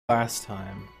last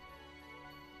time?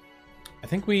 I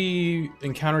think we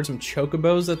encountered some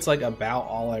chocobos. That's like about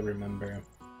all I remember.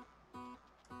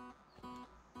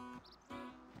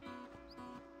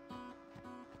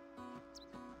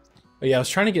 But yeah, I was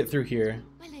trying to get through here.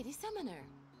 My lady summoner.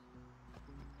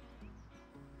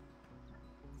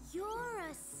 You're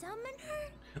a summoner?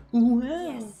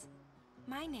 Wow. Yes.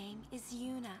 My name is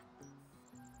Yuna.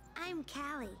 I'm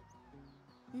Callie.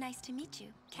 Nice to meet you,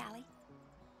 Callie.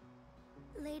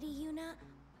 Lady Yuna,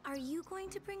 are you going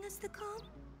to bring us the calm?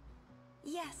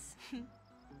 Yes.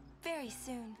 Very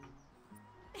soon.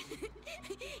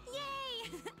 Yay!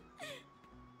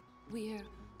 We're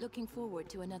looking forward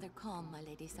to another calm, my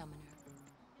lady summoner.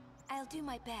 I'll do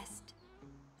my best.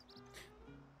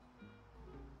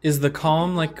 Is the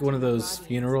calm like one of those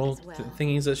funeral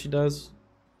thingies that she does?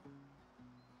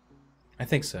 I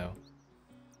think so.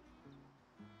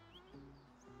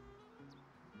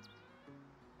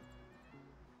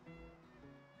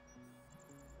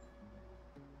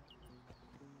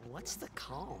 What's the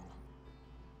calm?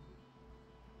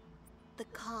 The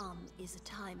calm is a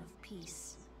time of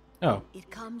peace. Oh. It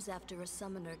comes after a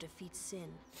summoner defeats sin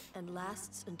and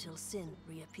lasts until sin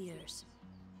reappears.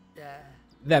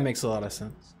 That makes a lot of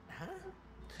sense.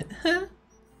 Huh?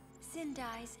 Sin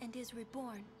dies and is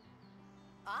reborn.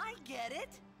 I get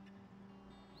it.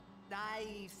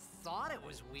 I thought it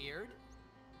was weird.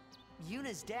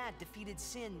 Yuna's dad defeated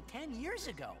Sin 10 years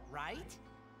ago, right?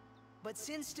 But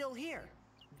Sin's still here.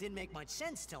 Didn't make much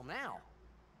sense till now.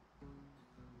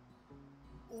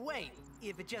 Wait,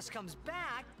 if it just comes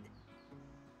back...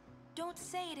 Don't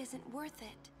say it isn't worth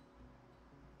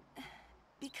it.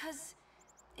 Because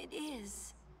it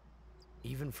is.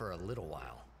 Even for a little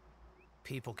while,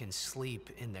 people can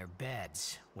sleep in their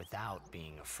beds without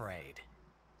being afraid.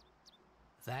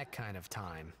 That kind of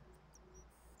time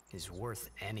is worth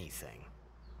anything.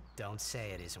 Don't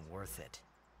say it isn't worth it.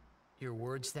 Your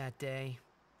words that day,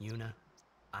 Yuna,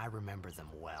 I remember them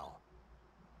well.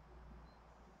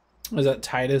 Was that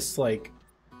Tidus, like...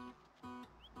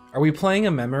 Are we playing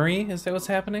a memory? Is that what's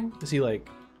happening? Is he, like,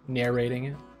 narrating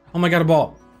it? Oh my god, a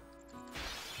ball!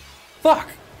 Fuck!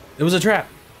 It was a trap!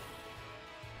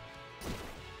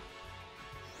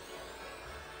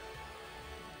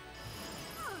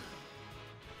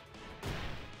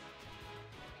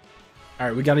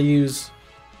 Alright, we gotta use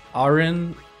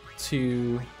Arin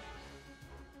to...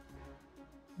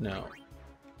 No.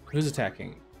 Who's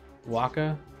attacking?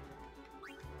 Waka?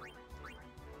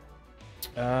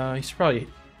 He should probably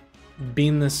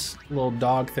beam this little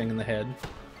dog thing in the head.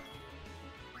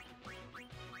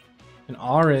 And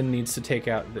Arin needs to take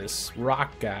out this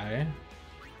rock guy.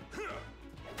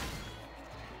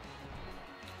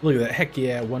 Look at that. Heck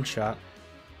yeah, one shot.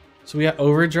 So we got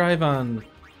overdrive on...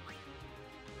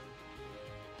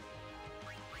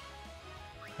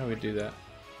 How do we do that?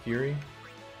 Fury?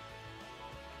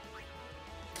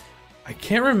 I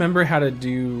can't remember how to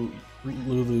do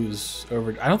Lulu's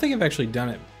over. I don't think I've actually done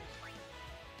it.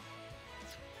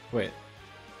 Wait.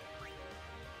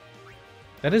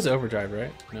 That is overdrive,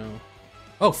 right? No.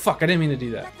 Oh fuck, I didn't mean to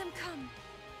do that. Let them come.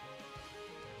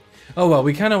 Oh well,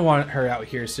 we kind of want her out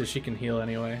here so she can heal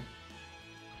anyway.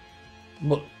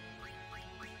 Well,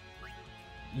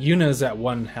 Yuna's at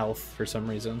 1 health for some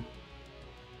reason.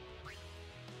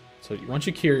 So once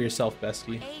you cure yourself,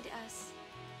 bestie. Aid us.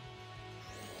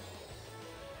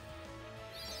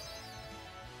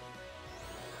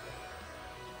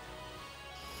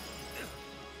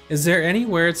 Is there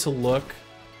anywhere to look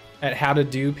at how to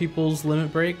do people's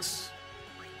limit breaks?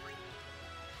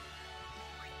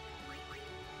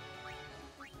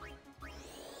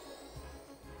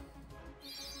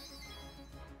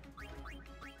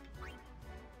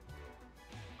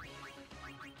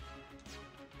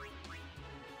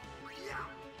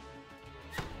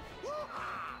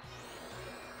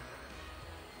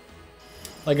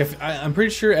 Like, I'm pretty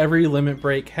sure every limit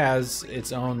break has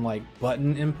its own like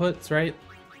button inputs, right?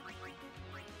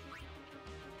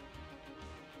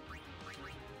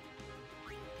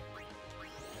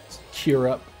 Cheer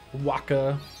up,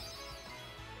 Waka.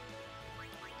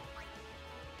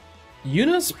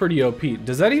 Yuna's pretty OP.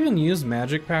 Does that even use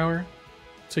magic power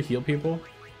to heal people?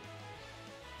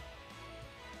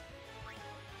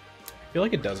 I feel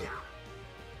like it doesn't.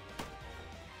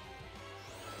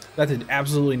 That did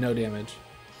absolutely no damage.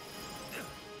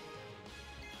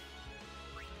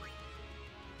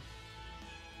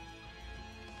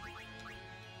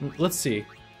 Let's see.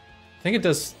 I think it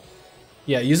does...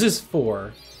 Yeah, it uses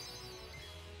 4.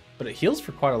 But it heals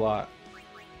for quite a lot.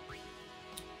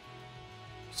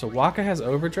 So Waka has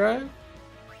overdrive?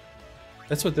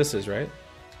 That's what this is, right?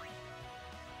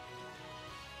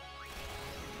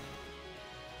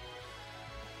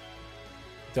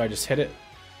 Do I just hit it?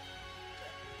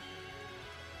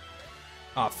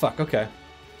 Oh, fuck, okay.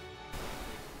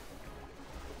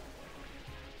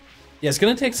 Yeah, it's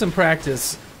gonna take some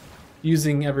practice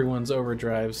using everyone's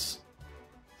overdrives.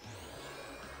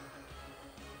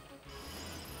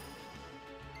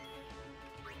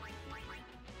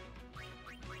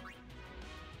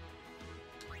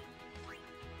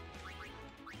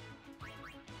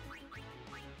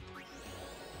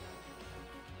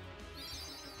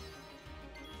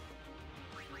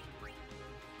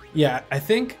 Yeah, I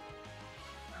think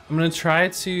I'm gonna try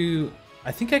to...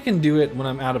 I think I can do it when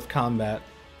I'm out of combat.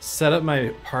 Set up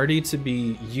my party to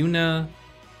be Yuna,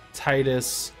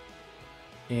 Tidus,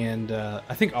 and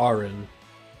I think Auron.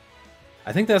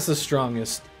 I think that's the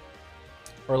strongest,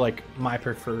 or like my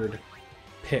preferred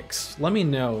picks. Let me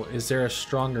know, is there a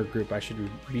stronger group I should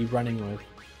be running with?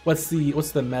 What's the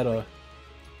meta?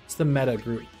 What's the meta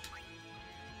group?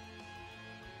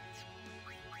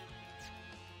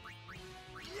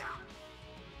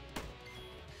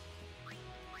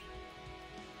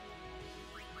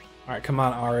 Alright, come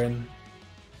on, Auron.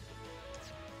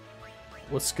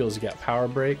 What skills you got? Power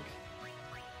break?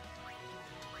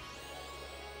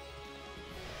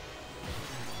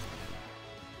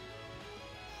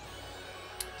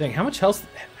 Dang, how much health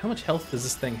does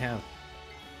this thing have?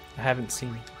 I haven't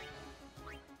seen.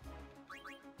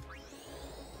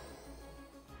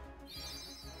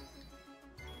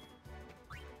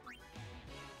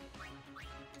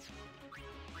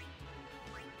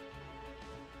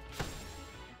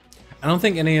 I don't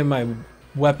think any of my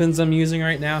weapons I'm using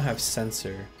right now have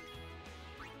sensor.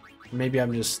 Maybe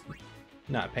I'm just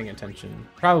not paying attention.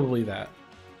 Probably that.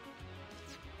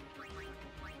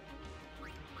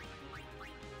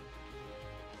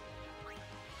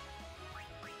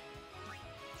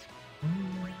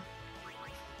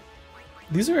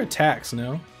 These are attacks,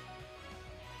 no?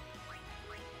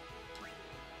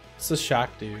 What's the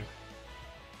shock do?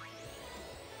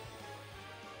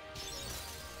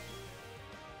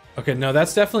 Okay, no,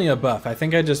 that's definitely a buff. I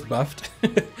think I just buffed.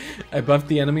 I buffed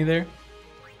the enemy there.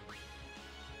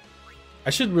 I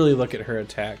should really look at her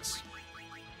attacks.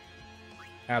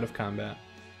 Out of combat.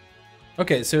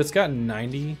 Okay, so it's got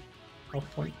 90 health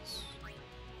points.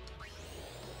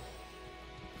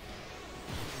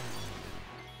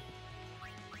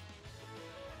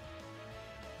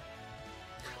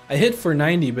 I hit for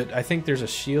 90, but I think there's a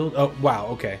shield. Oh, wow,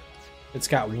 okay. It's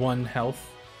got 1 health.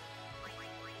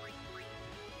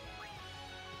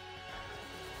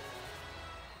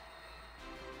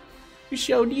 We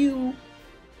showed you.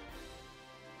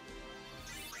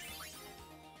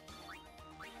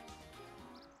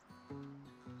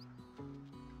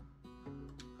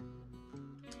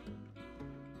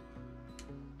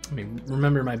 Let me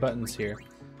remember my buttons here.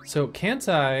 So can't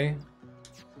I?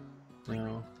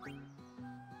 No.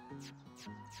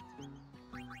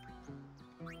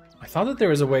 I thought that there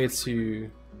was a way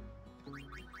to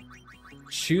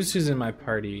choose who's in my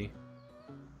party.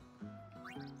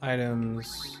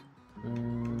 Items.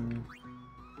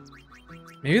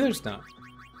 Maybe there's not.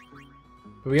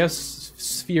 But we have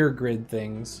sphere grid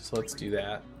things, so let's do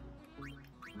that.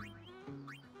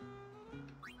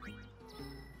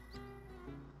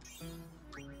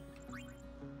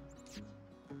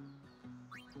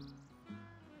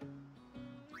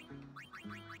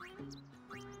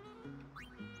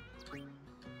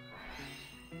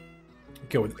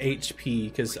 Go with HP,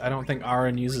 because I don't think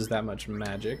Auron uses that much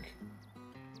magic.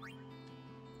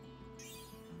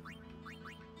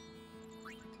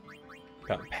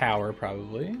 Got power,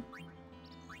 probably.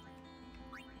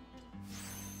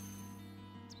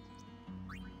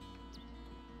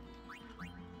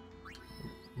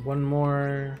 One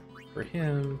more for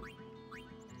him.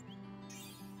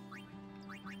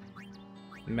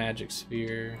 Magic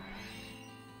sphere.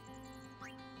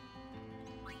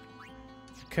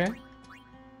 Okay.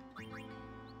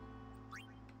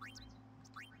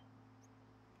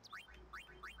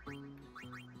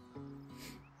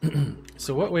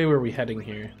 So what way were we heading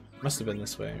here? Must have been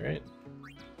this way, right?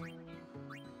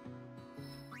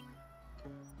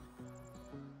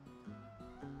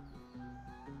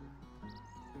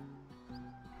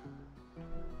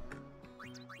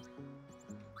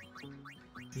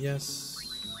 Yes.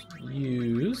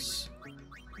 Use.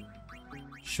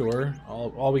 Sure.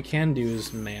 All we can do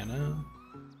is mana.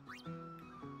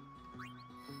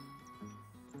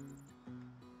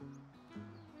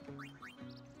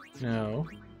 No.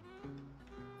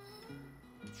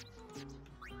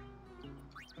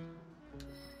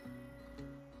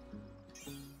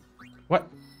 What?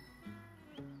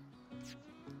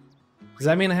 Does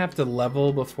that mean I have to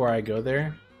level before I go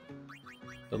there?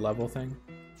 The level thing?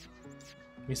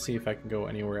 Let me see if I can go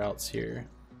anywhere else here.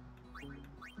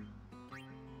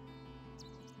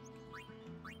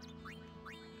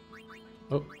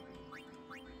 Oh.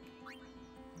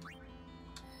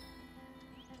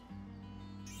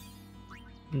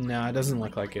 No, it doesn't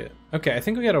look like it. Okay, I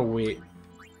think we gotta wait.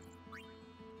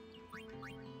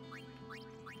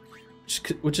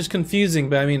 Which is confusing,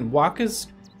 but I mean,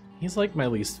 he's like my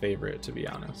least favorite, to be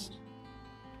honest.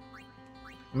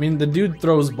 I mean, the dude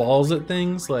throws balls at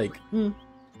things, like,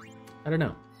 I don't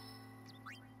know.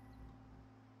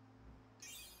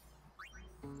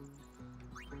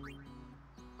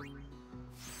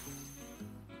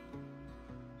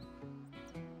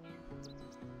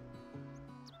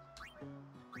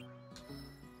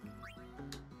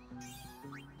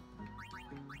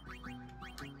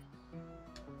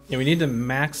 Yeah, we need to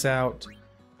max out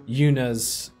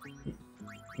Yuna's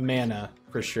mana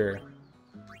for sure.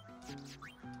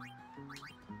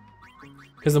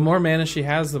 Because the more mana she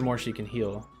has, the more she can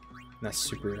heal. And that's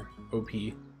super OP.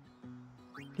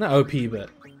 Not OP,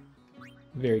 but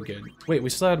very good. Wait, we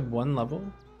still had one level?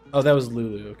 Oh, that was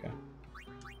Lulu, okay.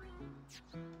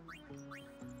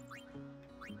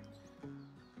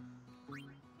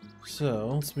 So,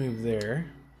 let's move there.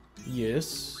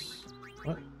 Yes.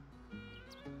 What?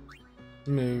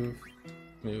 Move.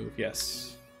 Move,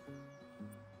 yes.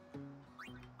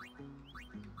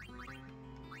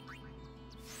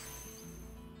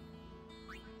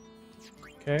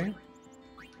 Okay.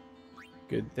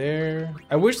 Good there.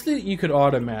 I wish that you could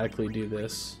automatically do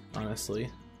this, honestly.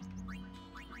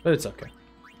 But it's okay.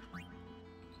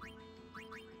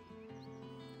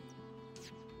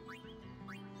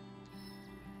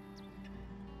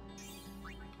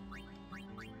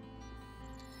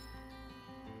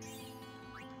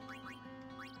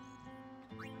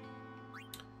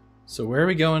 So where are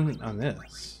we going on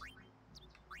this?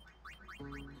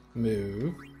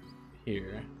 Move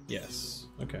here. Yes.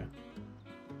 Okay.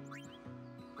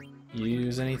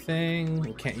 Use anything?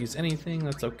 We can't use anything.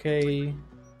 That's okay.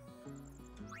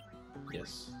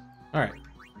 Yes. All right.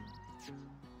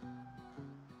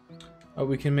 Oh,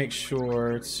 we can make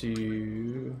sure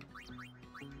to.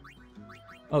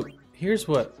 Oh, here's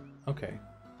what. Okay.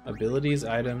 Abilities,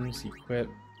 items, equip,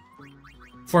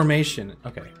 formation.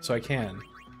 Okay, so I can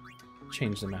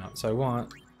change them out. So I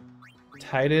want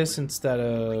Tidus instead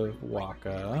of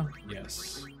Waka.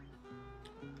 Yes.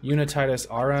 Tidus,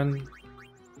 Aran.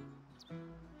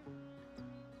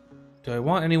 Do I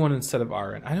want anyone instead of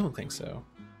Aran? I don't think so.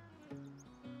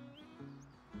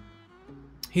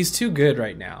 He's too good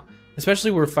right now. Especially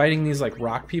we're fighting these like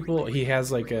rock people. He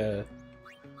has like a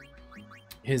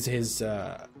his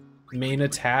main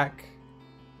attack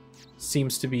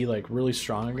seems to be like really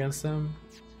strong against them.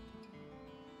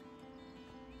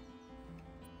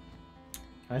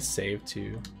 I save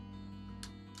too.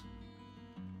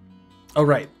 Oh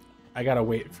right, I gotta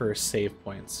wait for save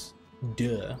points.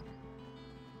 Duh.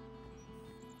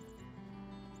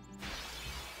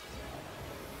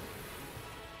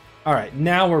 All right,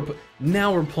 now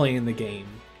we're playing the game.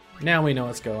 Now we know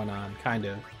what's going on, kind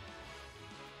of.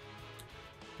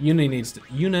 Yuna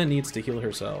needs to heal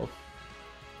herself,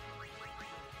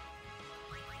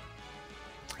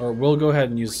 or we'll go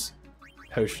ahead and use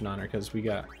potion on her because we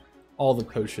got all the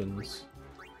potions.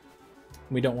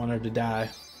 We don't want her to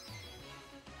die,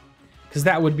 because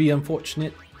that would be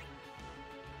unfortunate.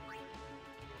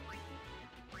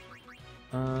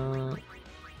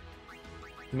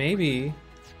 Maybe.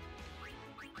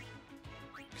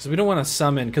 Because we don't want to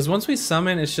summon, because once we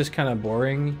summon, it's just kind of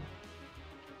boring.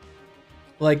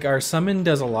 Like, our summon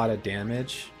does a lot of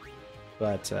damage,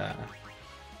 but,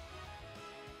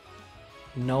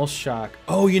 Null Shock.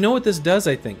 Oh, you know what this does,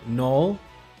 I think? Null.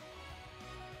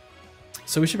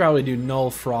 So we should probably do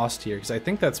Null Frost here, because I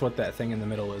think that's what that thing in the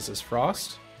middle is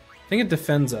Frost? I think it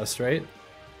defends us, right?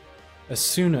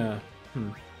 Asuna.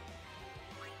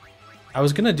 I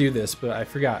was gonna do this, but I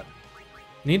forgot.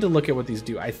 Need to look at what these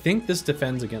do. I think this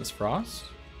defends against frost.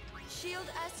 Shield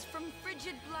us from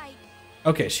frigid blight.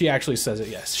 Okay, she actually says it,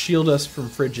 yes. Shield us from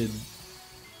frigid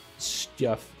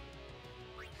stuff.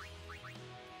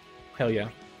 Hell yeah.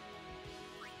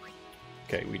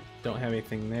 Okay, we don't have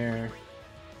anything there.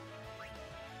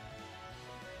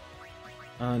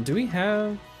 Do we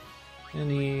have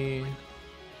any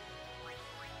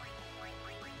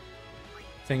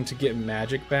thing to get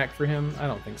magic back for him? I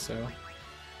don't think so.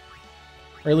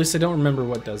 Or at least I don't remember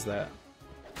what does that.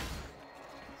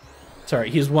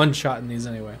 Sorry, he's one shot in these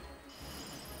anyway.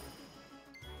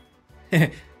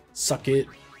 Suck it.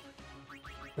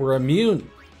 We're immune.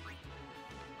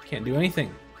 Can't do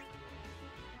anything.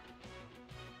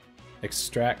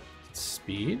 Extract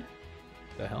speed?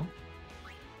 The hell?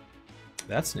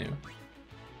 That's new.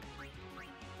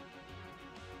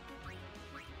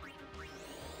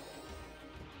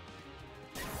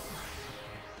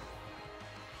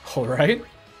 All right.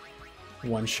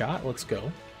 One shot. Let's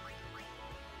go.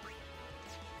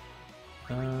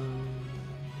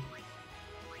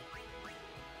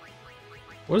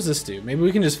 What does this do? Maybe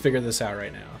we can just figure this out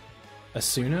right now.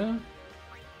 Asuna?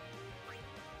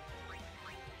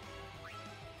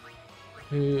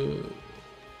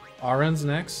 Aran's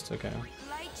next? Okay.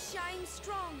 Light shines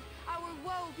strong, our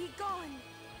woe be gone.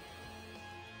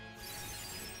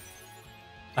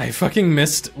 I fucking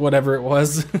missed whatever it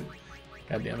was.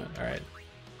 God damn it. Alright.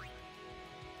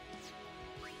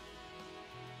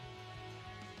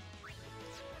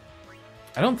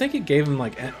 I don't think it gave him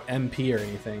like MP or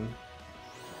anything.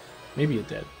 Maybe it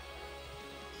did.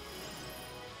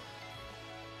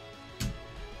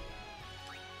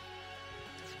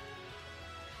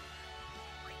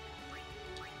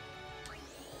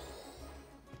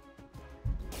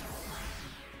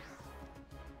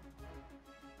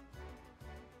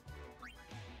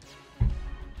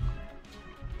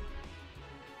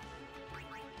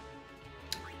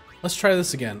 Let's try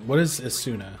this again. What is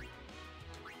Asuna?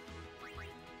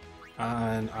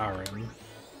 On Aran.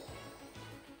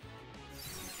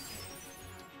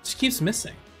 She keeps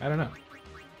missing. I don't know.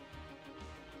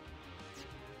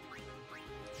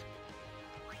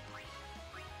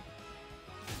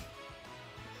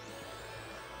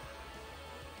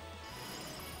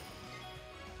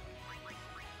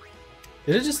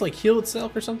 Did it just like heal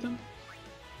itself or something?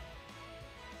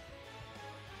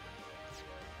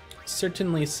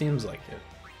 Certainly seems like it.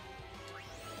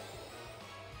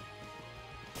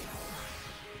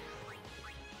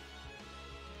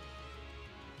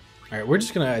 Alright, we're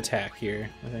just gonna attack here,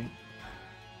 I think.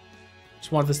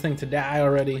 Just want this thing to die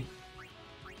already.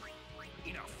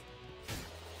 Enough.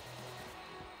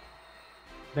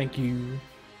 Thank you.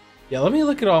 Yeah, let me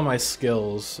look at all my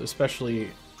skills,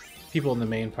 especially people in the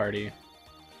main party.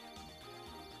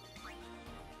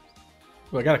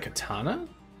 Oh, I got a katana?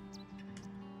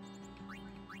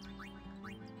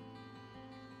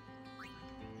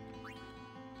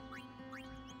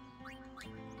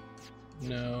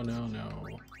 No, no,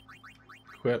 no.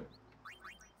 Equip.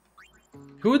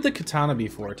 Who would the katana be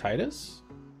for? Tidus?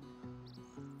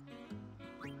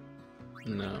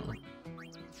 No.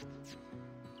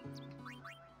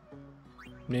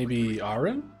 Maybe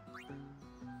Aran?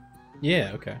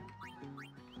 Yeah, okay.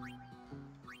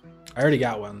 I already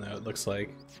got one though, it looks like.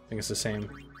 I think it's the same.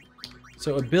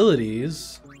 So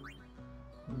abilities.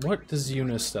 What does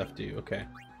Yuna's stuff do? Okay.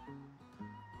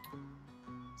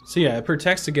 So yeah, it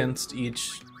protects against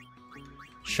each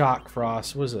shock,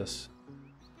 frost. What is this?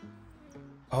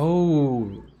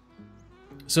 Oh.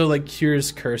 So like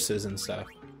cures curses and stuff.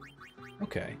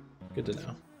 Okay, good to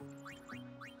know.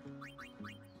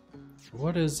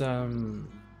 What is I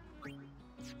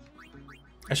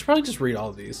should probably just read all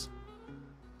of these.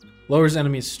 Lowers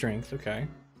enemy's strength, okay.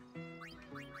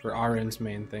 For Aran's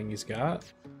main thing he's got.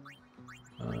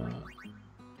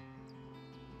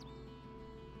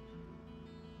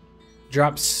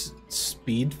 Drops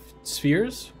speed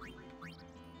spheres?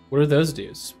 What do those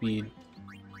do? Speed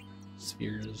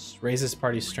spheres. Raises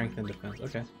party's strength and defense.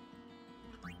 Okay.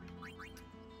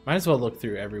 Might as well look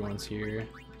through everyone's here.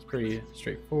 It's pretty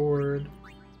straightforward.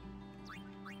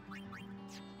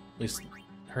 At least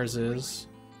hers is.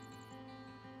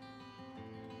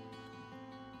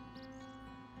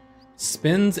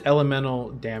 Spins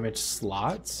elemental damage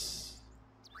slots.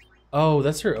 Oh,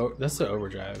 that's her. That's the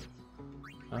overdrive.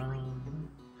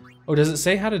 Oh, does it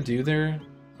say how to do their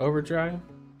overdrive?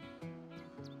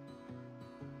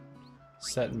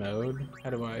 Set mode. How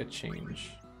do I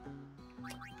change?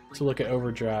 To look at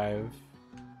overdrive.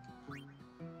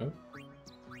 Oh.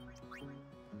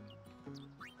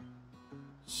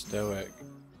 Stoic.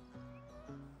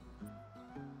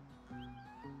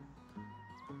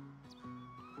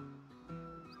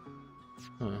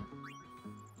 Huh.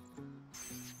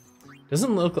 It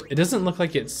doesn't look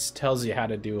like it tells you how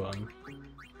to do them.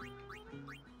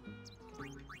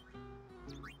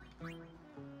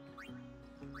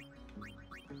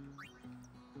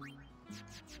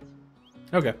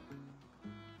 Okay.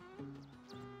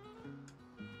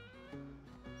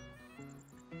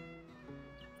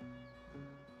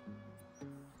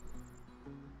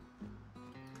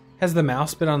 Has the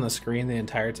mouse been on the screen the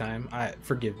entire time?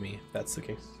 Forgive me if that's the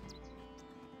case.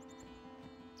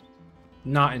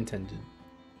 Not intended.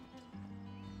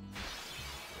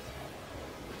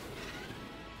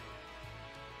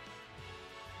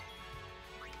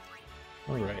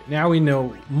 Alright, now we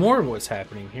know more of what's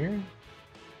happening here.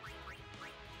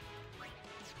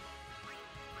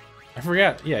 I I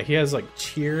forgot. Yeah, he has like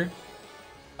cheer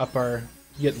up our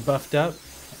get buffed up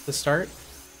at the start.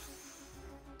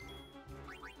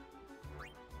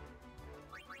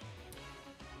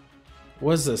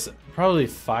 What is this? Probably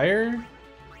fire?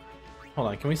 Hold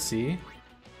on, can we see?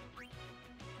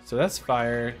 So that's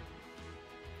fire.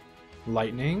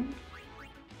 Lightning.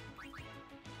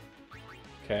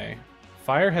 Okay.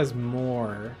 Fire has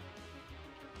more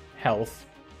health.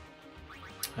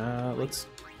 Let's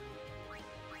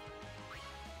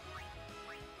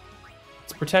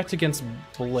protect against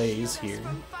blaze here.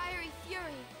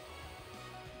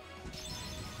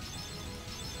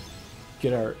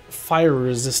 Get our fire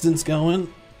resistance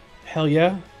going. Hell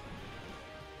yeah.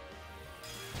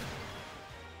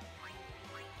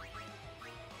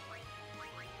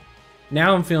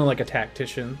 Now I'm feeling like a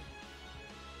tactician.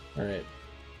 Alright.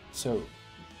 So.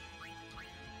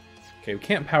 Okay, we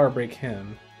can't power break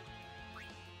him.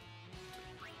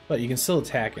 But you can still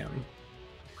attack him.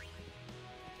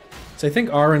 So I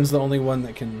think Arin's the only one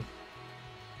that can...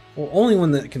 Well, only one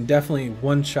that can definitely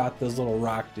one-shot those little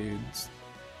rock dudes.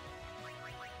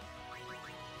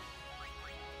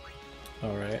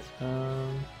 Alright,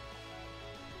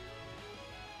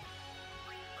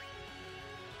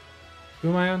 who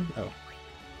am I on? Oh.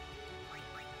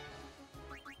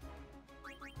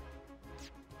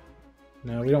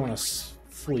 No, we don't want to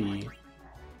flee.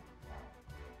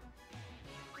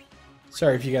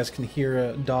 Sorry if you guys can hear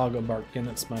a dog barking,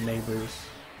 it's my neighbors.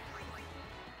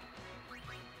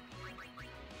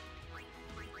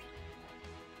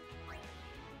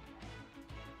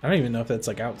 I don't even know if that's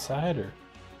like outside or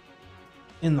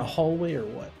in the hallway or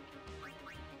what.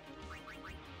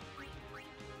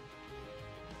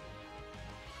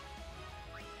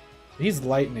 He's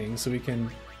lightning, so we can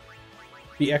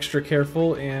be extra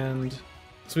careful, and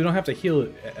so we don't have to heal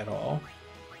it at all.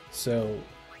 So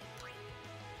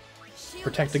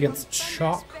protect against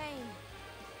shock.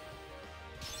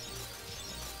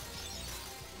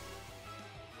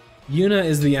 Yuna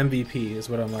is the MVP, is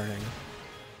what I'm learning.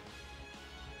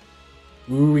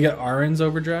 Ooh, we got Arin's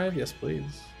overdrive? Yes,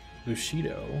 please.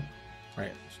 Bushido.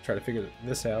 Alright, let's try to figure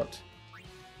this out.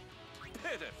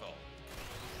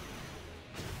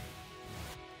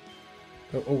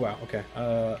 Oh wow, okay.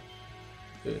 Oh,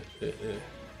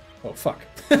 fuck.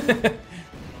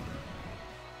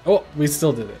 Oh, we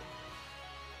still did it.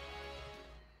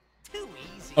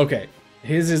 Okay,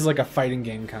 his is like a fighting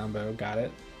game combo. Got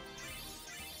it.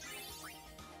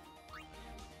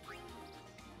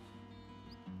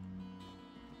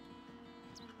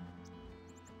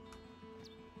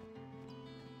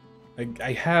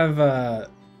 I have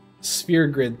sphere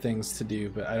grid things to do,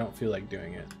 but I don't feel like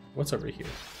doing it. What's over here?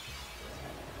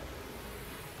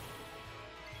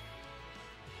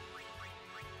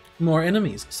 More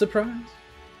enemies. Surprise.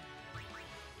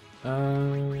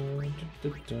 I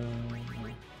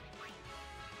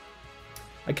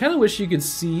kind of wish you could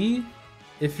see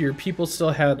if your people still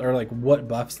had, or like what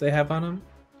buffs they have on them.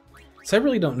 So I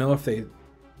really don't know if they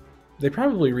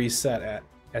probably reset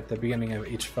at the beginning of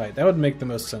each fight. That would make the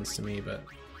most sense to me, but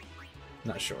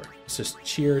not sure. It's just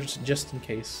cheers just in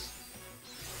case.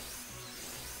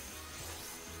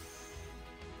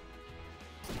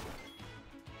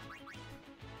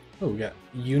 Oh, we got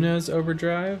Yuna's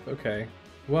overdrive? Okay.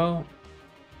 Well,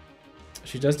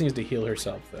 she does need to heal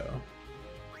herself, though.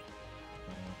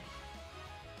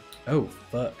 Oh,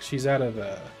 fuck. She's out of,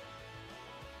 There's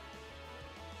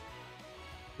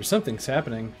something's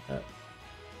happening.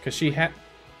 Cause she Can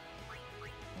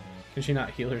she not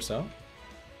heal herself?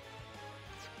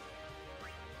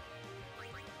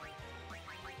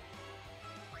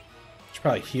 She should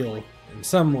probably heal in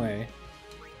some way.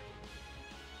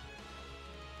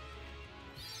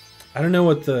 I don't know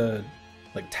what the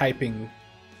like typing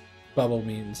bubble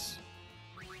means.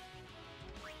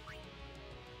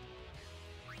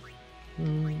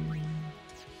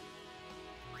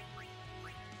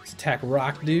 Let's attack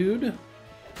rock dude.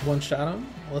 One shot him.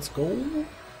 Let's go.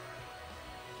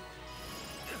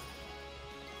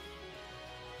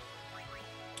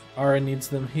 Ara needs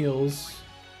them heals.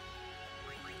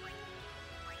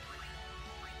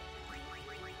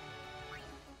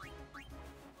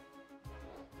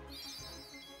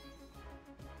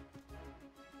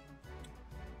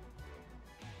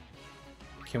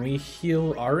 Can we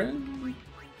heal Arin?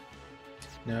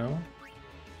 No.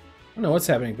 I don't know what's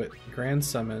happening, but Grand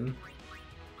Summon.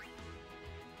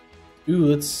 Ooh,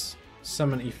 let's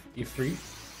summon Ifrit.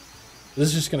 This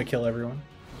is just gonna kill everyone.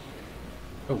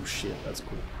 Oh shit, that's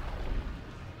cool.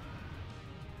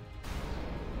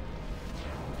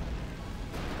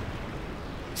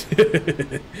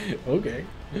 Okay.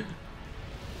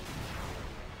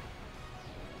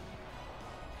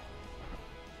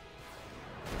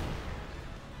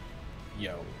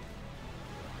 Yo.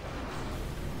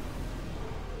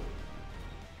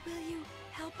 Will you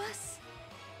help us?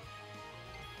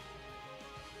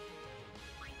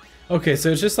 Okay, so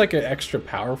it's just like an extra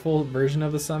powerful version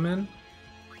of the summon.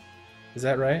 Is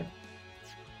that right?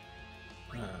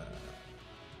 I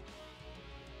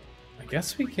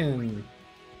guess we can...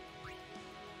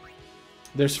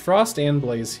 There's Frost and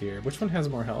Blaze here. Which one has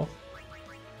more health?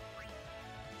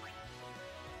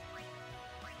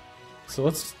 So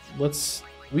let's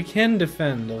we can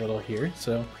defend a little here.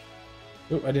 So,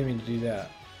 oh, I didn't mean to do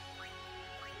that.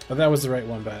 Oh, that was the right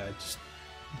one, but I just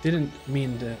didn't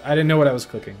mean to. I didn't know what I was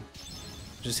clicking.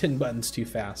 Just hitting buttons too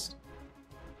fast.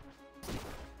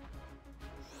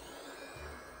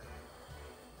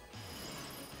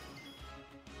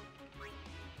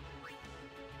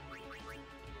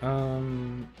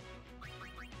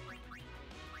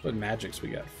 What magics we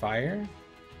got? Fire?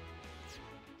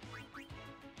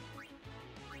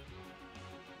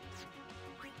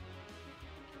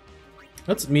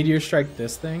 Let's meteor strike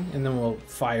this thing, and then we'll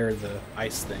fire the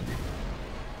ice thing.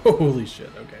 Holy shit,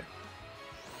 okay.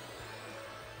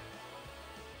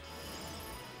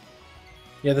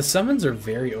 Yeah, the summons are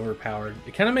very overpowered.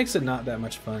 It kind of makes it not that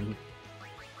much fun.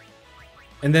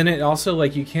 And then it also,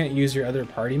 like, you can't use your other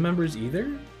party members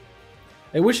either.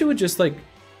 I wish it would just, like,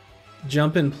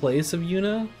 jump in place of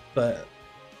Yuna, but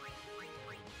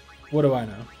what do I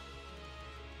know?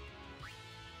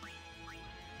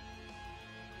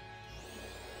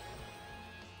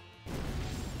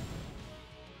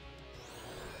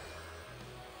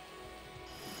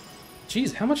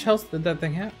 Jeez, how much health did that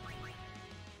thing have?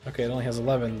 Okay, it only has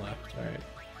 11 left. Alright.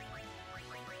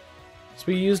 So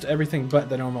we used everything but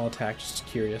the normal attack, just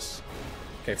curious.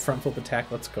 Okay, front flip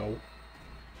attack, let's go.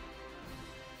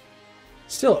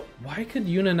 Still, why could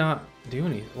Yuna not do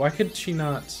anything? Why could she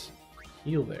not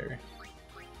heal there?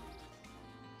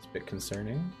 It's a bit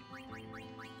concerning.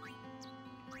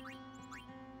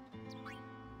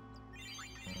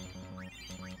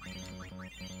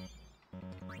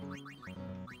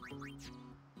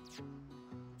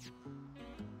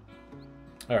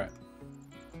 Alright.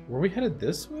 Were we headed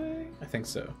this way? I think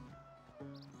so.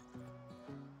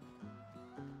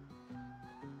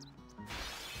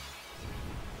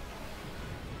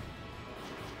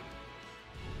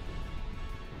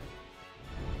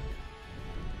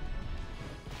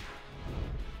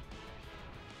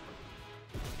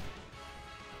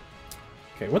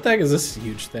 Okay, what the heck is this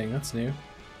huge thing? That's new.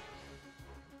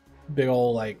 Big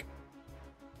ol' like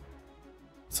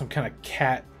some kind of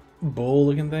cat bull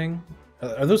looking thing.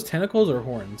 Are those tentacles or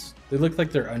horns? They look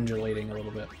like they're undulating a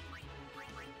little bit.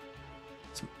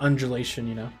 Some undulation,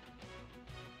 you know.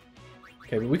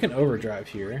 Okay, but we can overdrive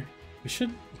here. We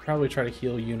should probably try to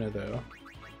heal Yuna though.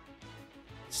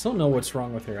 Still don't know what's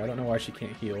wrong with her. I don't know why she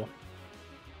can't heal.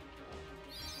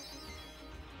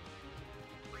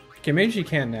 Okay, maybe she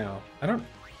can now. I don't...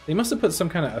 They must have put some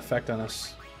kind of effect on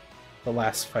us the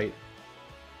last fight.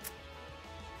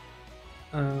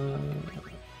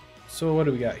 So what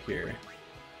do we got here?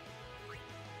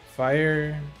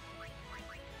 Fire...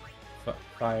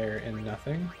 Fire and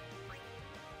nothing.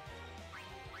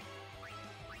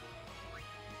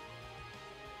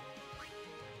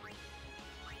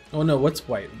 Oh no, what's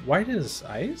white? White is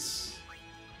ice?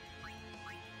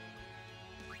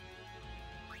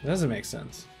 That doesn't make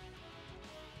sense.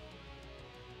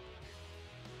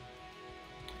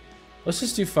 Let's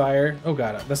just do fire. Oh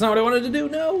god, that's not what I wanted to do,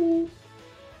 no!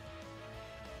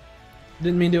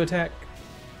 Didn't mean to attack.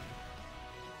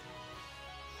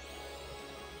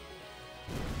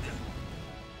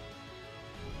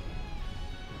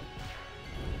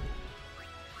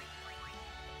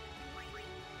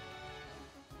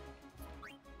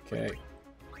 Okay.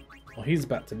 Well, he's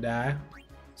about to die.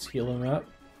 Let's heal him up.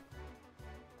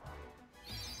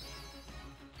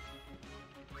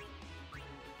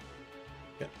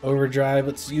 Got overdrive.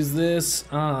 Let's use this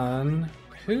on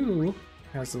who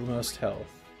has the most health.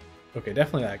 Okay,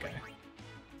 definitely that guy.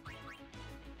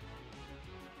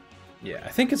 Yeah, I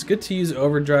think it's good to use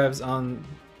overdrives on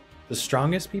the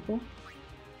strongest people.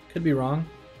 Could be wrong.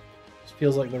 Just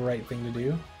feels like the right thing to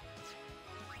do.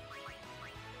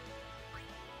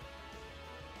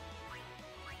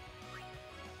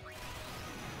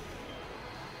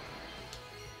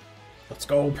 Let's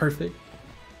go, perfect.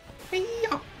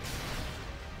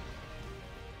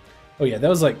 Oh yeah, that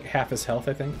was like half his health,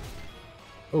 I think.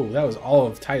 Oh, that was all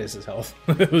of Tidus's health.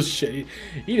 It was shitty.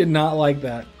 He did not like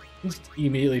that. Just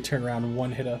immediately turn around and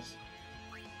one hit us.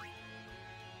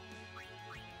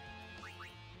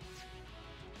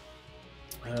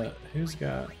 Who's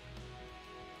got...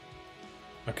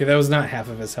 Okay, that was not half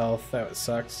of his health. That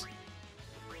sucks.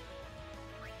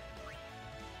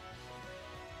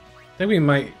 think we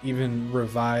might even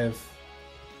revive.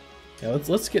 Yeah,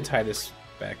 let's get Tidus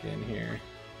back in here.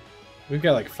 We've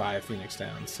got like 5 Phoenix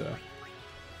down, so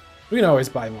we can always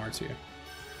buy more too.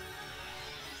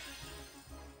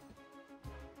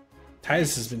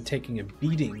 Tidus has been taking a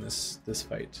beating this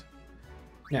fight.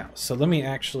 Now, so let me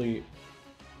actually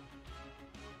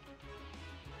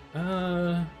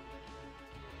I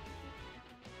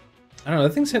don't know,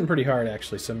 that thing's hitting pretty hard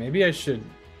actually, so maybe I should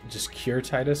just cure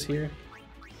Tidus here.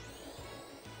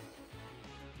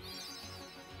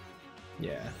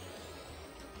 Yeah.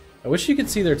 I wish you could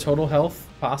see their total health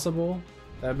possible.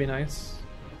 That'd be nice.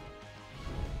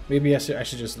 Maybe I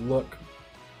should just look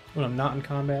when I'm not in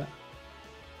combat.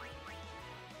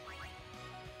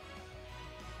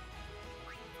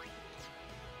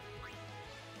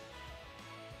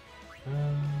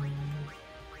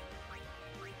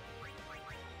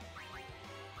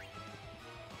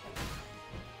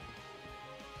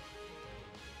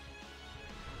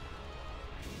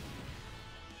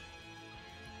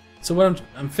 So what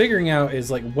I'm figuring out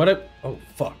is like what it, oh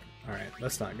fuck, all right,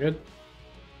 that's not good.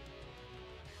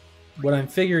 What I'm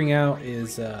figuring out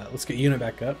is let's get Yuna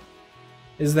back up.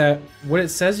 Is that what it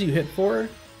says you hit for?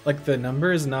 Like the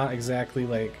number is not exactly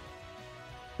like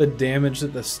the damage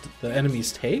that the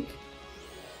enemies take.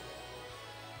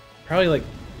 Probably like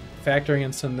factoring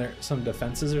in some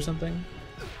defenses or something.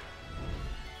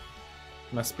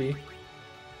 Must be.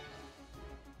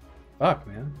 Fuck,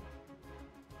 man.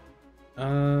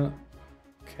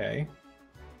 Okay.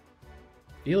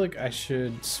 Feel like I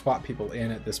should swap people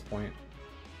in at this point.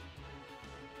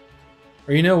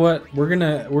 Or you know what? We're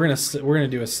gonna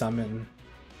do a summon.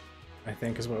 I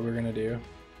think is what we're gonna do.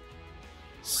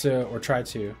 So, or try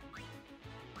to.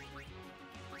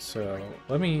 So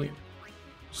let me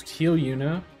just heal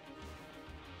Yuna.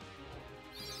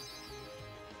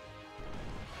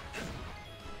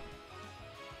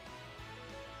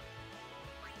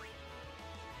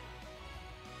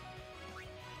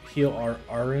 Heal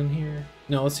R in here.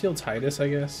 No, let's heal Tidus, I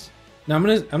guess. No, I'm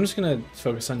just gonna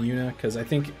focus on Yuna because I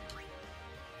think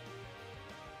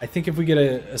if we get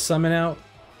a summon out,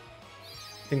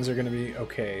 things are gonna be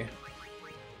okay.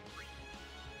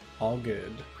 All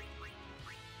good.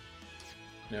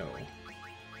 No.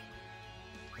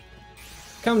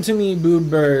 Come to me, Boob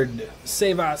Bird.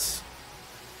 Save us.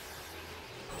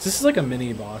 This is like a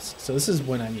mini boss, so this is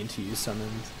when I need to use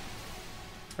summons.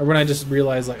 Or when I just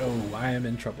realize, like, oh, I am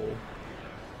in trouble.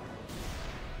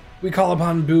 We call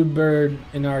upon Boob Bird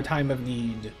in our time of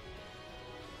need.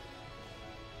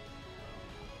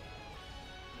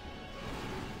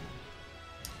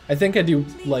 I think I do,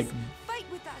 Please, like, fight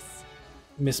with us.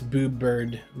 Miss Boob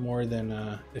Bird more than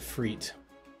Ifrit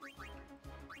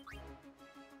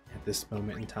at this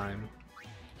moment in time.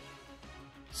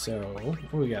 So,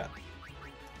 what do we got?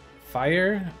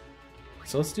 Fire.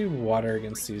 So let's do water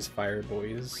against these fire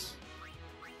boys.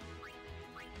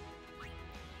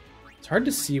 It's hard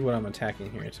to see what I'm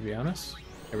attacking here, to be honest.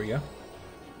 Here we go.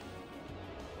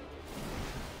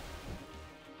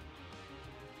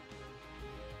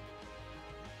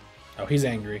 Oh, he's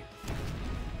angry.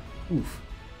 Oof.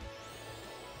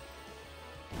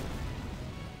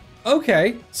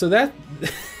 Okay, so that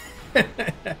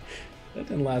that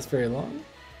didn't last very long.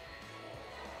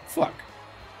 Fuck.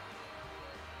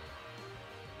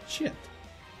 Shit.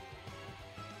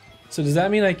 So does that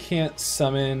mean I can't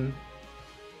summon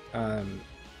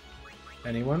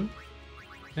anyone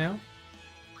now?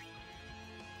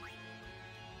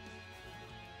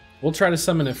 We'll try to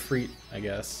summon a Ifrit, I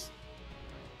guess.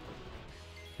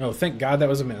 Oh, thank God that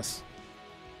was a miss.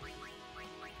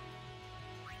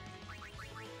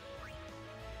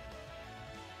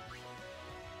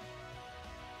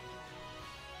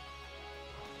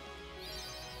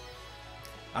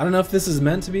 I don't know if this is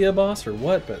meant to be a boss or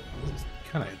what, but it's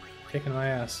kind of kicking my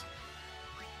ass.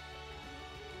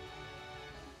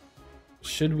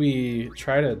 Should we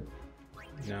try to...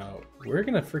 No, we're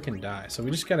gonna freaking die. So we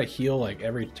just gotta heal like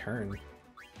every turn.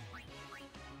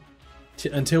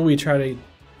 Until we try to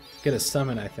get a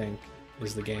summon, I think,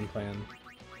 is the game plan.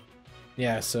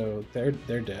 Yeah, so they're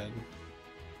dead.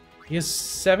 He has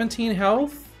 17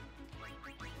 health?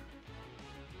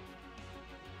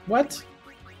 What?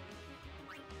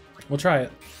 We'll try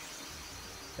it.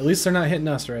 At least they're not hitting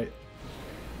us, right?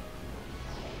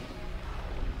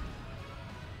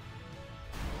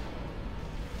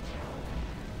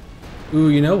 Ooh,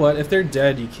 you know what? If they're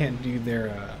dead, you can't do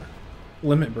their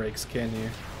limit breaks, can you?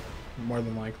 More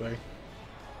than likely.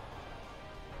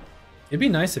 It'd be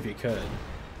nice if you could.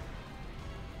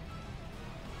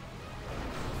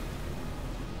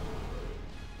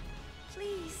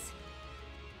 Please.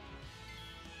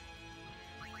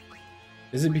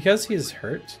 Is it because he's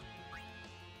hurt?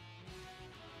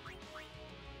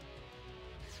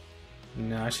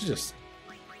 No, I should just...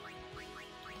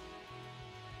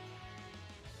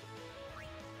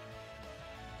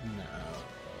 No.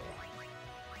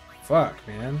 Fuck,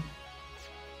 man.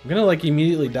 I'm gonna like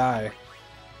immediately die.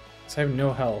 Cause I have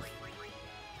no health.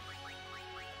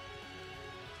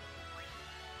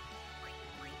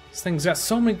 This thing's got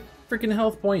so many freaking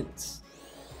health points.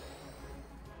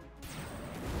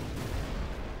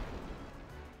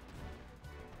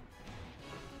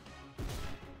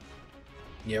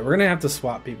 Yeah, we're gonna have to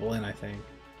swap people in, I think.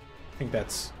 I think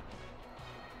that's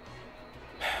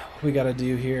what we gotta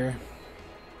do here.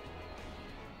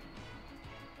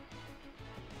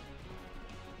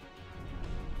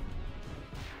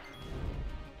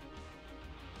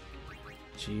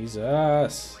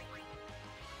 Jesus.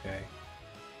 Okay.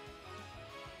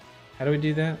 How do we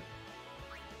do that?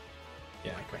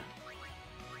 Yeah, okay.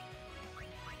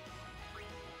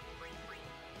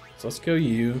 So let's go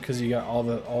you, because you got all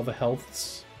the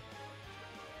healths.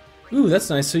 Ooh, that's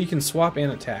nice. So you can swap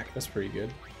and attack. That's pretty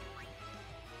good.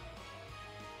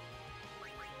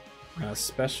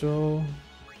 Special.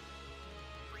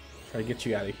 Try to get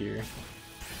you out of here.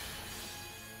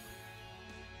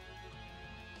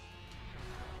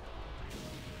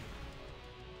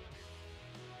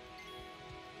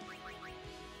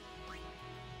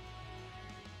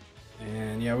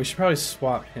 And yeah, we should probably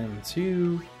swap him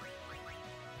too.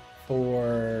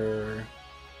 For...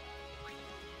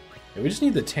 Yeah, we just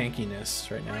need the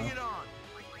tankiness right now.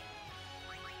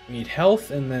 We need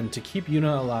health, and then to keep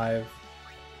Yuna alive.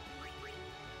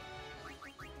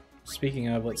 Speaking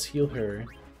of, let's heal her.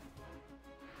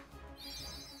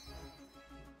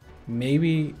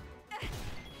 Maybe...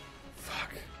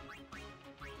 Fuck.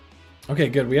 Okay,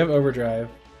 good. We have overdrive.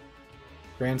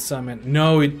 Grand summon.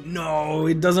 No,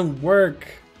 it doesn't work.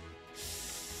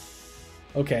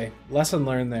 Okay, lesson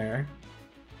learned there.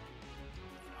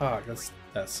 Fuck,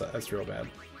 that's real bad.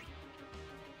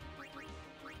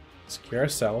 Secure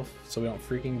ourselves so we don't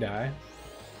freaking die.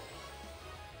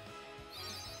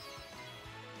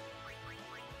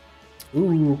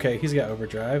 Ooh, okay, he's got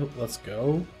overdrive. Let's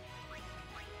go.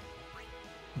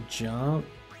 Jump,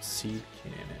 seed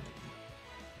cannon.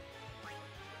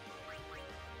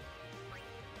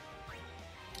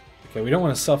 Okay, we don't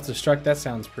want to self-destruct. That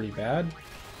sounds pretty bad.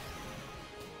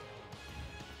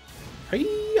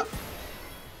 Hi-ya!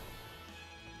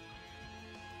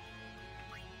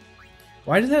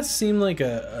 Why did that seem like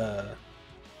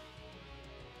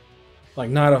like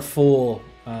not a full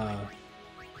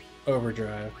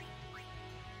overdrive?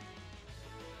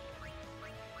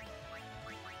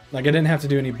 Like I didn't have to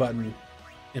do any button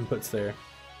inputs there.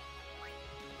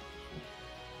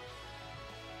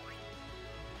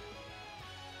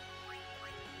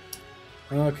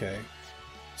 Okay,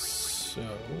 so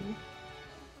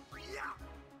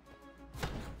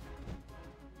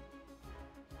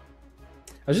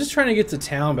I was just trying to get to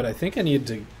town, but I think I need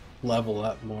to level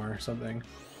up more or something.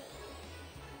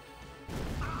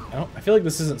 I feel like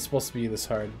this isn't supposed to be this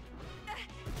hard.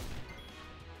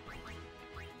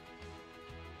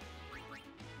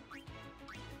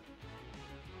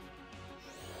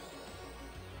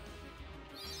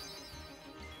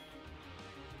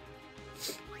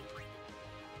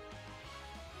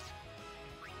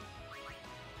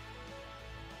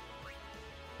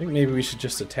 I think maybe we should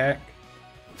just attack.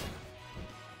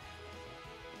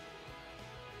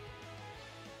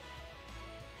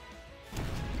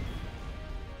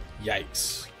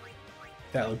 Yikes.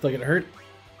 That looked like it hurt.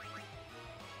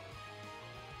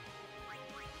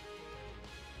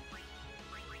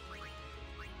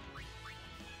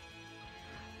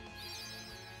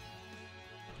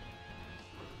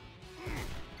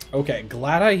 Okay,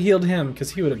 glad I healed him because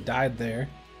he would have died there.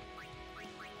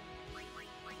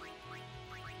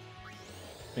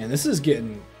 Man, this is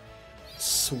getting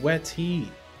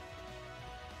sweaty.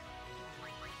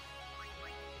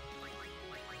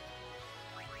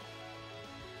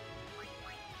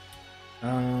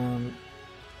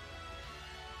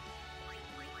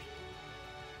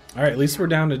 All right, at least we're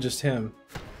down to just him.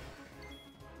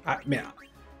 I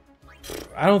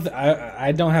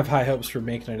don't have high hopes for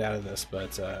making it out of this,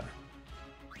 but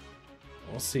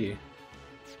we'll see.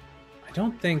 I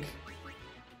don't think.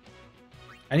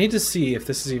 I need to see if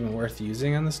this is even worth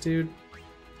using on this dude.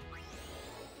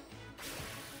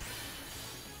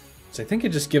 So I think it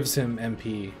just gives him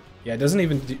MP. Yeah, it doesn't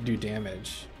even do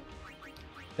damage.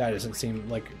 That doesn't seem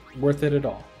like worth it at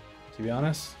all, to be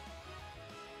honest.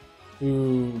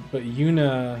 Ooh, but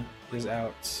Yuna is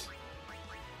out.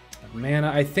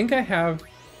 Mana, I think I have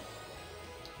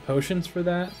potions for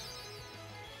that.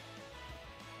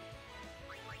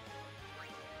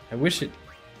 I wish it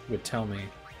would tell me,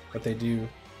 but they do.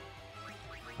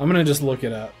 I'm gonna just look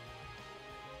it up.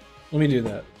 Let me do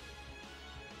that.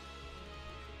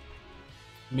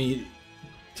 Let me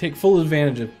take full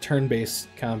advantage of turn-based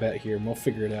combat here, and we'll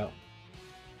figure it out.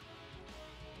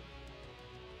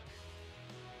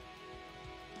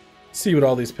 See what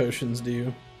all these potions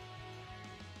do.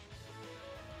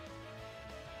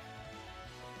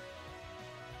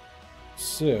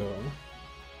 So,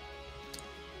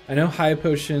 I know high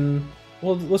potion.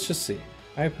 Well, let's just see.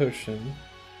 High potion.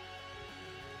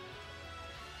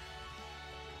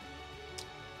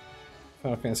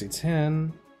 Final Fantasy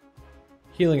X.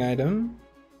 Healing item.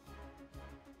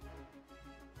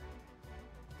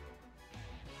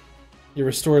 It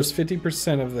restores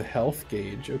 50% of the health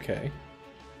gauge. Okay.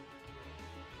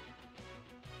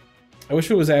 I wish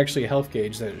it was actually a health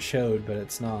gauge that it showed, but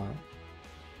it's not.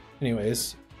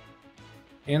 Anyways.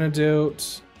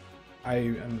 Antidote. I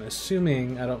am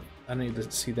assuming I don't need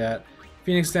to see that.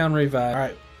 Phoenix down, revive.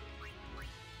 Alright.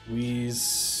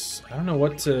 I don't know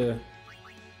what to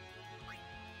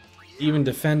even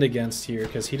defend against here,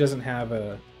 because he doesn't have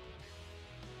a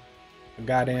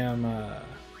goddamn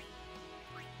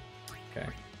okay.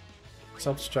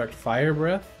 Self-destruct, fire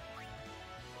breath.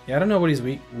 Yeah, I don't know what he's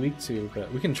weak to,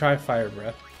 but we can try fire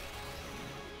breath.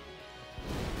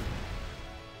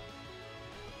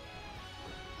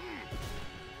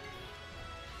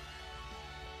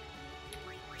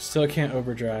 Still can't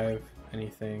overdrive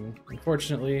anything,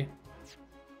 unfortunately.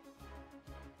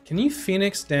 Can you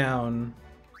Phoenix down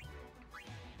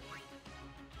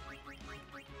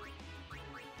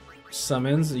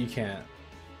summons? You can't.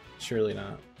 Surely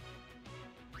not.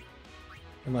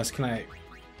 Unless, can I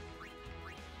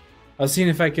was seeing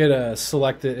if I could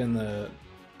select it in the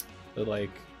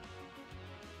like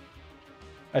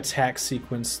attack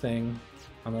sequence thing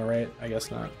on the right. I guess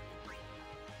not.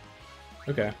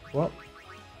 Okay, well.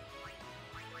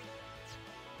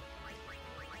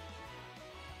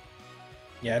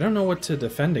 Yeah, I don't know what to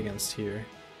defend against here.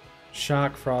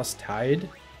 Shock, Frost, Tide?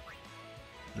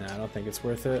 Nah, I don't think it's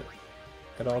worth it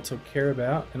at all to care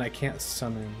about. And I can't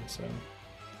summon, so.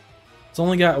 It's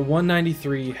only got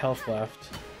 193 health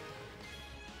left.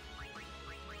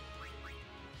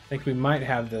 I think we might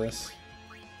have this.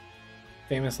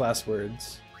 Famous last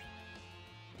words.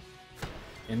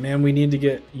 And man, we need to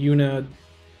get Yuna.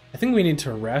 I think we need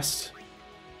to rest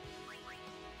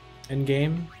in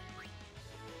game.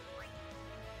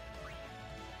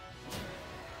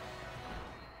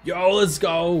 Yo, let's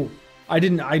go! I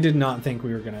did not think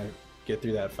we were gonna get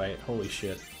through that fight. Holy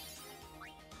shit.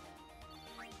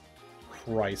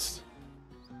 Christ.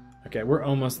 Okay, we're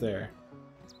almost there.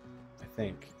 I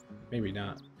think. Maybe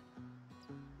not.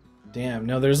 Damn,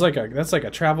 no, there's like that's like a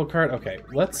travel card. Okay,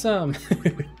 let's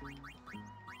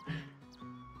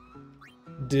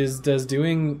does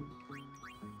doing,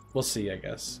 we'll see, I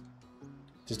guess.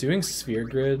 Does doing sphere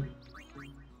grid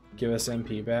give us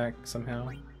MP back somehow?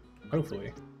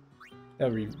 Hopefully.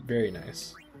 That would be very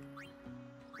nice.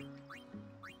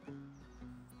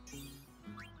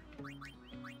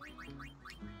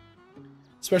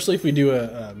 Especially if we do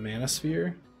a mana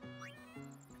sphere.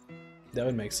 That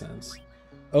would make sense.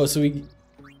 Oh, so we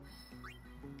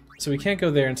can't go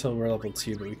there until we're level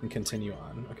 2, but we can continue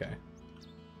on. Okay.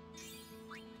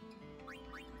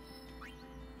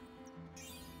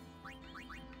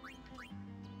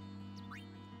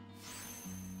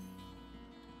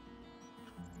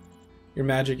 Your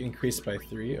magic increased by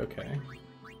 3. Okay.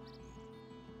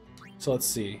 So let's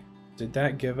see. Did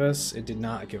that give us? It did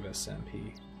not give us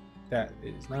MP. That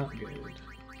is not good.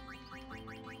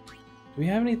 Do we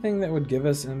have anything that would give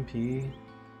us MP?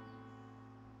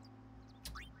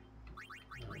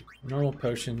 Normal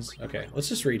potions. Okay, let's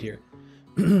just read here.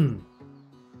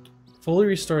 Fully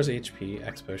restores HP.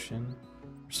 X potion.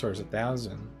 Restores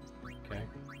 1,000. Okay.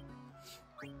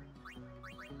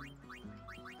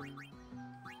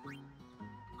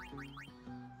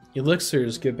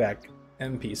 Elixirs give back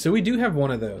MP. So we do have one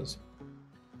of those.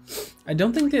 I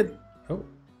don't think that... Oh.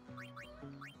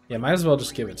 Yeah, might as well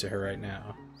just give it to her right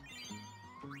now.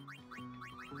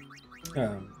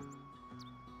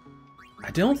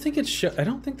 I don't think it's I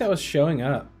don't think that was showing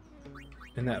up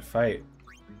in that fight.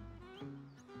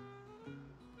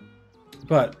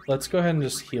 But let's go ahead and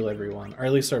just heal everyone, or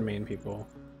at least our main people.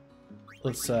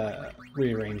 Let's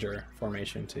rearrange our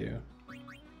formation to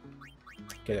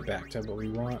get it back to what we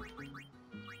want.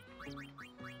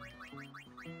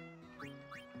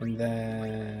 And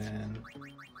then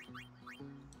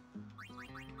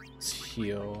let's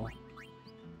heal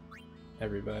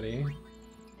everybody.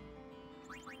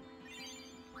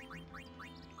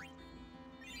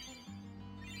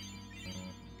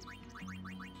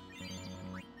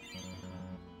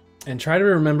 And try to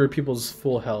remember people's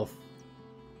full health.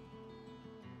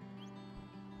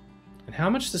 And how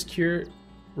much does cure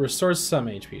restores some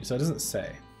HP? So it doesn't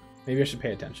say. Maybe I should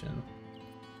pay attention.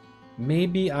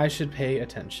 Maybe I should pay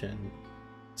attention.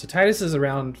 So Tidus is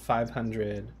around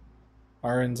 500.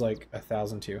 Arin's like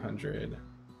 1,200.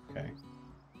 Okay.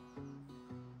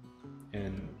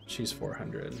 And she's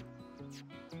 400.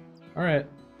 All right.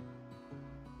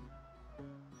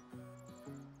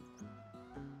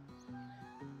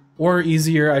 Or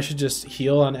easier, I should just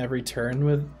heal on every turn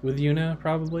with Yuna,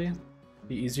 probably.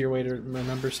 The easier way to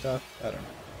remember stuff. I don't know.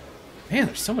 Man,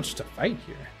 there's so much to fight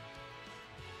here.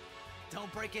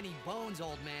 Don't break any bones,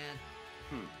 old man.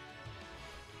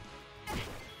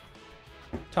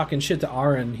 Talking shit to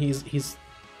Arin, he's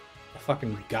a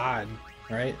fucking god,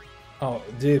 right? Oh,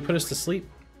 did they put us to sleep?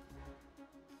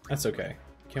 That's okay.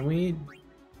 Can we...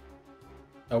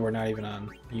 Oh, we're not even on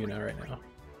Yuna right now.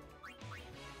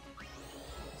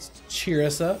 Let's cheer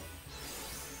us up.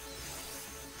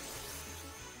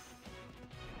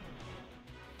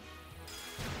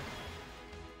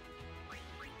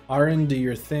 Arin, do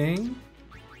your thing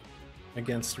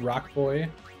against Rock Boy.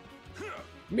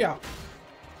 Yeah.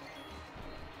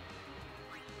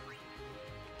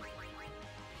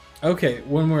 Okay,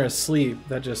 when we're asleep,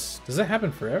 that just... Does that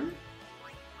happen forever?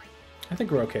 I think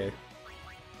we're okay.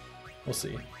 We'll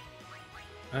see.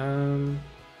 Yeah,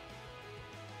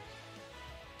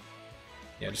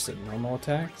 just a normal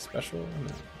attack, special.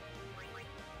 No.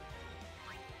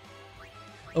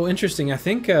 Oh, interesting. I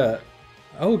think.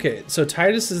 Okay, so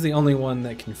Tidus is the only one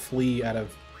that can flee out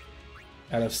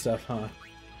of stuff, huh?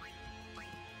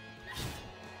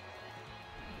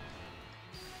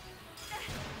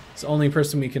 It's the only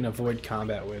person we can avoid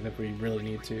combat with if we really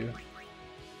need to.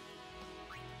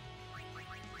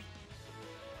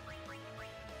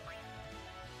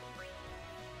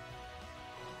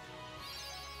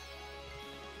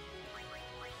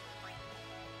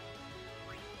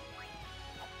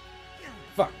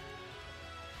 Fuck.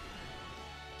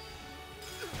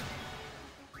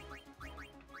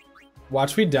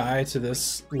 Watch we die to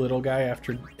this little guy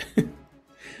after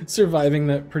surviving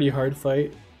that pretty hard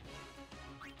fight.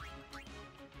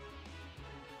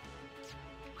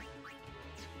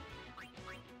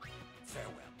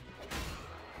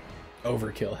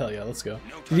 Overkill, hell yeah, let's go.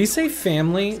 Did he say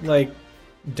family like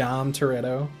Dom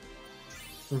Toretto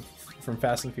from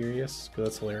Fast and Furious? Because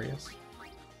that's hilarious.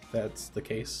 That's the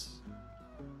case.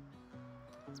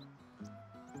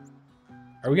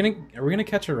 Are we gonna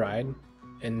catch a ride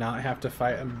and not have to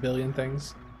fight a billion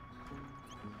things?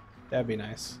 That'd be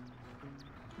nice.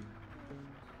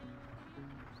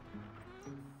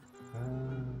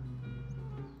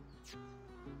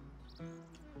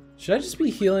 Should I just be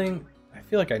healing? I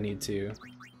feel like I need to.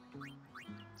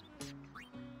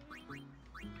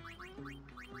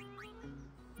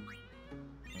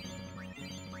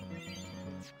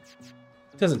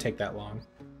 It doesn't take that long.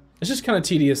 It's just kind of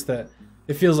tedious that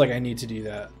it feels like I need to do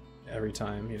that every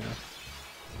time, you know?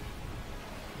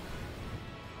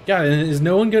 God, and is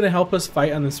no one gonna help us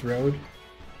fight on this road?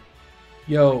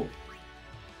 Yo.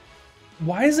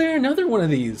 Why is there another one of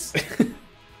these?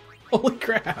 Holy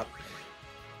crap.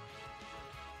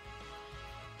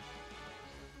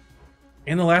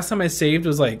 And the last time I saved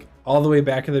was like all the way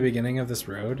back at the beginning of this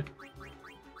road.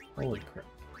 Holy crap.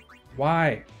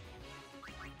 Why?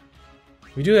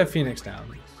 We do have Phoenix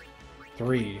down.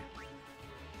 3.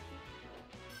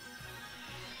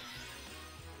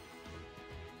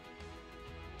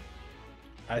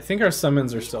 I think our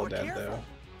summons are still dead though.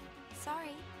 Sorry.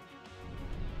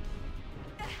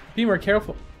 Be more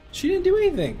careful. She didn't do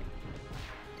anything.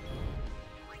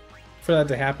 For that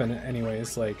to happen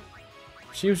anyways, like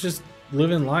she was just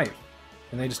living life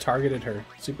and they just targeted her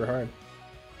super hard.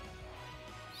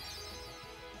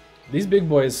 These big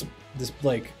boys, this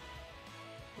like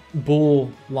bull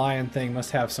lion thing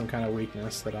must have some kind of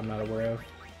weakness that I'm not aware of.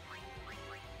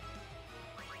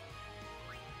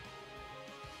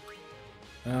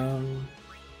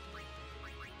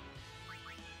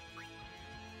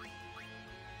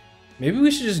 Maybe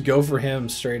we should just go for him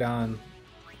straight on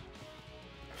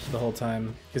the whole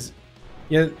time, because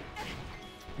yeah,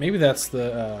 maybe that's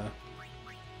the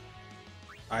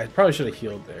I probably should have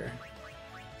healed there,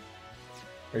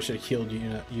 or I should have healed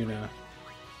Yuna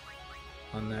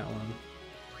on that one.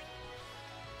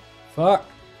 Fuck.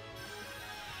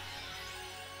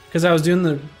 Because I was doing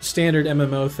the standard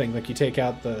MMO thing, like you take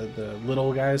out the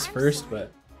little guys first,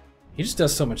 but he just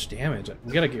does so much damage.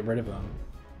 We gotta get rid of him.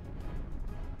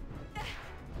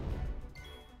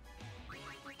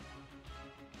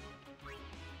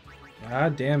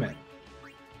 God damn it.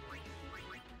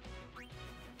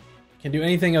 Can't do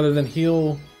anything other than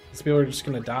heal These people are just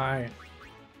gonna die.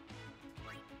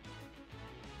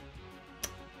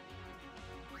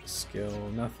 Skill,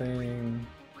 nothing.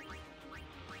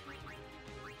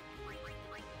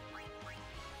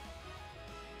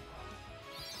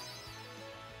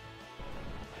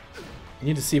 I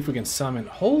need to see if we can summon.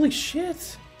 Holy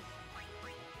shit!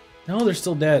 No, they're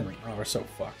still dead. Oh, we're so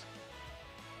fucked.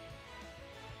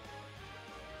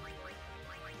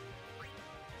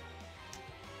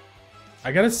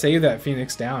 I gotta save that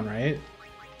Phoenix down, right?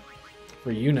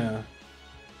 For Yuna.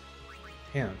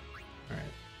 Damn. Alright.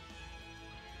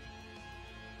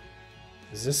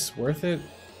 Is this worth it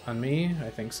on me? I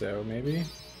think so, maybe.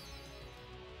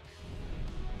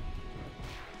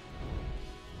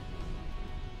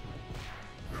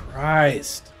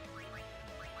 Christ.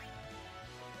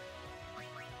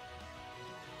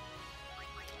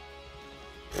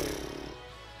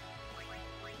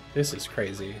 This is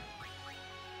crazy.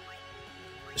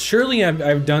 Surely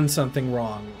I've done something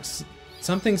wrong.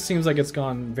 Something seems like it's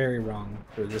gone very wrong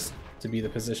for this to be the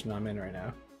position I'm in right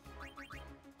now.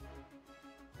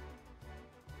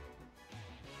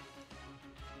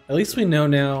 At least we know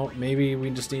now, maybe we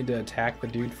just need to attack the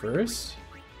dude first?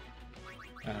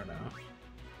 I don't know.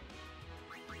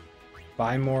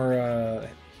 Buy more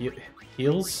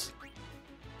heals?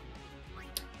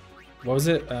 What was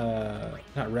it?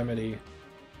 Not remedy.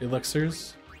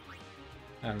 Elixirs?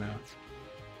 I don't know.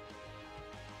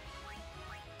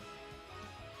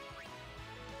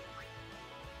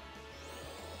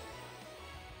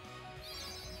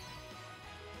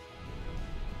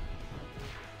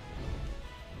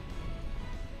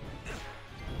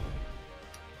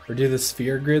 Or do the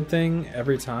sphere grid thing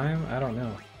every time? I don't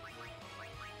know.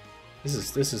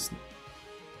 This is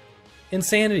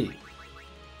insanity.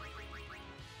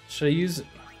 Should I use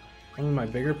one of my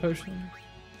bigger potions?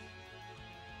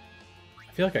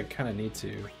 I feel like I kind of need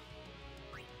to.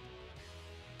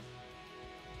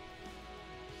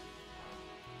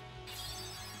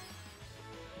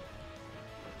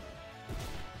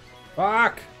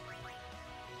 Fuck!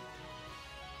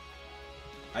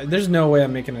 There's no way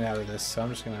I'm making it out of this, so I'm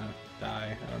just gonna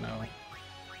die. I don't know.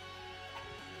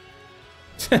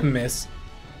 Miss.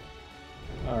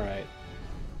 Alright.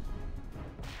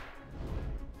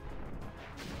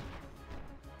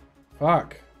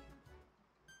 Fuck.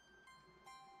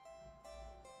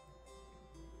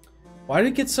 Why did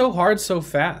it get so hard so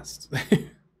fast?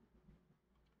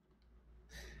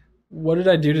 What did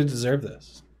I do to deserve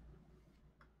this?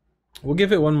 We'll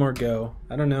give it one more go.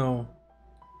 I don't know.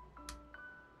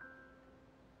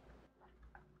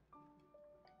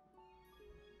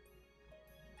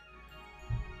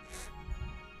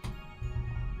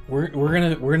 We're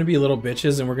gonna be little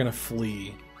bitches and we're gonna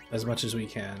flee as much as we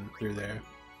can through there.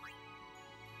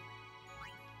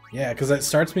 Yeah, because that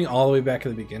starts me all the way back at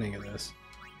the beginning of this.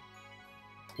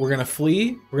 We're gonna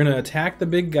flee. We're gonna attack the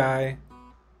big guy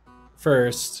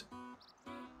first.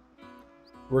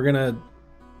 We're gonna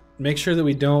make sure that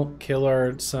we don't kill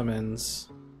our summons.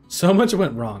 So much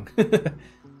went wrong.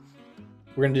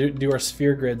 We're gonna do our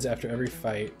sphere grids after every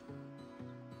fight.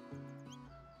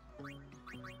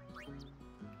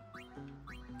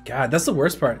 God, that's the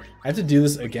worst part. I have to do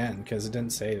this again because it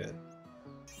didn't save it.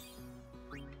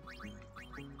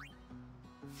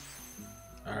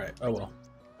 Alright, oh well.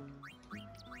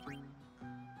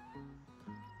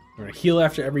 We're gonna heal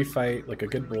after every fight like a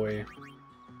good boy.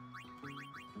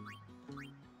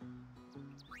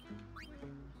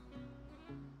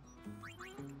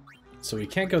 So we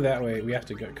can't go that way, we have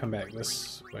to come back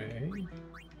this way.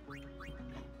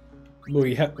 But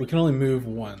we can only move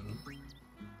one.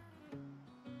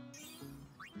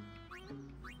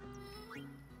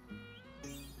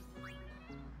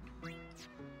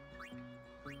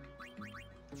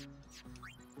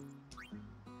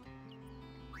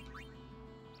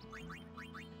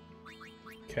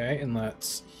 Okay, and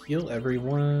let's heal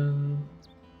everyone.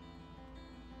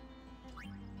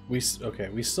 We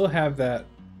still have that.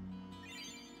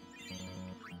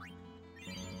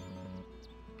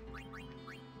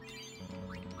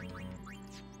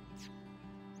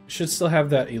 Should still have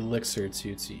that elixir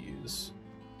to use.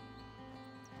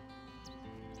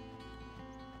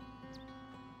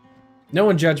 No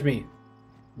one judge me.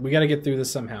 We gotta get through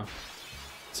this somehow.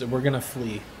 So we're gonna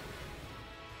flee.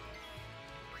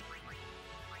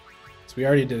 So we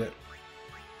already did it.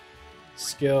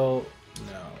 Skill,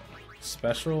 no.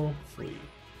 Special, flee.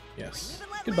 Yes.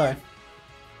 Goodbye.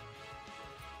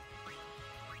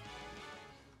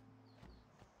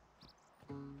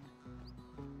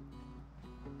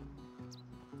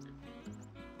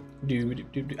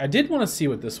 I did want to see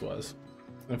what this was.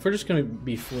 And if we're just going to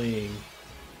be fleeing,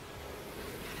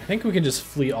 I think we can just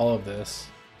flee all of this.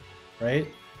 right?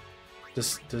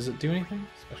 Does it do anything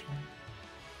special?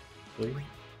 Flee?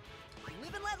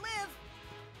 Live and let live.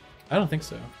 I don't think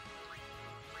so.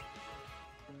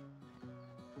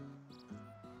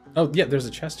 Oh yeah, there's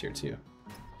a chest here too.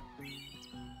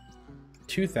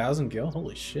 2,000 gil?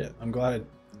 Holy shit! I'm glad I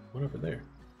went over there.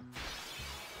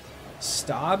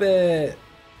 Stop it!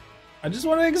 I just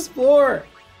want to explore.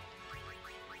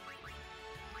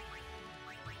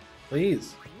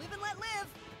 Please. Live and let live.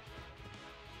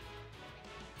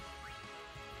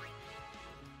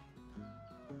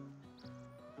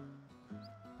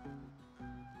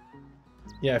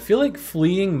 Yeah, I feel like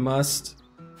fleeing must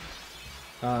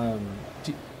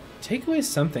take away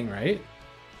something, right?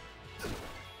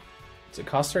 Does it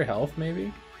cost her health,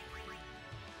 maybe?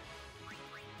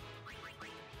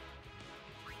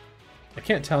 I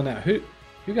can't tell now. Who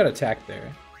got attacked there?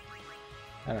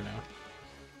 I don't know.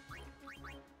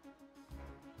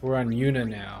 We're on Yuna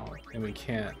now, and we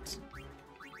can't.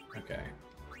 Okay.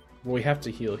 Well, we have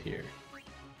to heal here.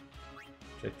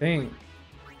 Which I think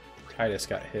Tidus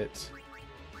got hit.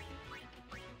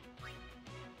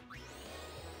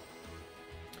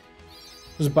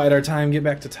 Just bide our time, get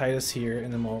back to Tidus here,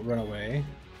 and then we'll run away.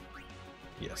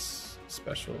 Yes.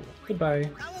 Special.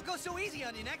 Goodbye. I won't go so easy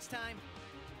on you next time.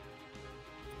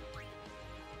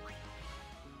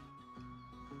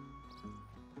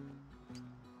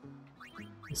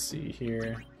 Let's see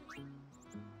here.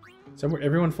 So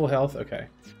everyone full health? Okay.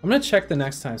 I'm gonna check the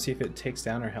next time, see if it takes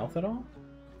down our health at all.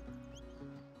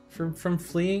 From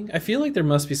fleeing? I feel like there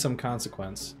must be some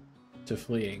consequence to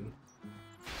fleeing.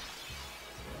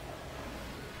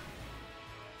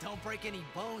 Don't break any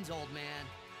bones, old man.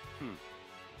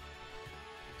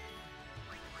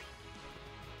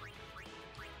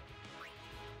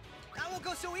 I won't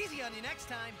go so easy on you next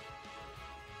time.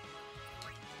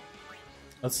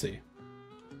 Let's see.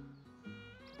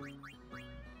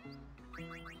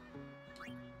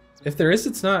 If there is,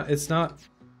 it's not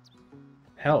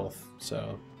health,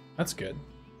 so that's good.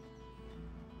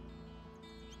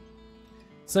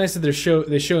 It's nice that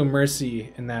they show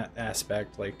mercy in that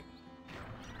aspect. Like,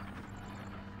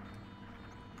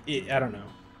 I don't know.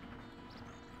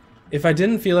 If I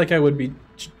didn't feel like I would be,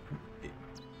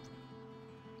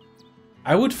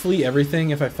 I would flee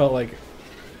everything if I felt like,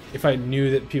 if I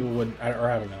knew that people would, or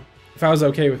I don't know, if I was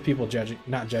okay with people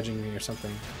not judging me or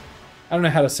something. I don't know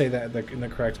how to say that in the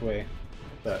correct way,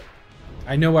 but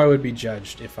I know I would be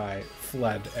judged if I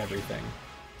fled everything.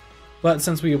 But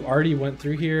since we already went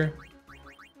through here,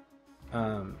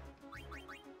 I'm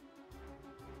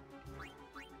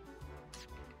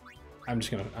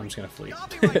just gonna flee. I'll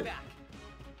be right back.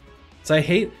 So I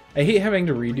hate having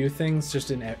to redo things just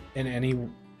in any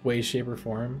way, shape, or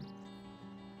form.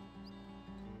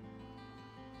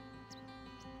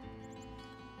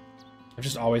 I've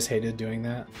just always hated doing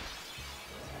that.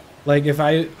 Like, if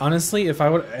I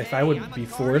would be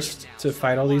forced to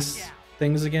fight all these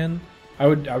things again, I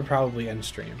would probably end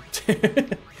stream.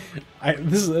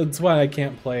 That's why I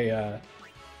can't play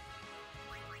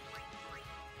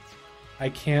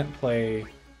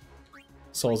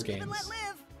Souls games.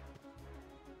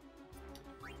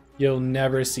 You'll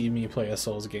never see me play a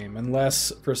Souls game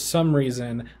unless for some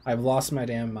reason I've lost my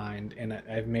damn mind and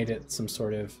I've made it some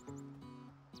sort of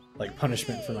like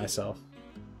punishment for myself.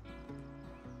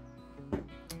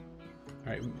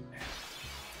 Alright.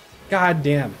 God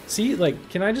damn. See,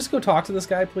 like, can I just go talk to this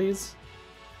guy, please?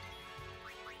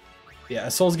 Yeah,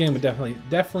 a Souls game would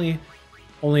definitely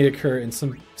only occur in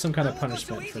some kind of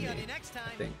punishment for me, I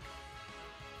think.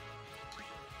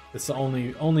 It's the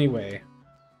only way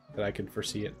that I could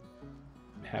foresee it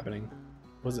happening.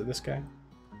 Was it this guy?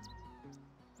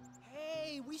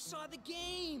 Hey, we saw the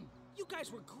game! You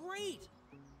guys were great!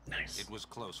 Nice. It was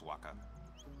close, Waka.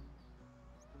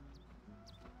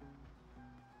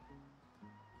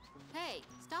 Hey,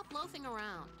 stop loafing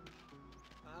around.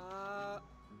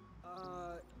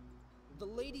 The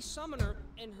Lady Summoner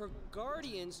and her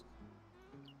guardians...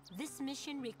 This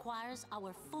mission requires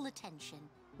our full attention.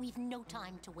 We've no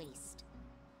time to waste.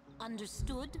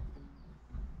 Understood?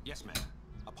 Yes, ma'am.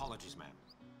 Apologies, ma'am.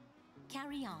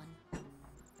 Carry on.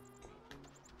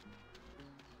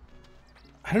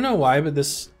 I don't know why, but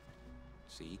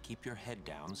See, keep your head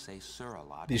down, say sir a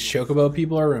lot. these Chocobo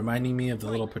people are reminding me of the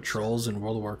little patrols in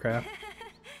World of Warcraft.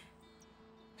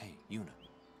 Hey, Yuna.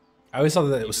 I always thought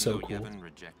that it was so Even though cool. Yevon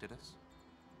rejected us,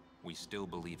 we still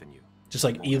believe in you. Just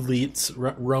like elites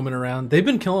roaming around. They've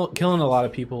been killing a lot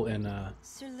of people in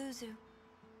Sir Luzu,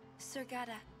 Sir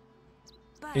Gata.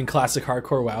 in classic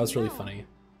hardcore WoW. It's really funny.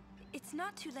 It's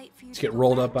not too late for you Just to get go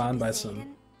rolled back up to on by Poseidon.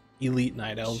 some elite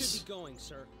night Should elves. be going,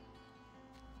 sir.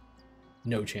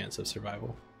 No chance of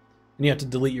survival. And you have to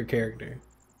delete your character.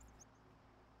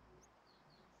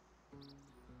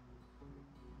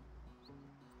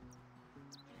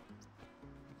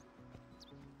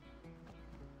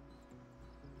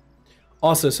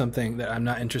 Also something that I'm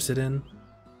not interested in.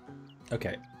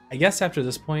 Okay, I guess after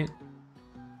this point...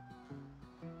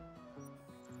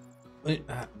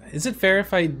 is it fair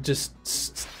if I just...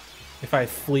 if I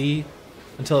flee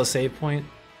until a save point?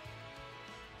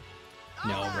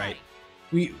 No, right.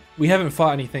 We haven't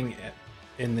fought anything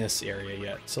in this area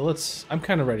yet, so let's... I'm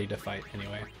kind of ready to fight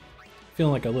anyway.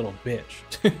 Feeling like a little bitch.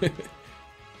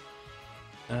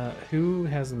 Who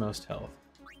has the most health?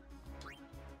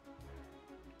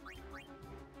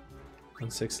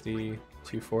 160,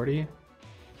 240.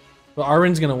 Well,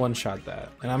 Arwen's gonna one-shot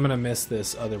that, and I'm gonna miss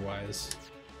this otherwise.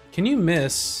 Can you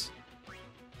miss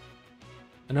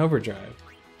an overdrive?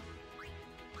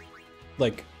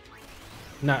 Like,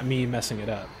 not me messing it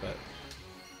up, but...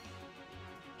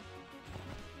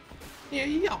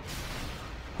 Yeah.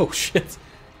 Oh shit.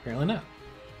 Apparently not.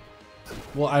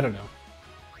 Well, I don't know.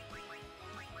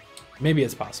 Maybe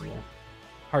it's possible.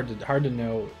 Hard to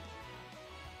know.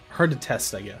 Hard to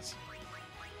test, I guess.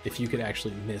 If you could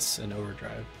actually miss an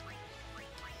overdrive.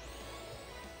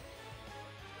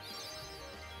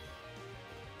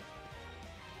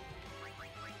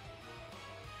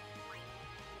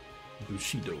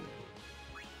 Bushido.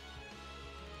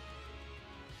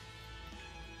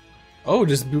 Oh,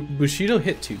 does Bushido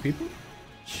hit 2 people?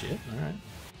 Shit, alright.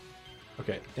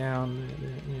 Okay, down.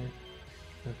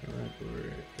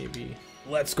 AB.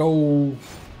 Let's go!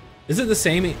 Is it the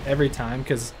same every time?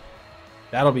 Because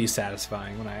that'll be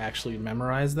satisfying when I actually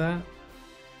memorize that.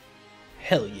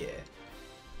 Hell yeah.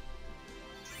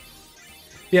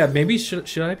 Yeah, maybe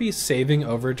should I be saving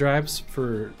overdrives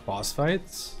for boss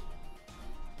fights?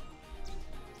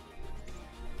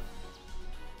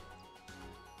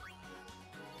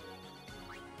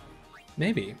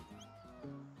 Maybe.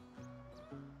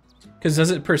 Because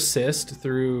does it persist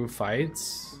through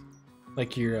fights?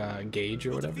 Like your gauge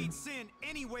or whatever?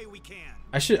 Any way we can.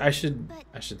 I should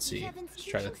see. Just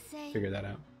try to figure that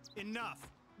out. Enough.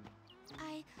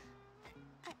 I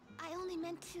only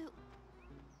meant to...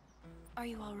 Are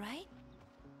you all right?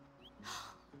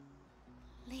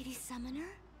 Lady Summoner?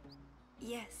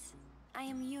 Yes, I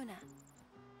am Yuna.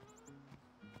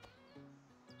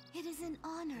 It is an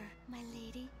honor, my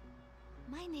lady.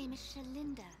 My name is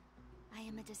Shalinda. I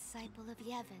am a disciple of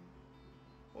Yevon.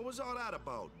 What was all that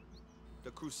about?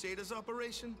 The Crusaders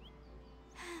operation?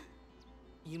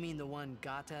 You mean the one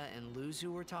Gata and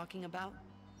Luzu were talking about?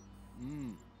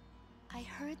 I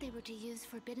heard they were to use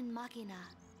Forbidden Machina.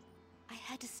 I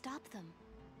had to stop them.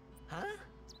 Huh?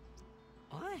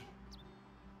 Why?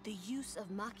 The use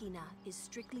of Machina is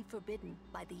strictly forbidden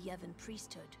by the Yevon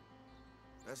priesthood.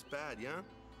 That's bad, yeah?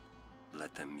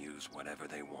 Let them use whatever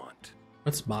they want.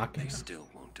 What's Machina? They still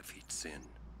won't defeat sin.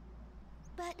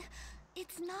 But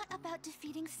it's not about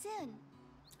defeating sin.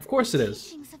 Of course it The is.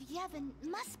 teachings of Yevon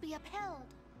must be upheld.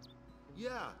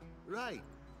 Yeah, right.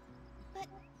 But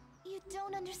you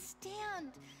don't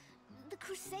understand. The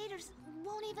Crusaders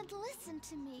won't even listen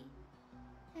to me.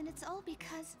 And it's all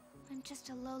because I'm just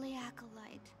a lowly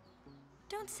acolyte.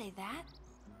 Don't say that.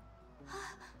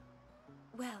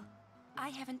 Well, I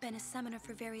haven't been a summoner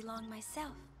for very long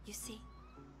myself, you see.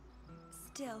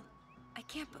 Still, I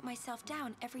can't put myself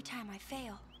down every time I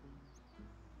fail.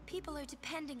 People are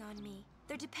depending on me.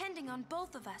 They're depending on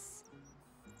both of us.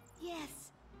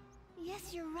 Yes.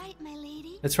 Yes, you're right, my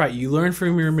lady. That's right, you learn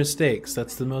from your mistakes.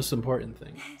 That's the most important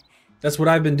thing. That's what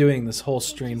I've been doing this whole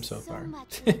stream so far.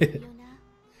 Much, Lady Yuna.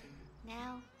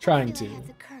 Now, Trying I feel to. I have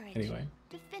the courage Anyway.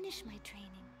 to finish my training.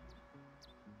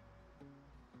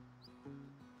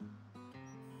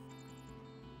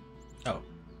 Oh,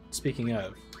 speaking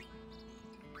of,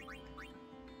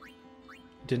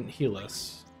 didn't heal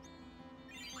us.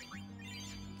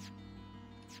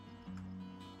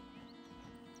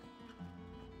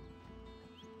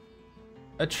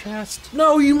 A chest?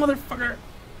 No, you motherfucker!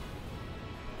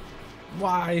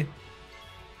 Why?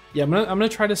 Yeah, I'm gonna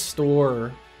try to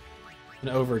store an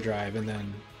overdrive and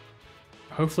then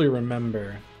hopefully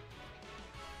remember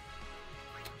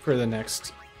for the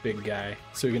next big guy,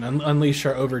 so we can unleash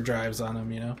our overdrives on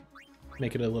him. You know,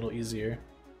 make it a little easier.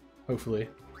 Hopefully.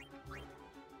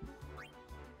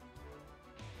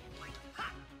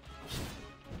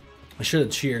 I should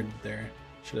have cheered there.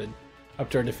 Should have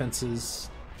upped our defenses.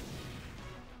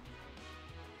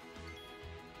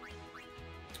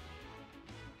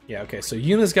 Yeah, okay, so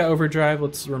Yuna's got overdrive,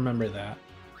 let's remember that.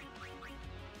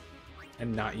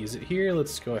 And not use it here,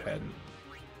 let's go ahead and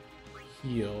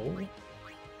heal.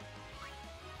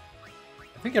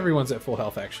 I think everyone's at full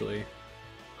health, actually.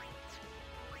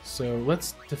 So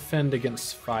let's defend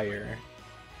against fire.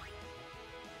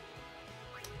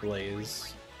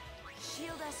 Blaze.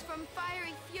 Shield us from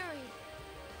fiery fury.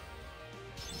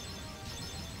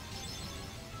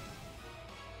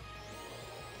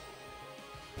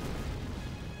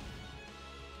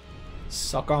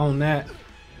 Suck on that.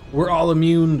 We're all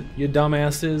immune, you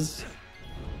dumbasses.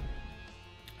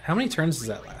 How many turns does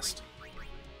that last?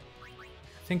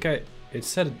 I think it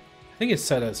said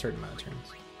a certain amount of turns.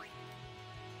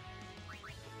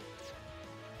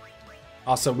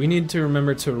 Also, we need to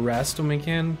remember to rest when we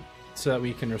can, so that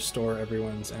we can restore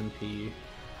everyone's MP.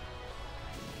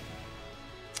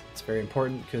 It's very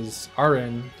important because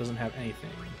RN doesn't have anything.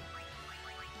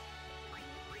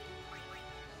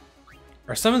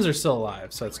 Our summons are still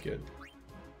alive, so that's good.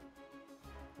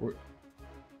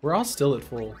 We're all still at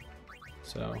full,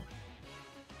 so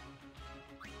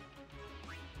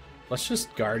let's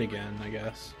just guard again, I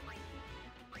guess.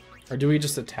 Or do we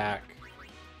just attack?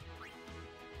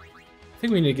 I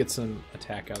think we need to get some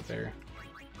attack out there.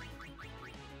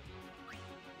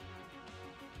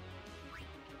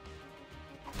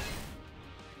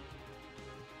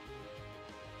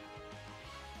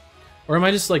 Or am I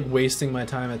just like wasting my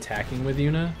time attacking with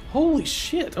Yuna? Holy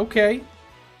shit, okay.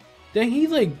 Dang, he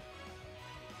like...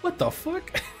 What the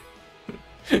fuck?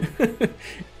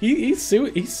 he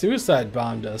suicide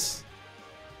bombed us.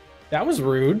 That was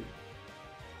rude.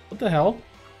 What the hell?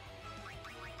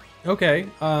 Okay,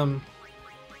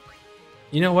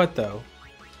 you know what though?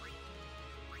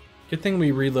 Good thing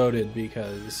we reloaded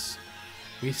because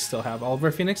we still have all of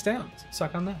our Phoenix downs.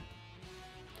 Suck on that.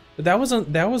 But that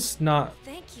was not...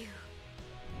 Thank you.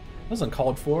 That was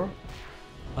uncalled for.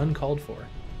 Uncalled for.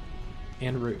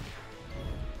 And rude.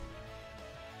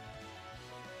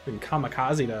 Freaking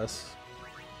kamikazed us.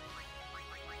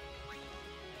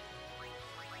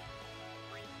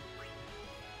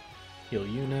 Heal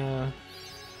Yuna.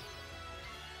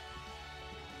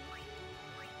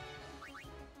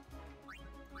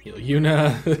 Heal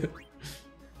Yuna.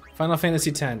 Final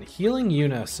Fantasy X. Healing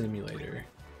Yuna Simulator.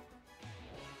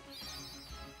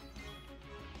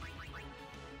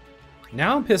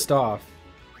 Now I'm pissed off.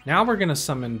 Now we're gonna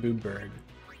summon Boobberg.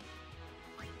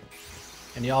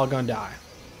 And y'all gonna die.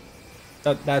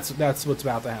 That's what's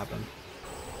about to happen.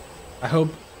 I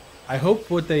hope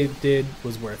what they did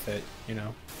was worth it, you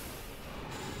know.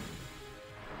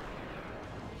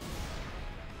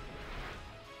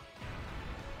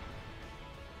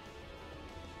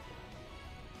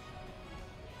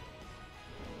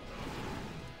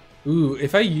 Ooh,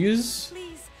 if I use...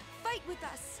 Please, fight with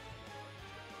us.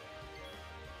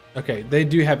 Okay, they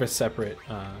do have a separate...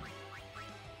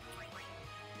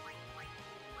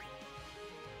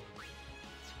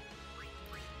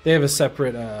 They have a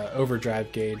separate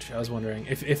overdrive gauge. I was wondering,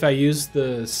 if I use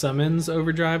the summons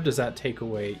overdrive, does that take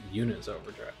away Yuna's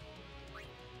overdrive?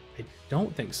 I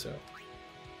don't think so,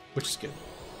 which is good.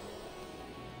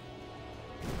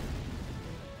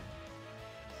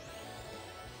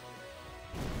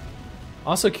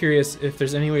 Also curious if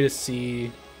there's any way to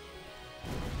see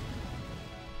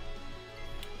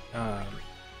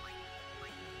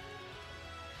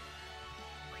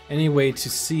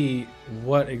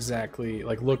what exactly,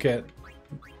 like look at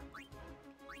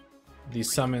the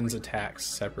summons attacks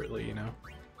separately, you know?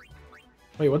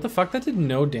 Wait, what the fuck? That did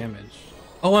no damage.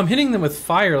 Oh, I'm hitting them with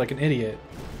fire like an idiot.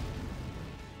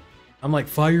 I'm like,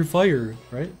 fire, fire,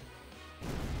 right?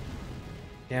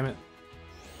 Damn it.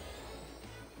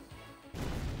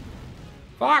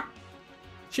 Fuck!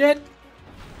 Shit!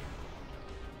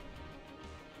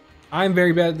 I'm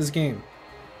very bad at this game.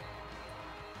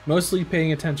 Mostly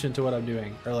paying attention to what I'm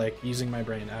doing, or like using my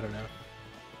brain, I don't know.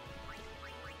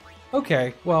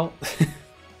 Okay, well...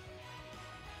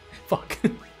 Fuck.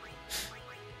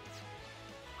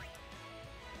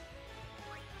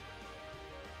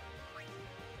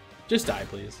 Just die,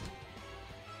 please.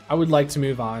 I would like to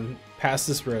move on past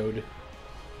this road.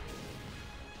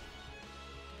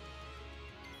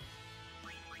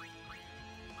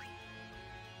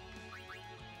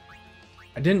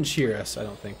 I didn't cheer us, I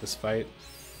don't think, this fight.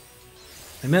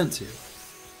 I meant to.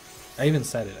 I even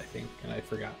said it, I think, and I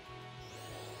forgot.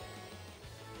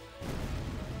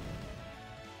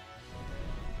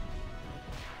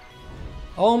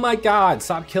 Oh my god,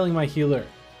 stop killing my healer.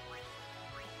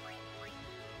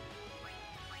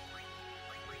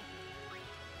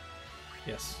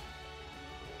 Yes.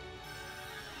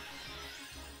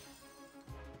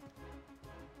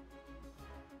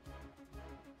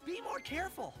 Be more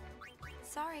careful.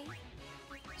 Sorry.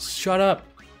 Shut up,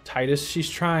 Tidus. She's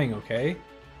trying, okay?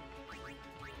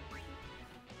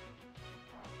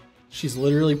 She's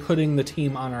literally putting the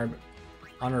team on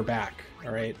her back,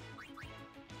 all right?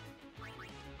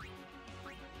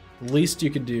 least you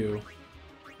could do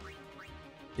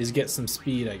is get some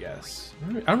speed, I guess.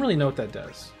 I don't really know what that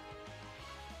does.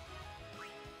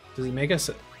 Does it make us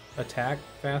attack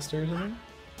faster or something?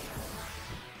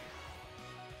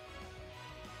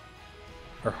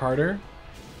 Or harder?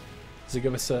 Does it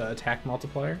give us an attack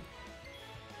multiplier?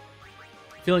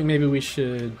 I feel like maybe we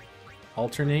should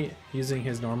alternate using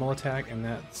his normal attack and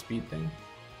that speed thing.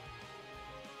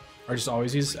 Or just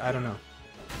always use, I don't know.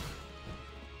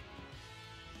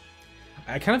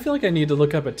 I kind of feel like I need to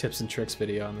look up a tips and tricks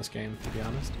video on this game, to be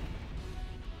honest.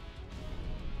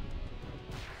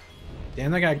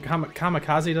 Damn, that guy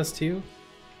Kamikaze does too?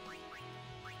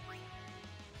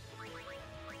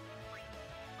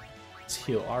 Let's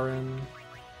heal Aaron.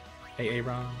 Hey,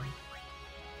 Aaron.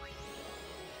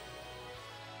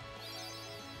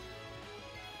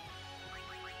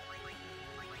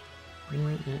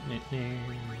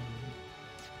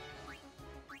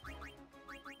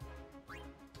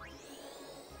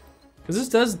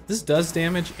 Because this does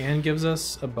damage and gives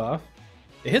us a buff.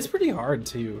 It hits pretty hard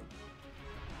too.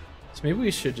 So maybe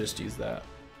we should just use that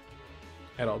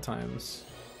at all times,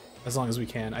 as long as we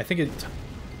can. I think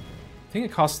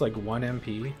it costs like 1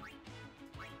 MP.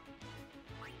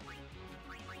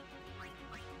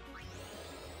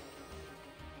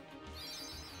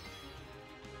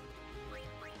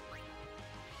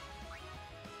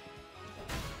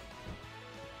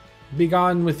 Be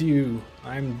gone with you.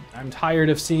 I'm tired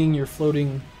of seeing your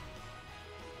floating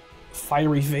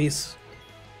fiery face.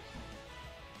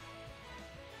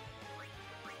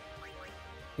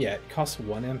 Yeah, it costs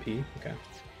 1 MP. Okay.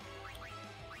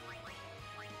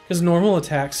 Because normal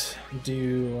attacks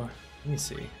do, let me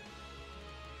see.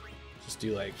 Just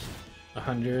do like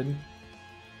 100.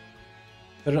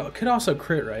 But it could also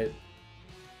crit, right?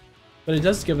 But it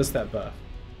does give us that buff.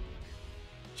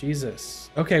 Jesus.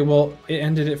 Okay, well, it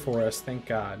ended it for us, thank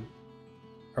God.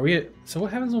 Are we at, so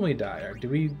what happens when we die? Or do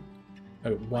we,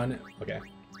 oh, 1, okay.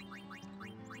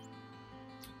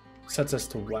 Sets us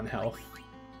to 1 health,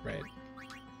 right?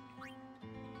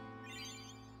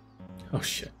 Oh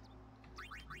shit.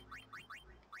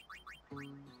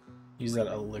 Use that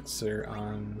elixir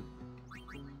on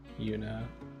Yuna.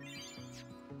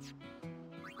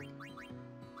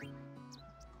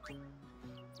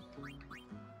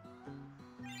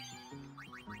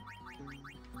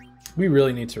 We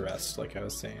really need to rest, like I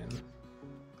was saying.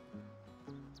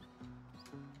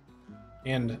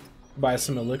 And buy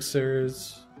some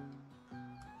elixirs.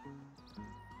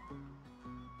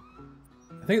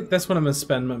 I think that's what I'm gonna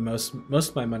spend most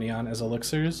of my money on, as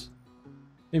elixirs.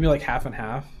 Maybe like half and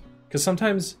half. Because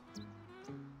sometimes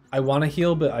I want to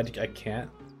heal, but I can't.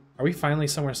 Are we finally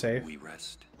somewhere safe? We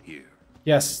rest here.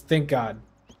 Yes, thank God.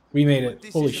 We made it.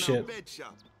 Holy shit.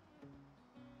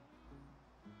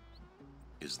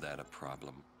 Is that a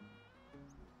problem?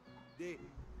 They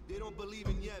don't believe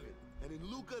in Yevon, and in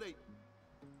Luca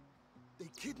they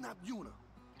kidnapped Yuna.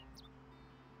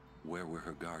 Where were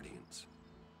her guardians?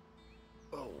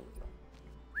 Oh.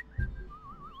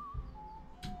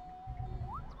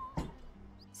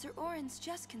 Sir Orin's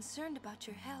just concerned about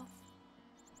your health.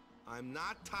 I'm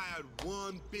not tired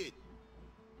one bit.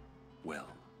 Well,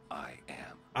 I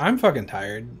am. I'm fucking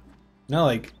tired. Not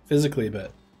like physically,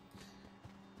 but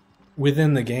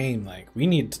within the game, like we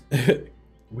need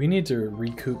we need to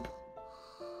recoup.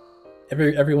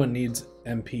 Everyone needs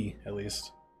MP at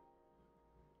least.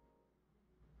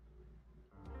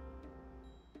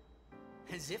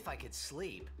 As if I could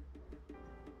sleep.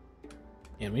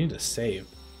 And we need to save.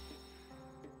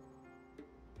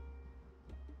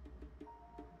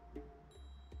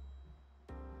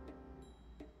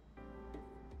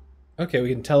 Okay, we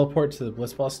can teleport to the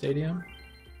Blitzball Stadium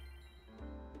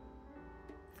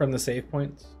from the save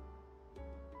points.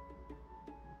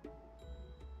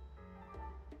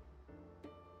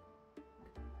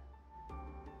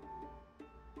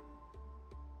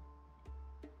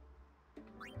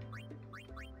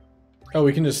 Oh,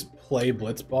 we can just play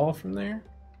Blitzball from there?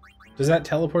 Does that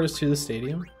teleport us to the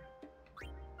stadium?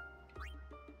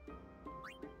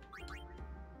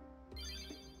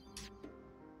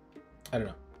 I don't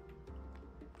know.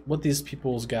 What these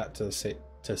people's got to say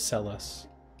to sell us.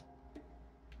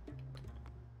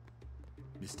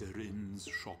 Mr. Rin's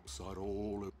shops are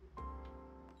all...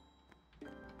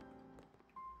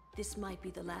 This might be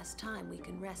the last time we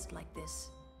can rest like this.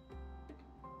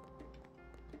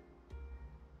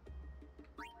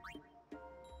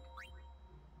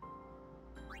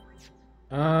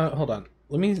 Hold on.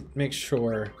 Let me make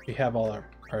sure we have all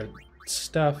our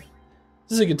stuff.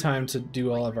 This is a good time to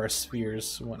do all of our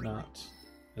spheres and whatnot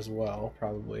as well,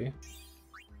 probably.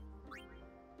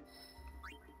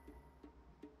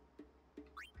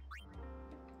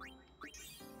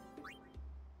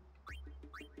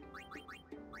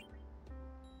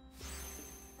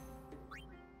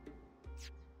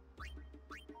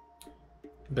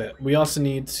 But we also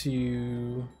need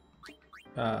to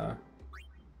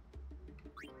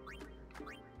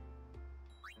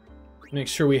make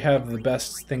sure we have the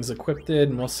best things equipped,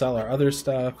 and we'll sell our other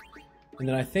stuff. And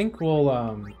then I think we'll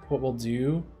what we'll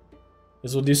do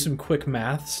is we'll do some quick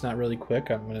maths. Not really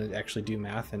quick. I'm gonna actually do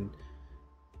math and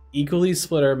equally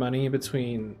split our money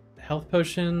between health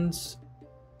potions,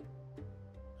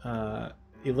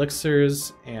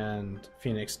 elixirs, and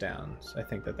Phoenix Downs. I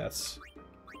think that that's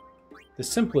the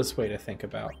simplest way to think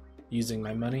about using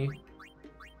my money,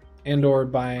 and or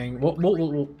buying.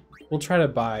 We'll try to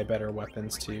buy better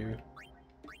weapons too,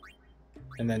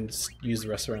 and then just use the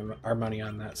rest of our money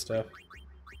on that stuff.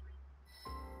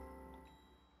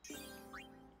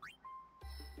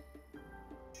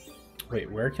 Wait,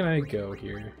 where can I go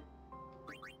here?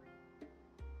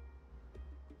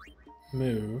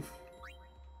 Move.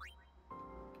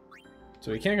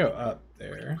 So we can't go up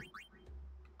there.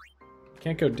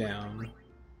 Can't go down.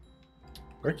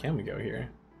 Where can we go here?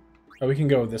 Oh, we can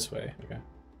go this way. Okay.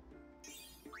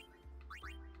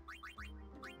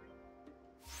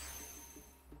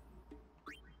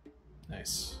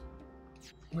 Nice.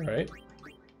 All right.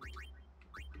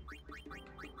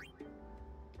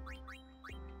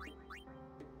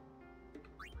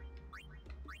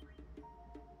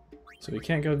 So we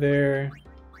can't go there.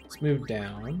 Let's move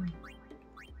down.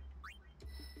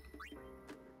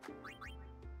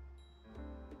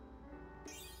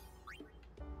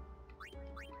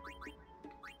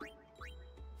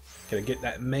 Gotta get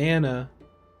that mana.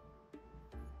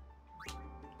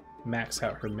 Max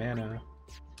out her mana.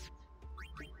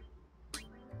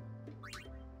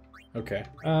 Okay.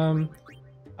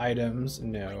 Items,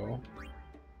 no.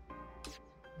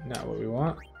 Not what we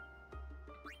want.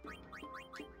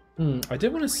 I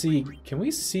did want to see, can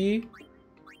we see?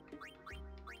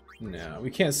 No, we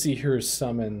can't see her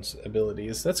summons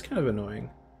abilities. That's kind of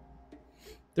annoying.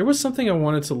 There was something I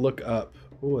wanted to look up.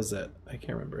 What was it? I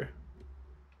can't remember.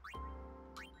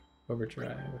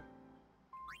 Overdrive.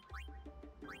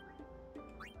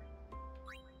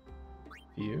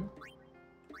 View.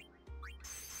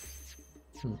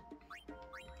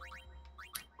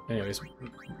 Anyways,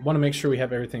 want to make sure we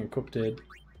have everything equipped. Probably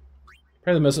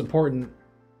the most important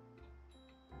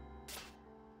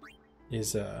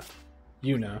is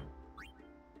Yuna.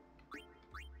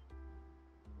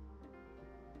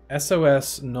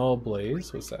 SOS Null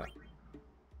Blaze, what's that?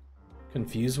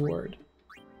 Confuse Ward.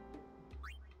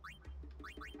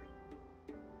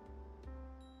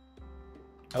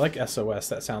 I like SOS,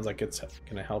 that sounds like it's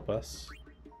gonna help us.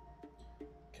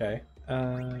 Okay.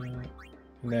 And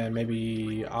then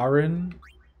maybe Aaron.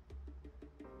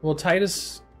 Well,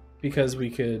 Tidus, because we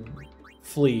could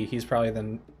flee, he's probably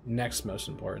the next most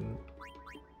important.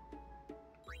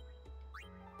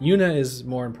 Yuna is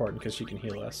more important because she can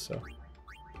heal us, so.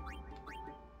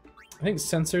 I think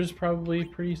Sensor's probably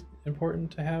pretty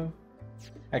important to have.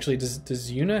 Actually, does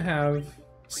Yuna have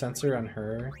Sensor on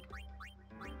her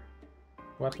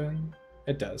weapon?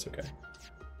 It does, okay.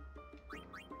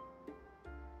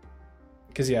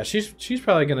 Because yeah, she's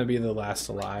probably gonna be the last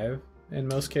alive in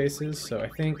most cases, so I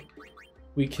think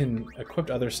we can equip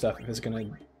other stuff if it's gonna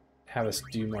have us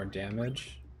do more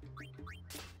damage.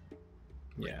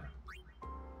 Yeah.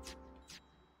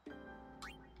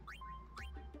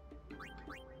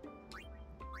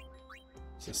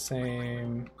 It's the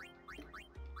same.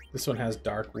 This one has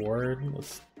Dark Ward.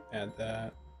 Let's add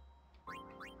that.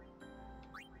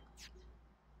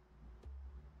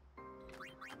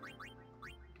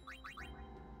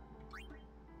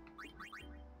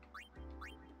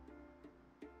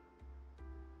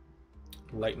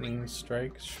 Lightning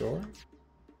Strike, sure.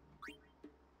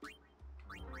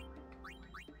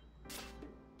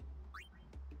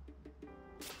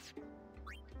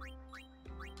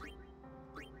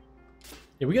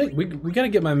 Yeah, we gotta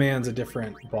get my man's a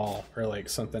different ball or like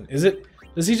something. Is it?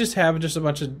 Does he just have just a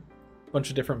bunch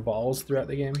of different balls throughout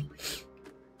the game?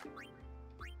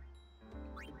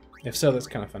 If so, that's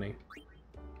kind of funny.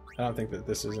 I don't think that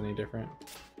this is any different.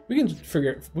 We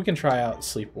can try out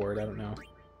Sleep Ward. I don't know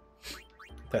if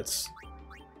that's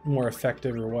more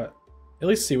effective or what. At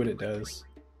least see what it does.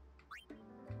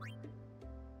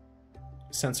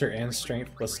 Sensor and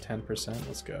strength plus 10%.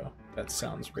 Let's go. That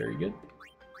sounds very good.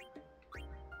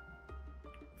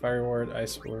 Fire Ward,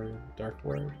 Ice Ward, Dark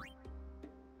Ward.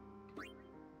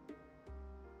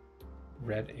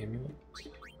 Red Amulet.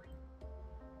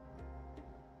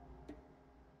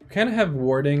 We kind of have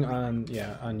warding on,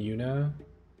 yeah, on Yuna.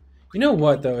 You know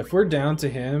what though, if we're down to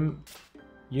him,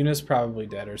 Yuna's probably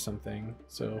dead or something.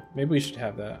 So maybe we should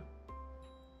have that.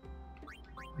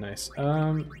 Nice.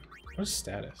 What's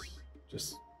status?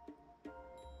 Just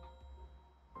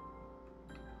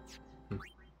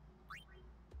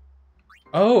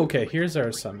Oh, okay, here's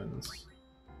our summons.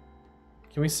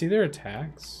 Can we see their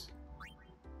attacks?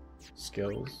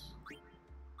 Skills.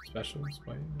 Specials,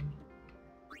 wait.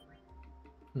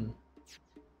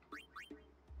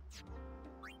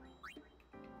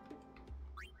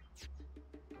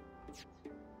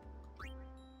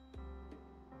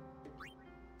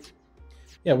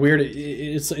 Yeah, weird.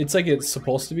 It's like it's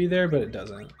supposed to be there, but it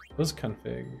doesn't. What's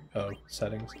config? Oh,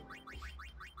 settings.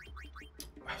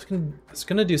 I was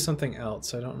gonna do something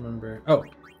else. I don't remember. Oh,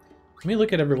 let me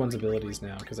look at everyone's abilities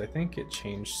now because I think it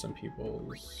changed some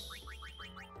people's.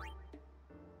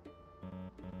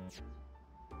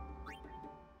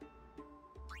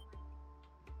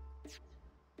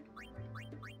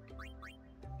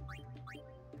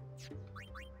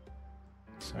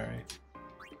 Sorry.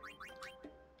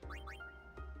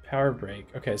 Power break.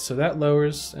 Okay, so that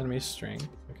lowers enemy strength.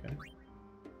 Okay.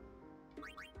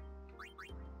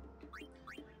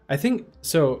 I think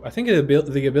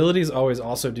the abilities always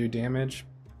also do damage,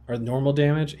 or normal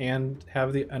damage, and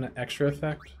have an extra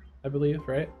effect, I believe,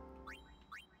 right?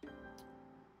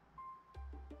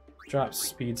 Drop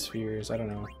speed spheres, I don't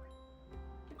know.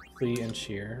 Flee and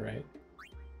cheer, right?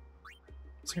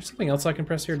 Is there something else I can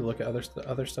press here to look at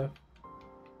other stuff?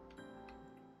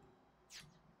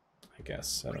 I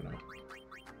guess, I don't know.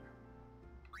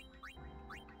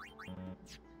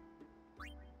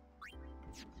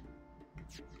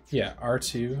 Yeah,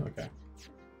 R2, okay.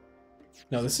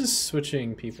 No, this is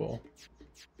switching people.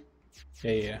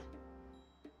 Yeah.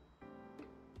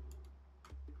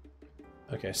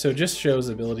 Okay, so it just shows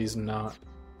abilities, not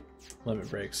limit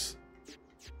breaks.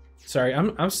 Sorry,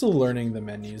 I'm still learning the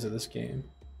menus of this game.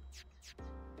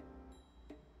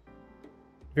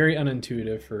 Very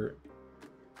unintuitive for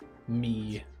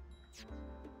me.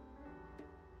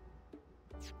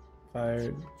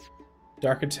 Fired.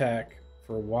 Dark attack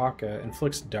for Waka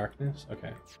inflicts darkness.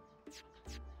 Okay.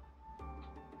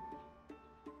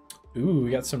 Ooh,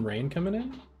 we got some rain coming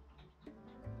in.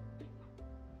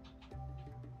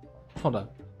 Hold on.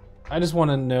 I just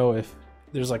want to know if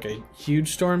there's like a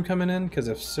huge storm coming in, because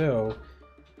if so,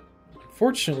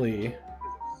 unfortunately.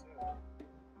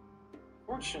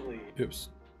 Oops.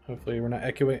 Hopefully we're not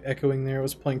echoing there. I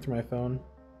was playing through my phone.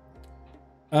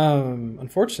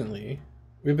 Unfortunately,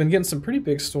 we've been getting some pretty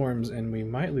big storms and we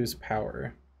might lose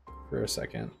power for a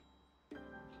second.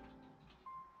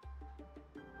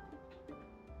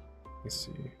 Let's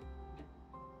see.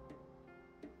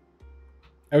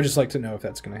 I would just like to know if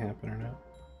that's going to happen or not.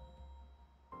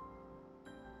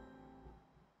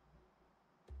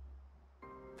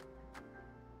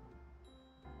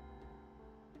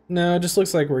 No, it just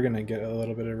looks like we're going to get a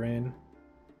little bit of rain.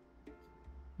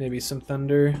 Maybe some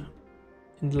thunder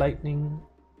and lightning.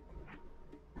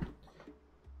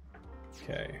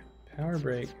 Okay, power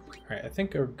break. Alright, I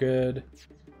think we're good.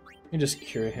 Let me just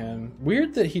cure him.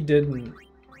 Weird that he didn't...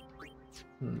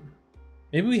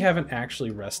 Maybe we haven't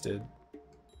actually rested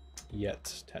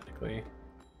yet, technically.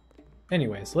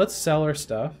 Anyways, let's sell our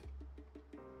stuff.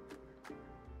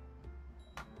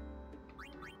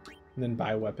 And then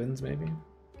buy weapons, maybe.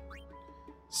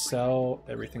 Sell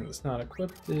everything that's not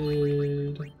equipped.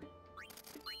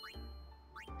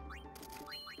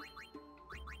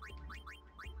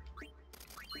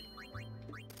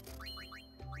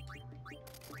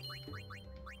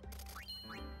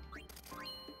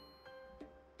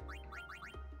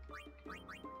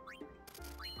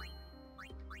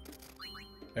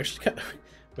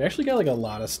 We actually got like a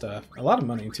lot of stuff, a lot of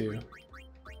money too.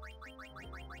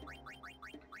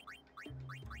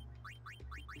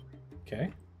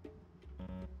 Okay.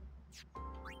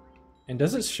 And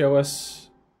does it show us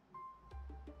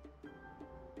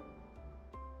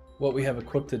what we have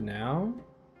equipped now?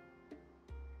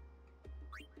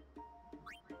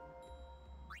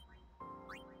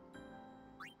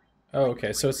 Oh,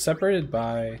 okay, so it's separated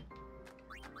by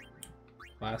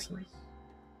classes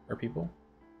or people.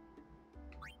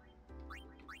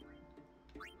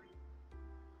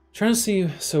 Trying to see,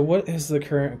 so what is the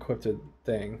current equipped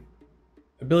thing?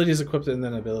 Abilities equipped and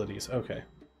then abilities. Okay.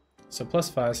 So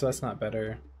 +5, so that's not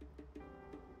better.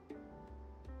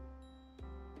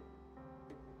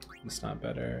 It's not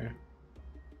better.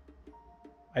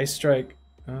 Ice Strike.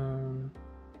 No.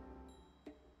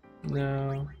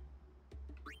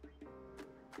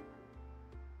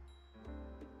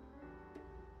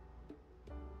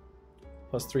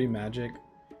 +3 magic.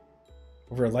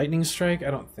 Over a lightning strike?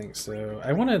 I don't think so.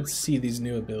 I want to see these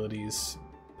new abilities,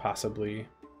 possibly.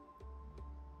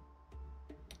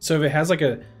 So if it has like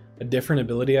a different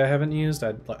ability I haven't used,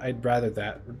 I'd rather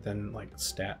that than like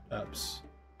stat ups,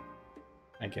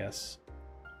 I guess.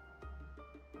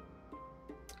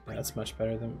 Yeah, that's much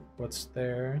better than what's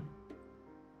there.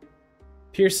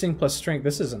 Piercing plus strength.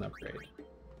 This is an upgrade.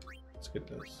 Let's get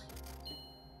this.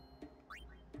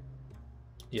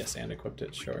 Yes, and equipped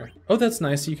it, sure. Oh, that's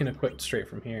nice. You can equip straight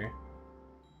from here.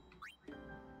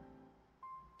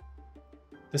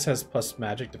 This has plus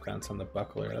magic defense on the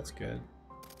buckler. That's good.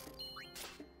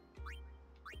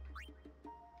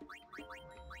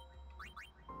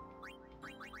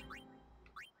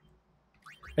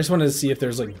 I just wanted to see if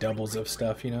there's like doubles of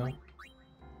stuff, you know?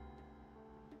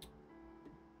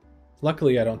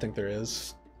 Luckily, I don't think there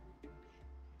is.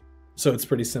 So it's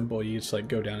pretty simple. You just like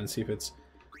go down and see if it's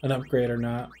an upgrade or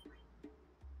not.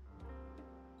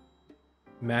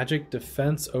 Magic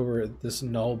defense over this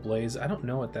null blaze. I don't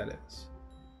know what that is.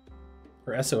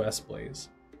 Or SOS blaze.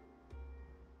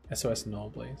 SOS null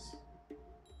blaze.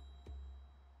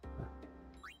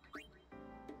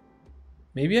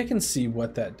 Maybe I can see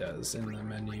what that does in the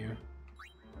menu.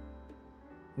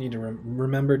 Need to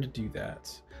remember to do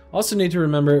that. Also need to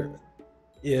remember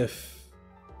if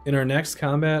in our next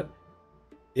combat,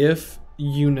 if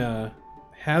Yuna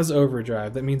has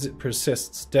overdrive, that means it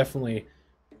persists definitely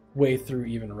way through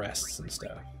even rests and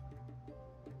stuff.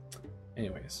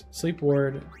 Anyways, sleep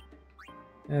ward.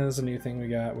 And there's a new thing we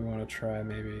got. We want to try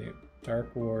maybe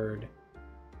dark ward.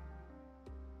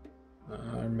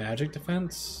 Magic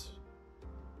defense.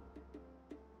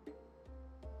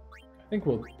 I think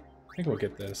we'll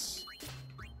get this.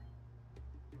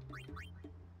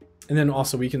 And then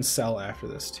also we can sell after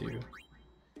this too.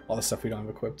 All the stuff we don't have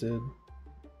equipped.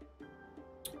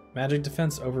 Magic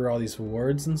defense over all these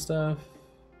wards and stuff.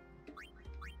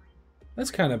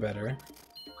 That's kind of better.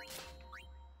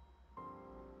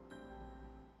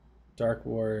 Dark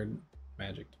ward,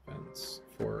 magic defense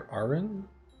for Arin?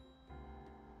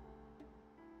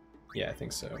 Yeah, I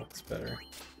think so. It's better.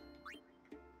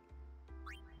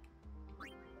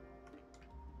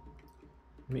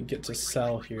 Let me get to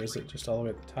sell here. Is it just all the way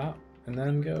at the top? And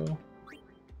then go?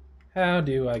 How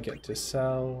do I get to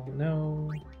sell?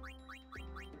 No.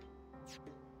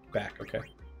 Back, okay.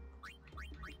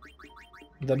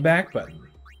 The back button.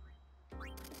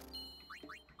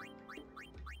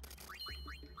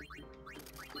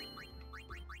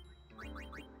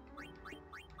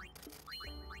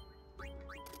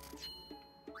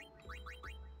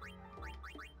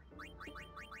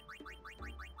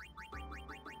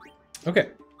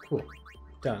 Okay, cool.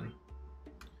 Done.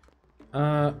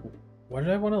 What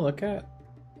did I want to look at?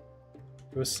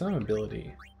 It was some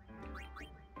ability.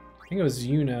 I think it was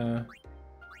Yuna.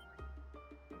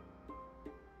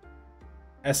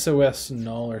 SOS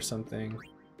null or something.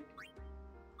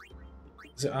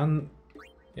 Is it on?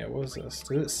 Yeah, what was this?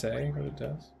 Did it say what it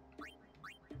does?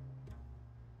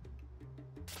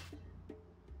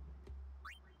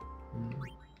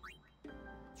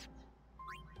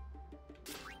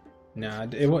 Nah,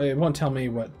 it won't tell me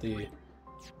what the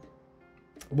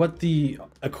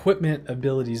equipment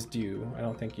abilities do. I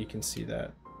don't think you can see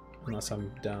that unless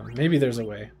I'm dumb. Maybe there's a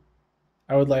way.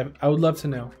 I would love to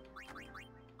know.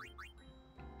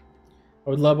 I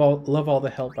would love all the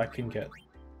help I can get.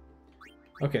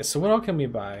 Okay, so what all can we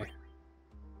buy?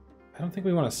 I don't think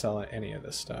we want to sell any of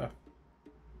this stuff.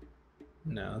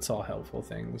 No, it's all helpful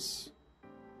things.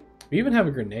 We even have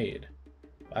a grenade.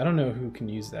 I don't know who can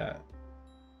use that.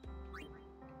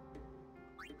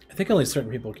 I think only certain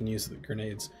people can use the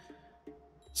grenades.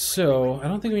 So, I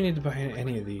don't think we need to buy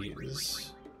any of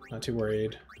these. Not too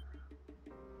worried.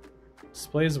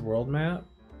 Displays world map.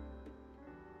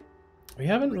 We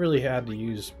haven't really had to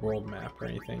use world map or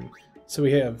anything. So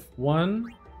we have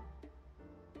one.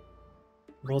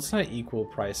 Well, it's not equal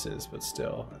prices, but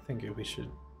still, I think we should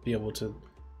be able to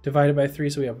divide it by 3.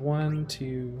 So we have 1,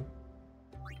 2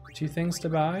 things to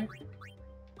buy.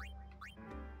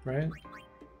 Right?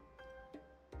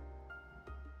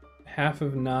 Half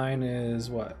of 9 is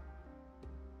what?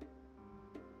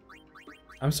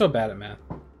 I'm so bad at math.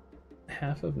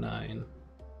 Half of 9.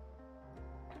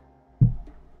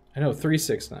 I know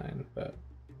 369, but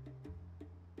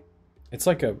it's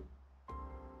like a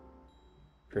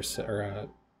percent or a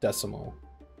decimal.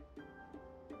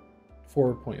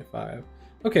 4.5.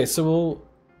 Okay, so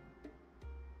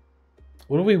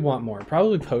what do we want more?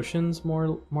 Probably potions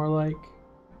more like.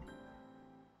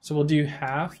 So we'll do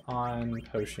half on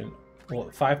potion.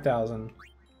 Well, 5,000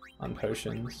 on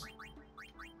potions.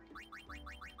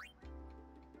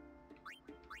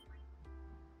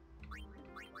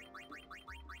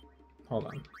 Hold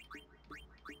on.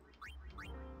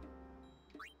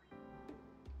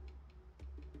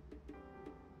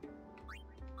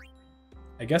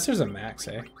 I guess there's a max,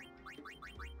 eh?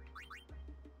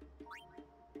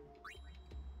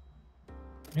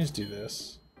 Let me just do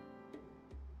this.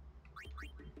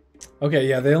 Okay,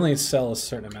 yeah, they only sell a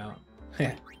certain amount.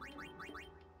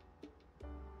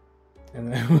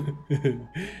 And then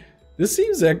this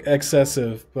seems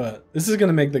excessive, but this is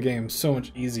gonna make the game so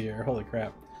much easier. Holy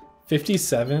crap.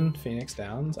 57 Phoenix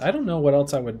Downs? I don't know what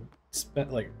else I would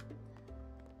spend, like,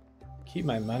 keep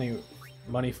my money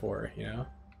for, you know?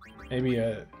 Maybe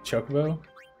a chocobo?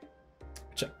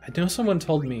 Which I know someone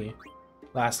told me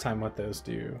last time what those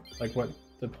do, like what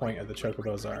the point of the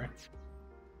chocobos are.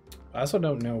 I also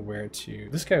don't know where to...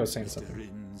 This guy was saying something.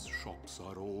 Rin's shops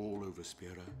are all over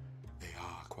Spira. They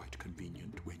are quite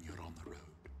convenient when you're on the road.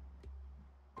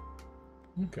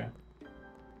 Okay.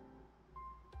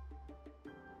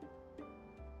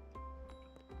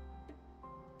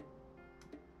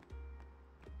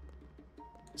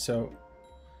 So,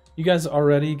 you guys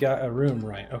already got a room,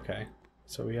 right? Okay.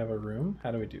 So we have a room.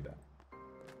 How do we do that?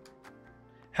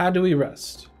 How do we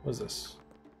rest? What's this?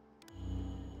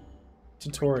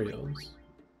 Tutorials.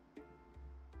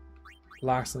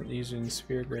 Locks and using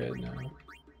sphere grid now.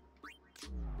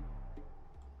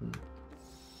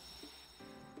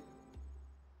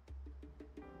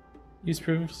 Use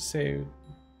proof to save.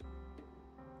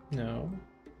 No.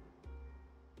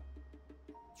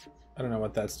 I don't know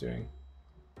what that's doing.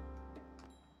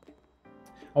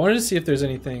 I wanted to see if there's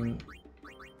anything...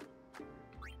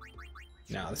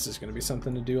 No, this is going to be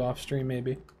something to do off stream,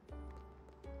 maybe.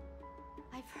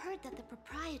 I've heard that the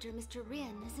proprietor, Mr.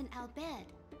 Rin, is in Al Bhed.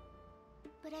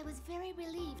 But I was very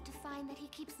relieved to find that he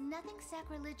keeps nothing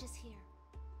sacrilegious here.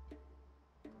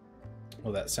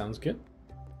 Well, that sounds good.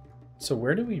 So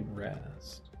where do we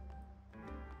rest?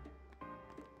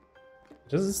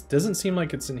 Doesn't seem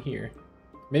like it's in here.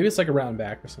 Maybe it's like around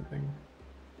back or something.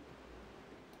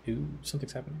 Ooh,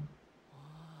 something's happening.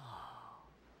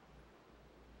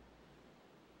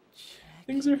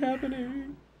 Things are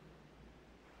happening.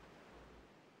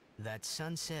 That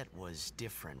sunset was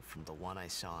different from the one I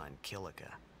saw in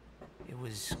Kilika. It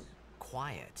was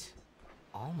quiet,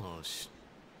 almost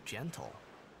gentle.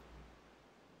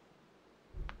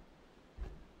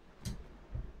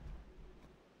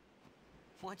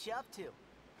 What you up to?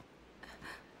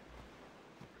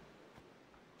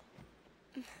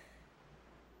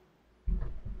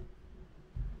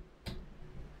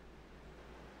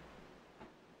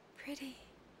 Pretty.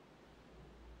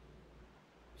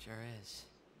 Sure is.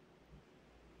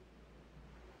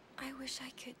 I wish I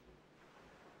could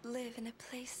live in a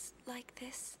place like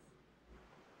this.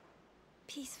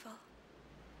 Peaceful.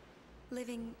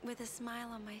 Living with a smile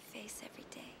on my face every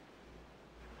day.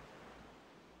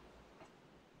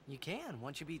 You can,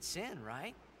 once you beat Sin,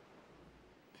 right?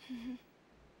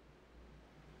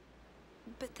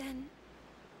 But then,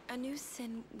 a new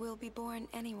Sin will be born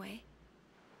anyway.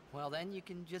 Well, then you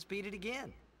can just beat it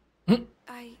again.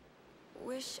 I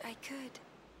wish I could.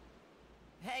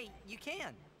 Hey, you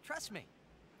can. Trust me.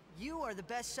 You are the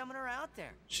best summoner out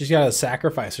there. She's got to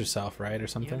sacrifice herself, right, or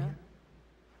something? You know?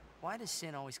 Why does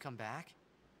Sin always come back?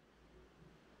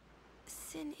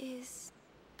 Sin is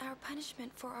our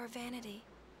punishment for our vanity.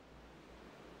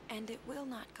 And it will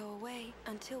not go away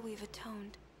until we've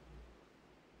atoned.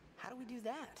 How do we do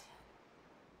that?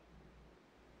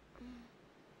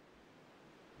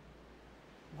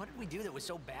 What did we do that was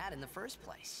so bad in the first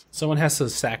place? Someone has to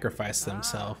sacrifice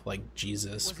themselves, like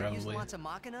Jesus, was probably. Was it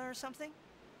Machina or something?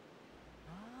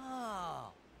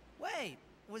 Oh, wait,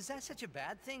 was that such a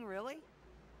bad thing, really?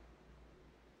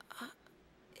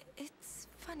 It's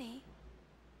funny.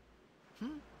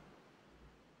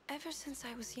 Ever since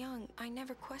I was young, I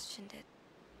never questioned it.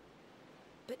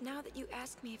 But now that you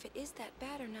ask me if it is that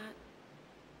bad or not,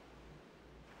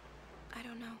 I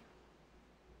don't know.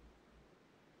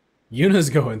 Yuna's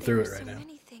going through it right now. There are so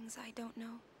many things I don't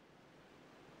know.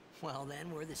 Well,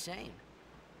 then we're the same.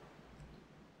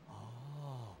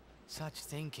 Oh, such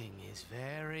thinking is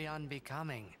very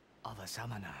unbecoming of a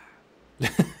summoner.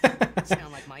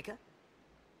 Sound like Micah?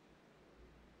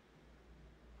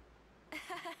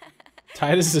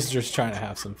 Tidus is just trying to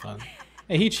have some fun.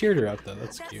 Hey, he cheered her up though.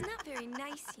 That's cute. That's not very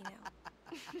nice, you know.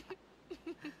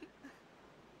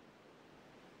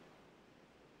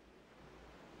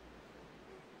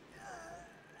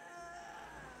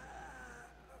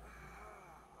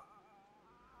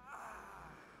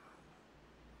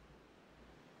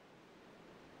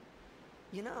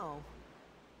 You know,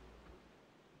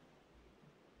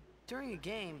 during a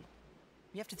game,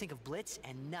 you have to think of Blitz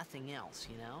and nothing else,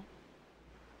 you know?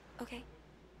 Okay.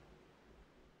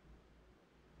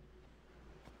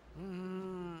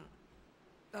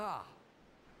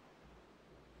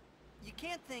 You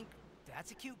can't think,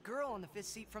 that's a cute girl on the 5th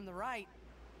seat from the right.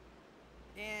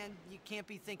 And you can't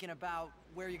be thinking about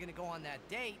where you're gonna go on that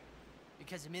date,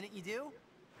 because the minute you do,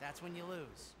 that's when you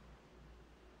lose.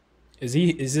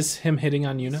 Is this him hitting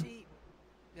on Yuna? See,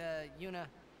 Yuna,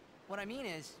 what I mean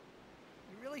is,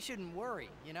 you really shouldn't worry,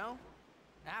 you know?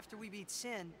 After we beat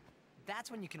Sin,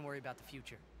 that's when you can worry about the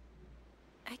future.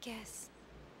 I guess.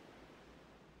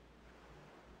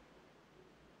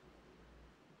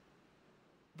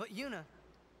 But Yuna,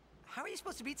 how are you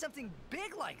supposed to beat something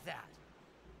big like that?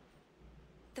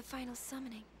 The final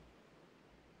summoning.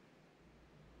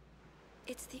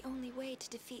 It's the only way to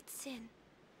defeat Sin.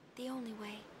 The only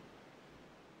way.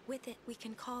 With it, we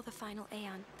can call the final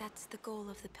Aeon. That's the goal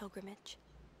of the pilgrimage.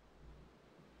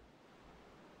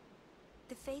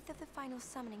 The faith of the final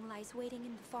summoning lies waiting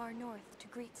in the far north to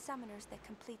greet summoners that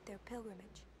complete their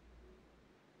pilgrimage.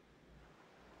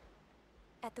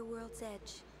 At the world's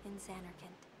edge in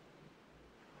Xanarkand.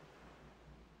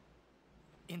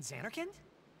 In Xanarkand?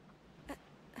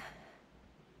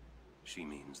 She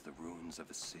means the ruins of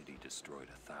a city destroyed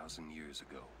 1,000 years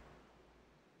ago.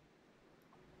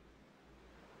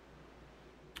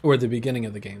 Or the beginning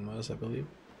of the game was, I believe.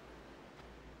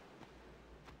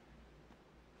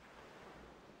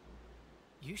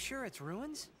 You sure it's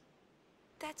ruins?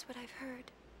 That's what I've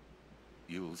heard.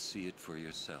 You'll see it for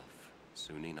yourself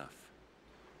soon enough.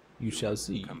 You shall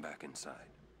see. Come back inside.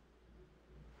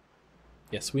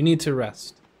 Yes, we need to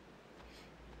rest.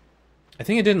 I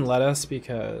think it didn't let us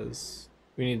because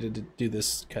we needed to do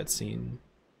this cutscene.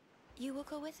 You will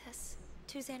go with us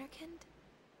to Xanarkand?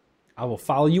 I will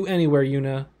follow you anywhere,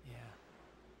 Yuna. Yeah,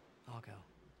 I'll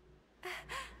go.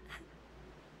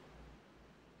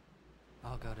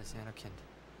 I'll go to Xanarkand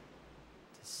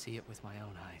to see it with my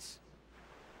own eyes.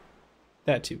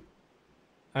 That too.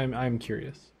 I'm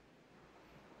curious.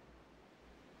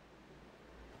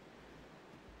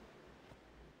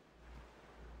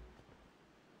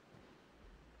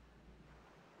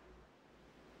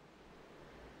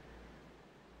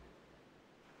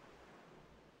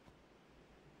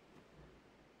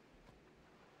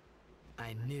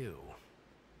 I knew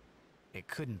it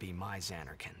couldn't be my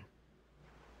Xanarkand,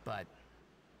 but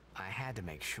I had to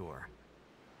make sure.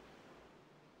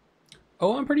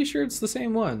 Oh, I'm pretty sure it's the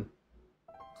same one.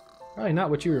 Probably not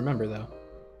what you remember, though.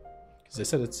 Because I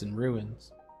said it's in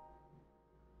ruins.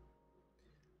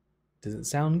 Doesn't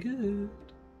sound good.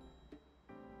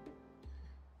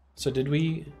 So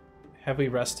have we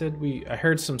rested? I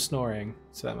heard some snoring,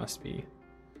 so that must be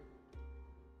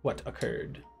what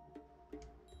occurred.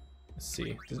 Let's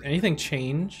see. Does anything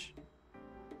change?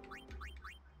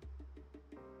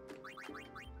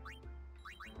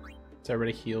 Is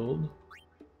everybody healed?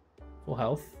 Full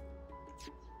health?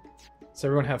 Does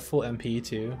everyone have full MP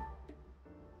too?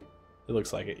 It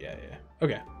looks like it, yeah.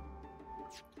 Okay.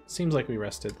 Seems like we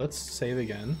rested. Let's save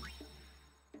again.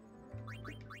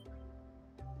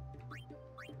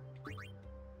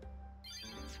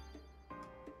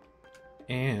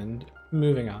 And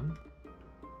moving on.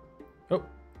 Oh.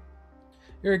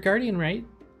 You're a guardian, right?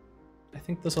 I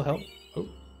think this will help. Oh.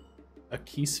 A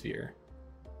key sphere.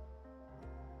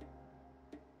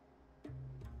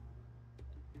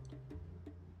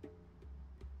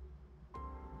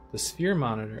 The sphere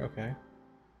monitor, okay.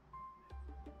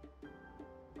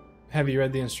 Have you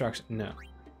read the instructions? No.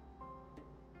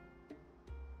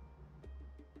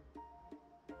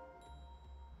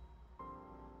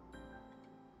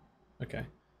 Okay.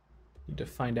 Need to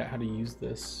find out how to use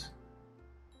this.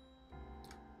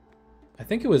 I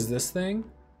think it was this thing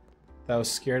that I was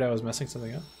scared I was messing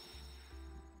something up.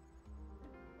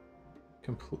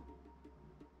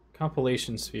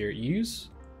 Compilation sphere. Use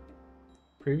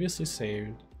previously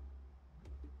saved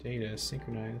data.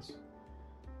 Synchronize.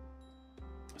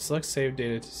 Select save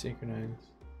data to synchronize.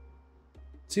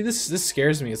 See, this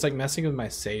scares me. It's like messing with my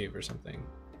save or something.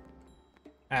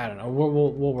 I don't know.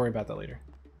 We'll worry about that later.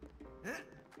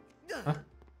 Huh?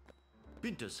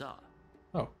 Binta-sa.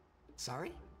 Oh.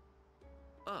 Sorry?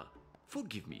 Ah,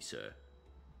 forgive me, sir.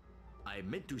 I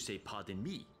meant to say pardon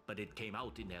me, but it came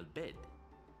out in Al Bhed.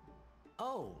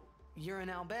 Oh, you're in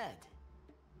Al Bhed.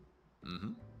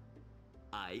 Mm-hmm.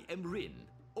 I am Rin,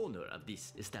 owner of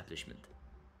this establishment.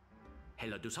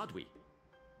 Hela Dusadwi.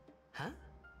 Huh?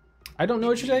 I don't know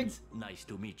what you're saying. Nice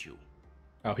to meet you.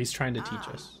 Oh, he's trying to teach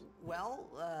us. Well,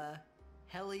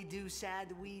 Helly do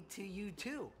sad weed to you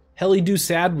too. Helly do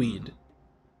sad weed.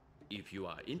 If you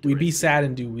are interested, We'd be sad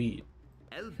and do weed.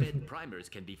 Al Bhed primers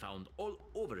can be found all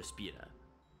over Spira.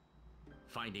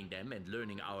 Finding them and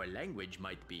learning our language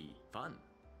might be fun.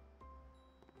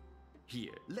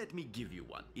 Here, let me give you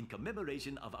one in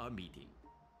commemoration of our meeting.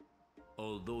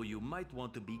 Although you might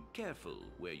want to be careful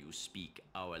where you speak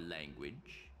our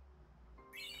language.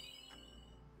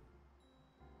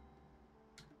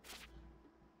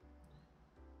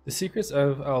 The secrets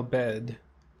of Al Bhed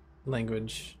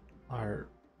language are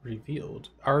revealed.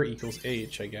 R equals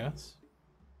H, I guess.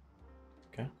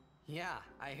 Okay. Yeah,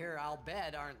 I hear Al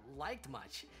Bhed aren't liked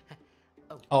much.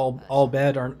 All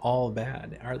bad aren't all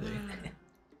bad, are they?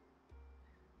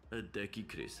 Deki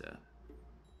Krisa.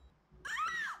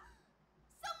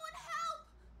 Someone help!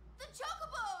 The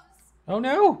chocobos! Oh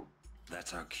no!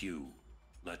 That's our cue.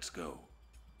 Let's go.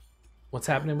 What's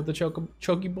happening with the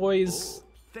Choky boys? Oh,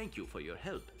 thank you for your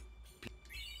help.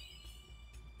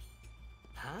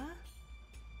 Huh?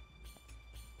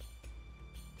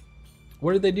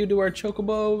 What did they do to our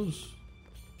chocobos?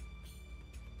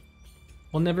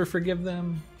 We'll never forgive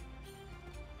them.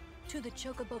 To the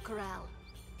chocobo corral.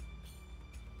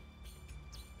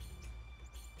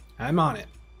 I'm on it.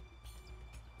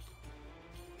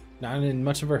 Not in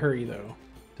much of a hurry though.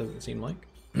 Doesn't seem like.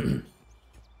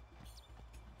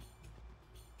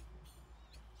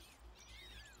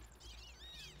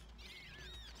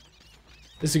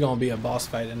 This is gonna be a boss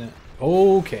fight, isn't it?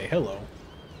 Okay, hello.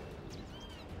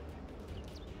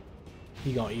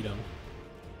 He gonna eat him.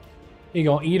 He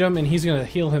gonna eat him and he's gonna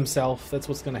heal himself. That's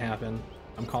what's gonna happen.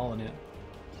 I'm calling it.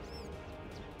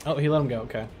 Oh, he let him go,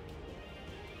 okay.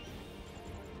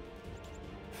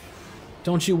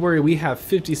 Don't you worry, we have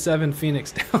 57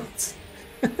 Phoenix Downs.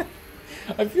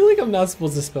 I feel like I'm not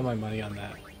supposed to spend my money on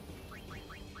that.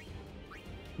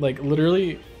 Like,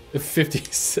 literally,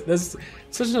 50. That's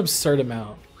such an absurd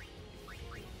amount.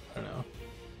 I don't know.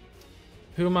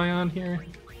 Who am I on here?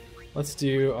 Let's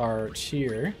do our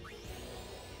cheer.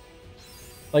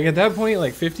 Like, at that point,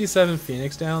 like, 57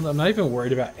 Phoenix Downs, I'm not even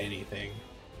worried about anything.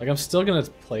 Like, I'm still gonna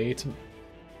play to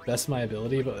best my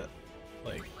ability, but,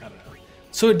 like, I don't know.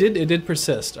 So it did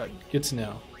persist. Good to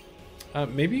know.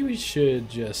 Maybe we should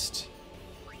just...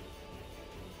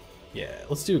 Yeah,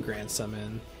 let's do a Grand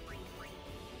Summon.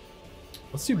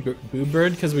 Let's do Boo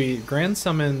Bird, because we Grand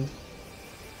Summoned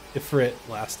Ifrit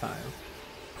last time.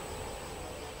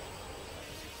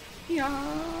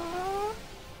 Yeah.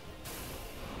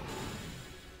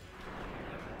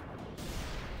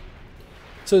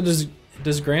 So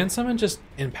does Grand Summon just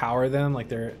empower them like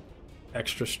they're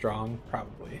extra strong?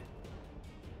 Probably.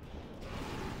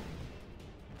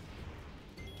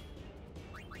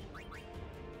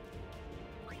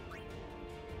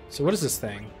 So what is this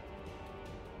thing?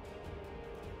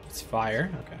 It's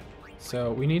fire. Okay.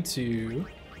 So we need to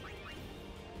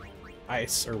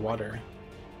ice or water.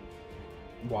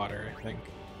 Water, I think.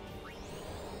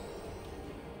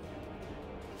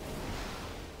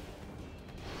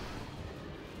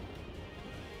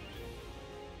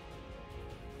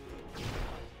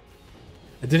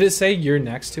 Did it say you're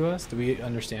next to us? Do we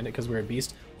understand it because we're a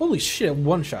beast? Holy shit,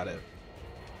 one-shot it.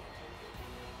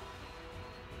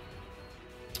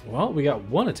 Well, we got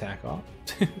one attack off.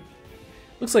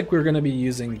 Looks like we're gonna be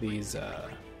using these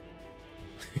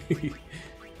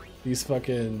these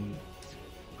fucking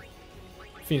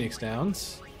Phoenix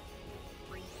Downs.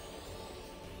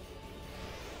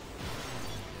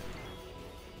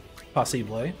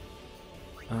 Possibly.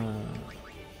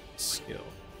 Skill.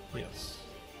 Yes.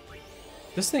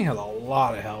 This thing has a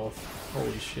lot of health.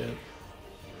 Holy shit.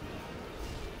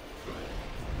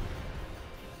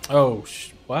 Oh,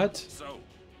 what? So,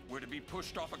 we're to be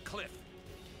pushed off a cliff.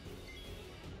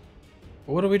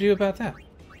 What do we do about that?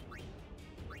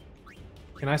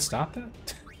 Can I stop that?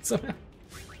 Somehow?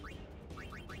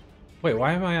 Wait,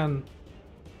 why am I on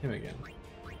him again?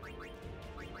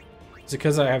 Is it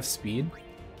because I have speed?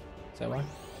 Is that why?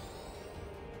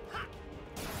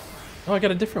 Oh, I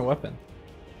got a different weapon.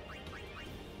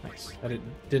 Nice. I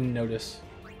didn't notice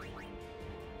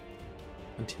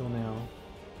until now.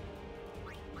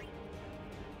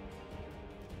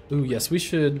 Ooh, yes, we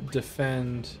should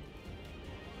defend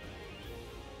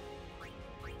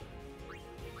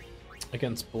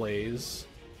against Blaze.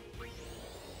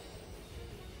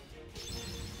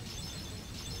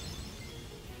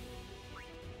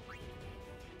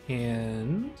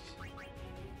 And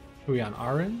are we on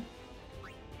Aaron?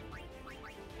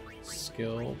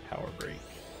 Skill, power break.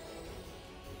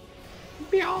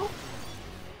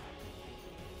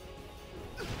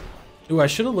 Ooh, I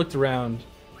should have looked around.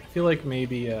 I feel like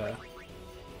maybe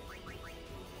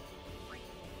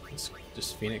it's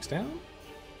just Phoenix down?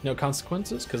 No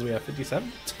consequences because we have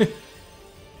 57?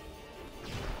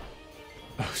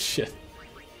 Oh shit.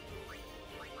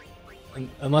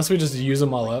 Unless we just use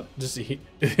them all up, just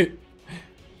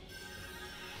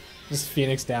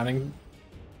Phoenix downing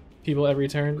people every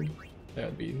turn, that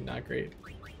would be not great.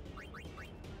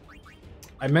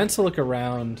 I meant to look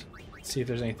around, see if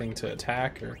there's anything to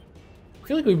attack, or I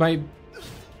feel like we might.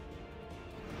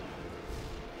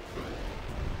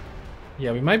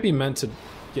 Yeah, we might be meant to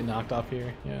get knocked off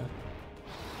here. Yeah,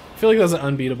 feel like that's an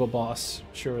unbeatable boss,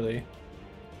 surely.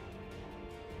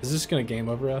 Is this gonna game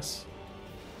over us?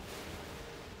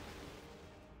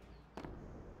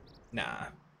 Nah.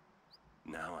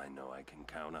 Now I know I can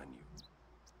count on you.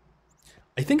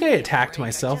 I think I attacked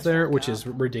myself there, which is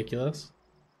ridiculous.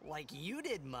 Like you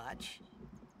did much.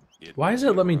 Why does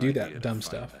it let me do that dumb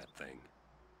stuff? That thing.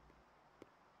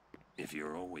 If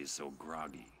you're always so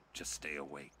groggy, just stay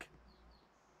awake.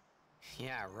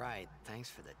 Yeah, right. Thanks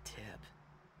for the tip.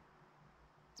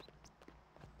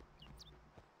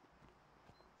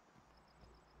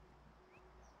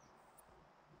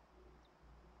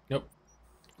 Nope.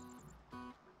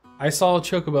 I saw a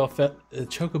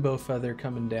chocobo feather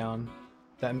coming down.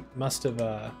 That must have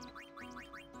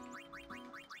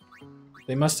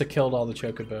they must have killed all the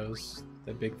chocobos.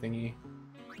 That big thingy,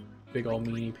 big old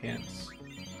meanie pants.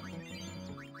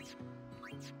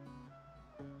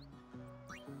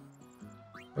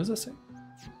 What does that say?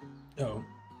 Oh,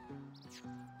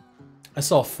 I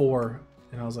saw 4,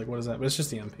 and I was like, "What is that?" But it's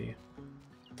just the MP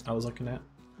I was looking at.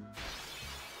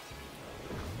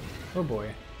 Oh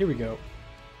boy, here we go.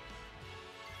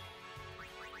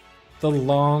 The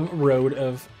long road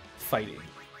of fighting.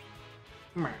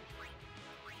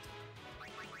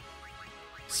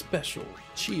 Special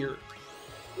cheer.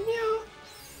 Meow.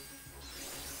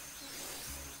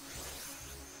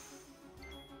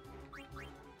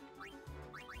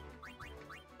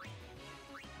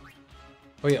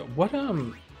 Oh yeah, what I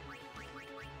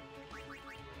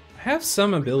have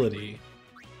some ability,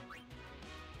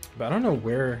 but I don't know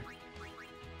where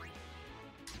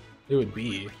it would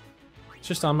be. It's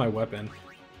just on my weapon.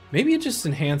 Maybe it just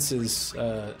enhances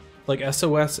like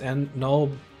SOS and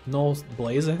null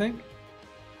blaze, I think.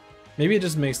 Maybe it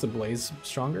just makes the blaze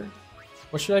stronger.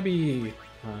 What should I be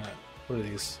what are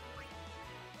these?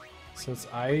 So it's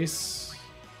ice.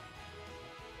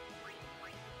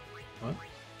 What?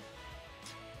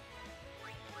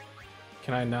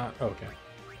 Can I not? Oh, okay.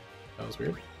 That was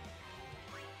weird.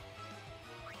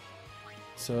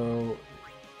 So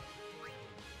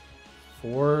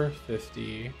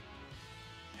 450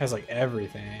 has like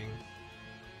everything,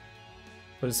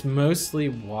 but it's mostly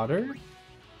water.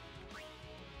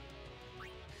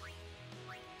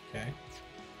 Okay.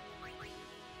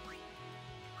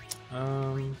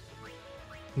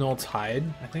 Null tide,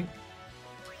 I think.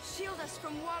 Shield us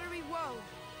from watery woe.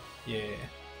 Yeah.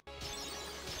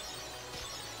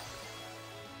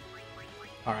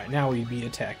 All right, now we'd be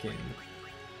attacking.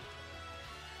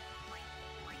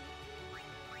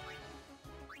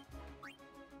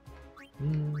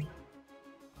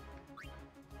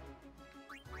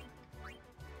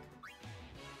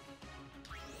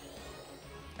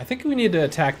 I think we need to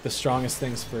attack the strongest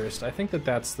things first. I think that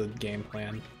that's the game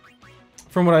plan.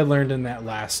 From what I learned in that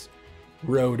last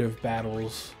road of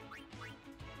battles.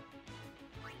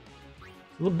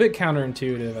 A little bit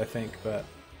counterintuitive, I think, but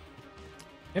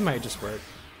it might just work.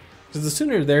 Because the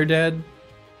sooner they're dead,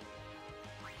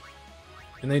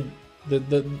 and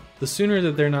the sooner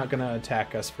that they're not gonna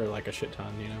attack us for like a shit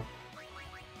ton, you know.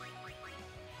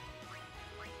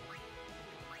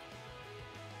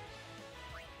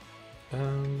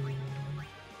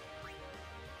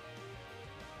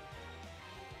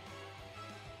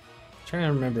 Trying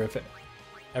to remember if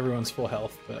everyone's full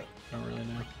health, but I don't really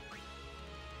know.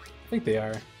 I think they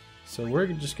are. So we're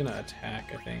just gonna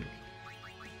attack, I think.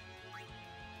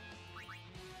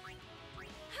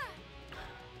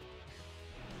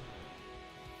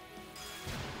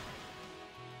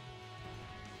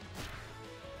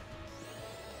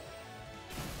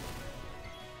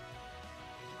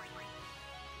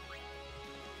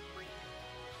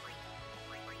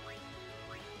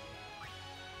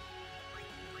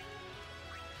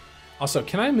 Also,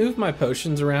 can I move my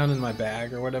potions around in my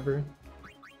bag or whatever?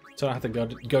 So I don't have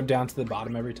to go down to the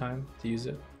bottom every time to use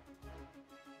it?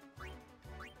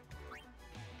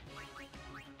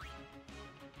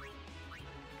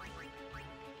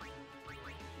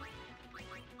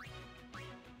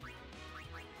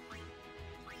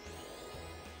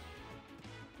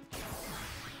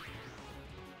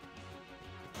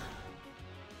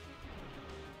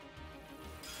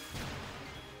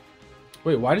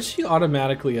 Wait, why does she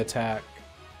automatically attack?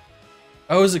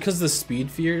 Oh, is it because the speed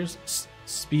spheres?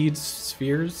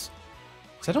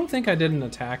 So I don't think I did an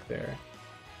attack there.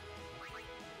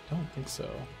 I don't think so.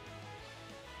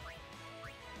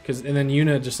 And then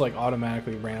Yuna just like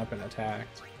automatically ran up and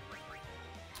attacked.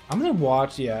 I'm gonna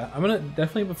watch, yeah. I'm gonna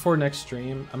definitely before next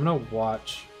stream, I'm gonna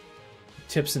watch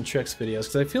tips and tricks videos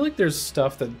because I feel like there's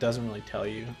stuff that doesn't really tell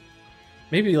you.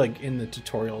 Maybe like in the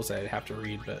tutorials I'd have to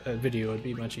read, but a video would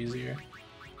be much easier.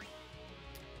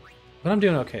 But I'm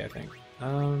doing okay, I think.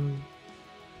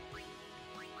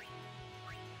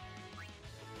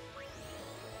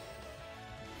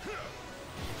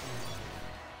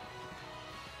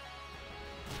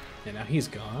 Okay, now he's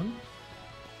gone.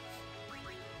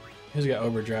 He's got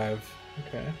overdrive.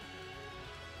 Okay.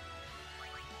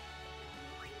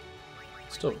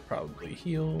 Still probably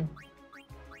heal.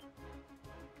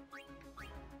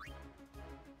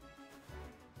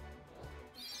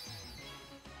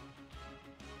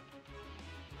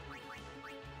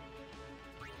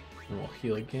 And we'll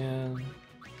heal again.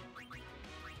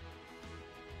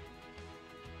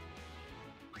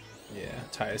 Yeah,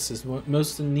 Tidus is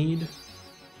most in need.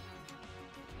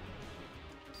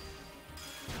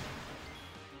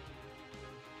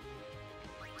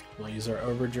 We'll use our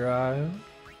overdrive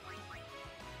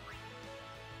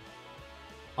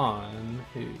on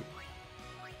who?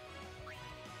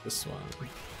 This one.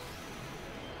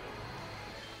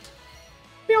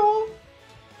 Meow.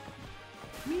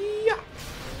 Yeah.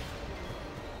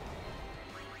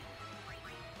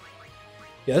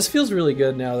 Yeah, this feels really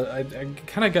good now that I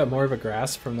kind of got more of a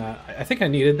grasp from that. I think I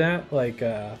needed that, like,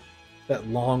 that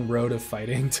long road of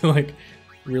fighting to, like,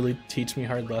 really teach me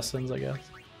hard lessons, I guess.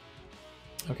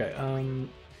 Okay,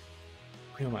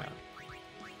 who am I on?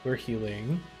 We're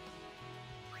healing.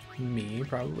 Me,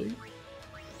 probably.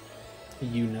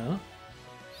 Yuna.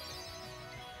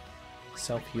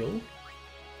 Self-heal.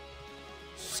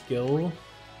 Skill.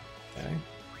 Okay.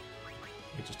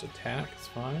 We just attack, it's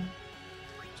fine.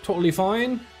 Totally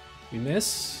fine. We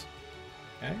miss.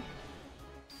 Okay.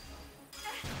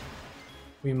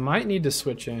 We might need to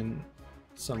switch in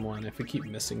someone if we keep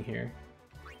missing here.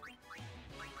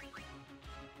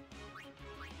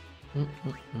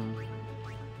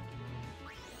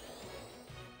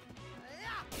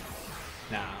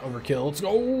 Nah, overkill. Let's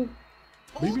go.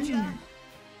 Baby.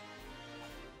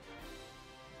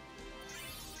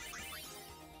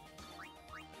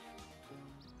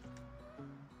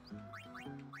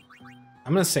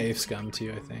 I'm gonna save Scum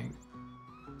too, I think.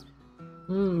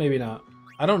 Maybe not.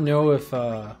 I don't know if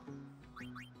I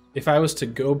was to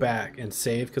go back and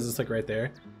save, because it's like right there.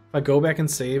 If I go back and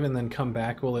save and then come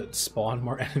back, will it spawn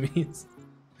more enemies?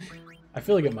 I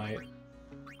feel like it might.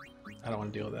 I don't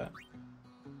want to deal with that.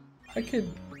 I could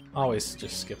always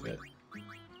just skip it.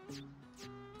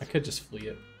 I could just flee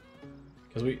it,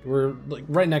 because we're like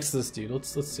right next to this dude.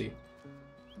 Let's see.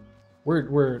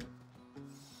 We're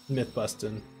myth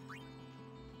busting.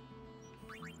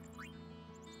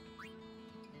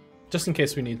 Just in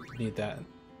case we need that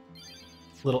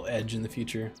little edge in the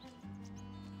future.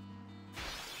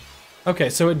 Okay,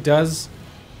 so it does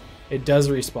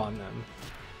respawn them.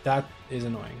 That is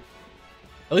annoying.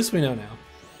 At least we know now.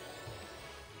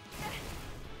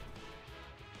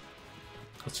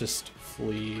 Let's just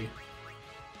flee.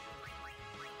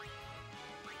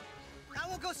 I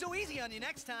won't go so easy on you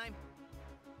next time.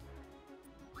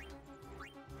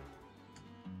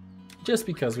 Just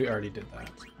because we already did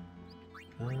that.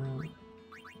 Alright.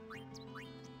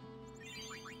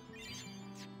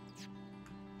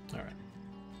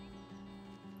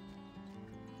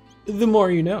 The more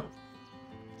you know.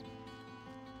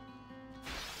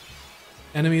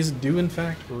 Enemies do in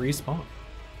fact respawn.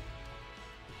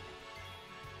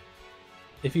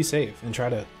 If you save and try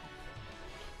to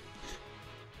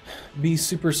be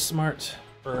super smart,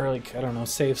 or like, I don't know,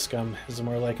 save Scum is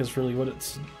more like is really what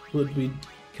it's would be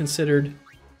considered.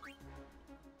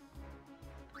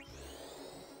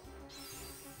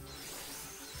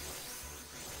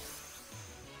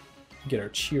 Get our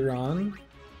cheer on,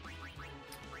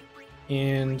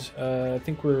 and I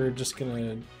think we're just gonna,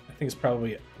 I think it's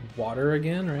probably water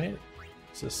again, right?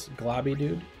 Is this globby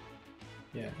dude?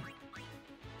 Yeah,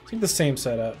 I think the same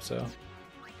setup, so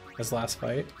as last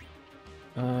fight.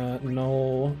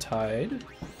 Null Tide.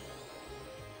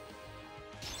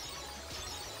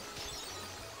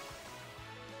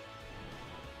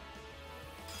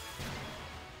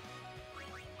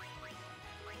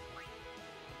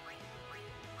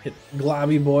 Hit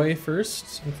Globby Boy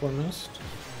first and foremost.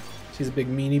 He's a big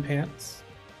meanie pants.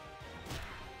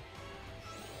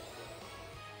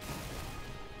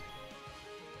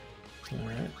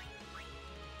 Alright.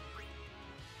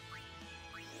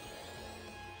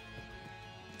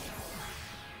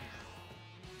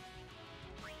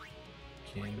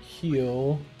 Can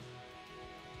heal.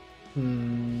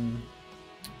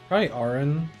 Probably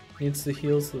Aaron needs the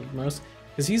heals the most.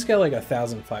 Because he's got like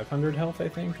 1,500 health, I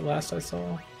think, last I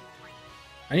saw.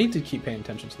 I need to keep paying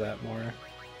attention to that more.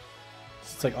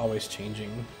 It's like always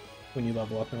changing when you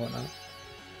level up and whatnot.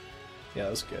 Yeah, that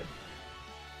was good.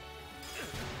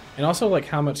 And also like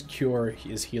how much cure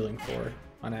he is healing for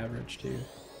on average too.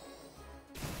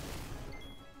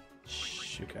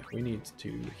 Okay, we need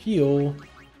to heal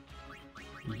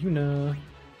Yuna.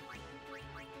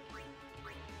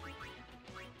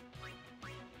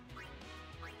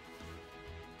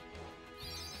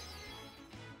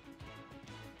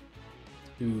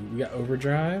 Ooh, we got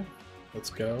overdrive. Let's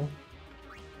go.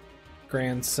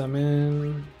 Grand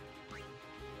summon.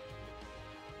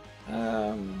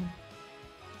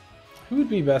 Who would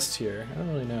be best here? I don't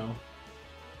really know.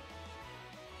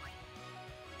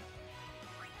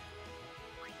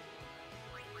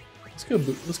 Let's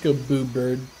go Boob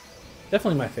Bird.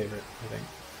 Definitely my favorite, I think.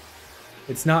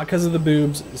 It's not because of the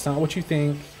boobs. It's not what you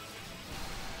think.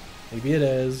 Maybe it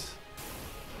is.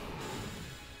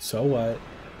 So what?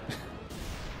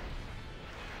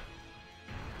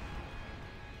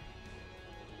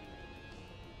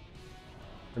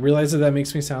 I realize that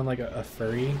makes me sound like a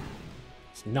furry.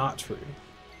 It's not true.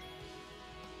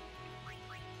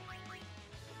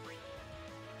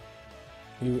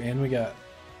 Ooh, and we got...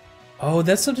 Oh,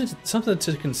 that's something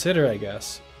to consider, I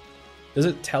guess. Does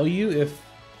it tell you if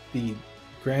the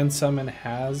Grand Summon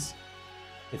has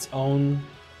its own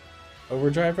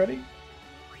overdrive ready?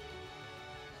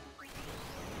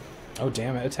 Oh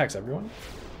damn, it attacks everyone?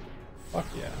 Fuck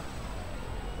yeah.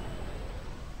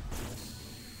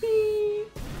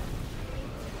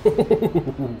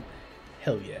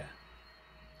 Hell yeah.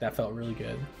 That felt really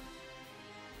good.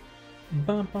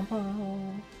 Bum, bum,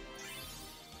 bum.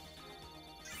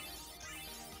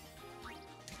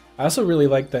 I also really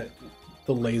like that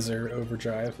the laser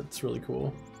overdrive. It's really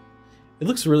cool. It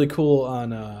looks really cool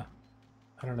on I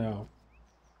don't know.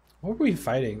 What were we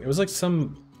fighting? It was like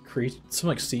some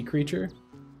like sea creature.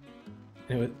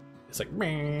 And it's like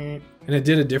and it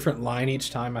did a different line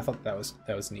each time. I thought that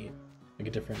was neat. Like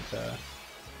a different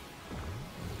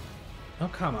Oh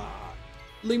come on.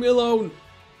 Leave me alone.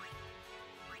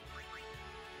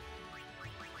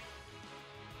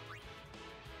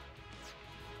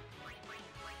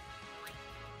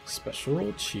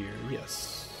 Special cheer,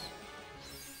 yes.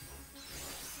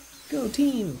 Go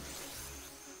team!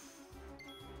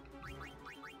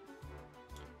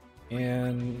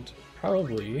 And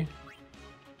probably,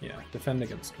 yeah, defend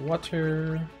against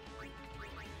water.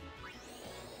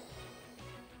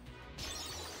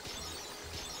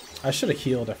 I should have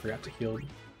healed, I forgot to heal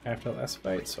after the last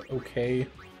fight, so okay.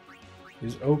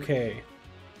 Is okay.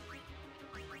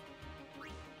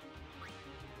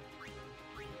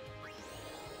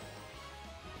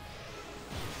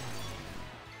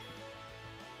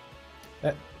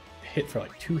 That hit for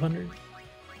like 200.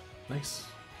 Nice.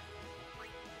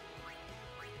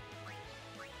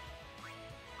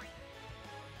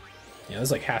 Yeah, that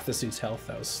was like half this dude's health.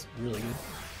 That was really good.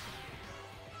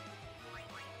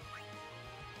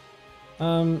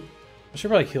 I should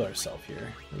probably heal ourselves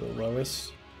here. We're the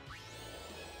lowest.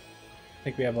 I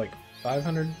think we have like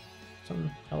 500 something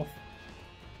health.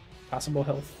 Possible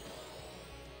health.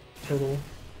 Total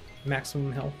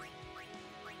maximum health.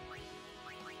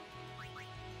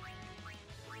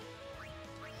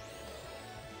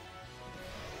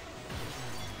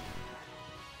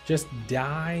 Just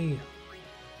die.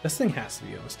 This thing has to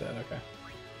be almost dead. Okay.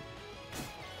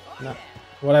 Not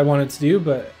what I wanted to do,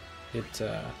 but it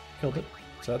killed it.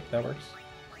 So that works.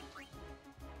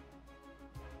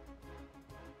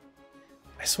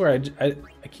 I swear, I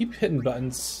keep hitting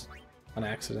buttons on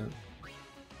accident.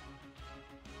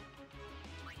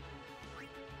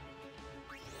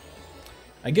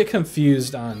 I get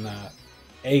confused on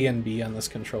A and B on this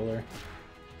controller.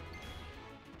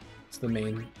 It's the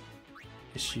main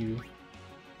issue.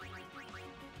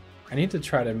 I need to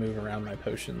try to move around my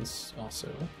potions also.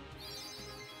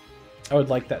 I would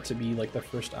like that to be like the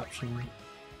first option.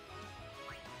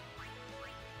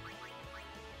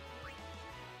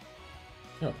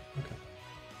 Oh, okay.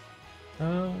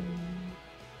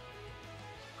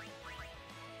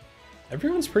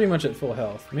 Everyone's pretty much at full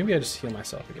health. Maybe I just heal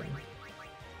myself again.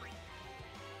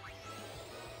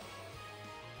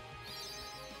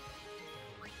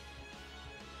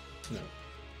 No.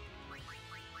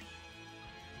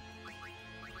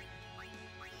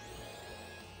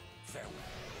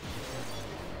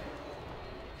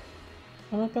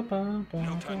 No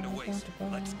time to waste.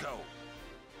 Let's go.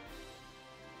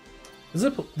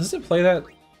 Does it play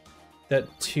that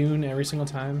tune every single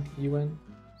time you win?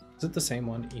 Is it the same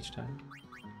one each time?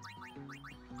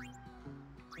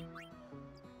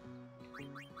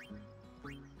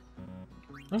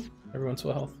 Oh, everyone's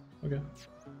full health. Okay.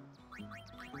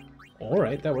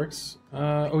 Alright, that works.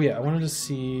 Oh yeah, I wanted to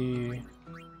see...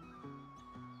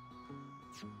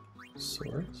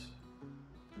 Sort?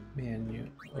 Menu.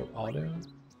 Oh, auto?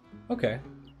 Okay.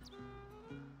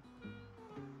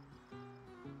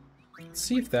 Let's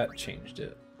see if that changed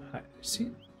it.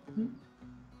 See?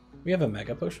 We have a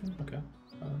mega potion? Okay.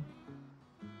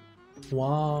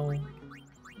 Wow.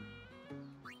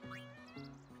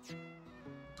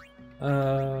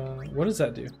 What does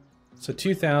that do? So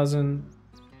 2,000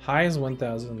 High is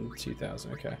 1,000,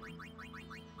 2,000. Okay.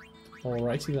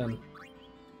 Alrighty then.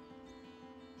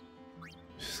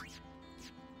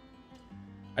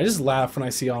 I just laugh when I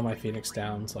see all my Phoenix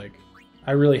Downs. Like,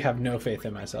 I really have no faith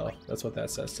in myself. That's what that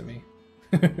says to me.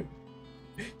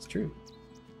 It's true.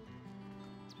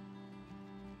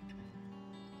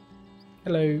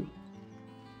 Hello.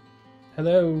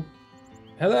 Hello.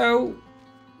 Hello.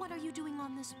 What are you doing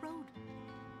on this road?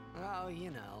 Oh,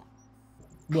 you know.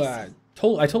 Well,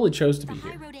 I totally chose to be The high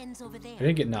here. road ends over there. I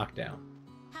didn't get knocked down.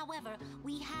 However,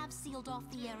 we have sealed off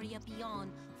the area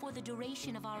beyond for the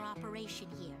duration of our operation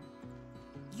here.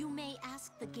 You may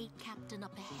ask the gate captain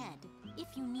up ahead if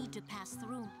you need to pass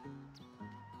through.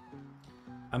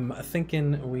 I'm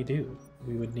thinking we do.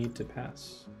 We would need to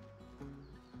pass.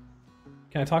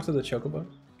 Can I talk to the chocobo?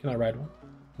 Can I ride one?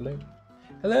 Hello?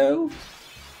 Hello?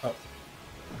 Oh.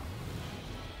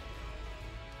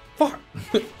 Fuck!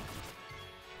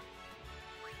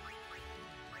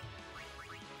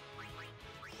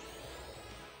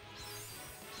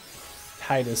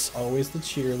 Tidus, always the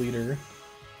cheerleader.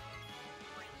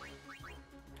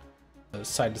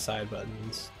 Side to side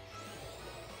buttons.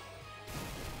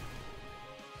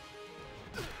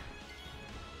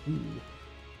 Ooh.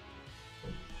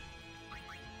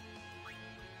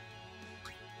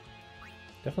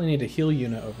 Definitely need to heal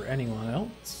Yuna over anyone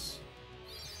else.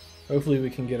 Hopefully we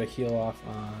can get a heal off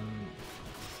on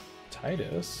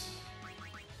Tidus.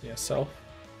 Yeah, self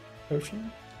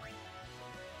potion.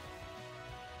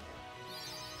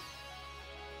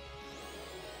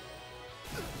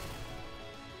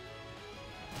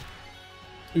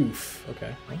 Oof.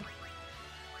 Okay. Well.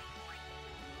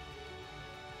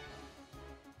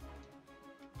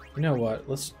 You know what?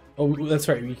 Let's. Oh, that's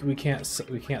right. We can't sub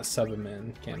him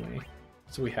in, can we?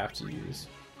 So we have to use.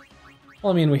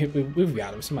 Well, I mean, we've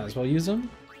got him, so might as well use him.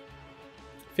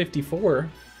 54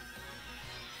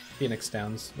 Phoenix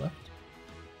Downs left.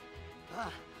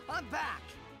 I'm back.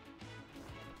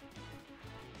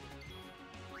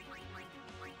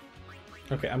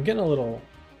 Okay, I'm getting a little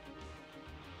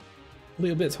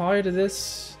bit tired of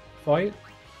this fight.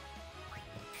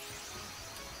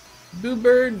 Boo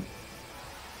Bird,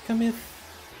 come here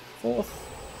forth.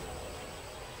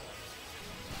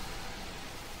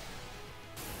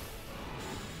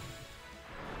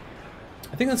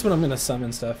 I think that's what I'm gonna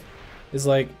summon stuff. Is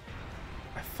like,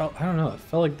 I don't know, it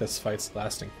felt like this fight's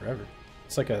lasting forever.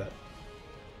 It's like a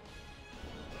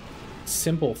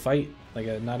simple fight,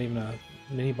 like not even a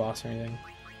mini boss or anything.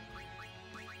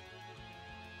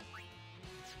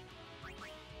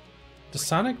 Does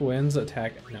Sonic Winds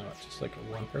attack? No, it's just like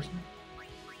one person.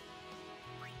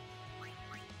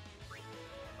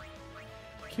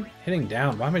 I keep hitting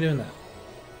down. Why am I doing that?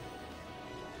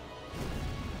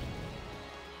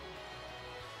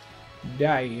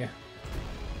 Die.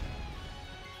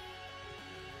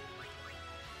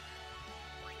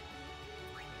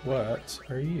 What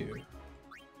are you?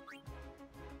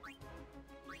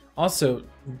 Also,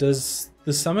 does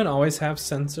the summon always have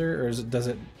sensor, or does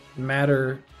it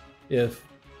matter if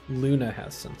Luna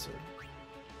has sensor?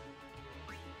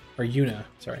 Or Yuna,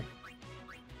 sorry.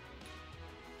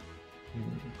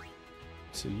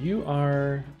 So you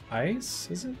are ice,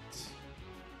 is it?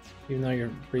 Even though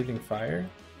you're breathing fire?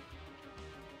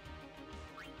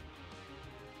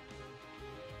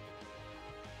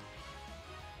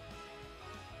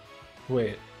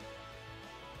 Wait.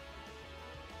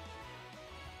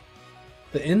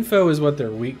 The info is what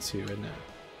they're weak to, isn't it?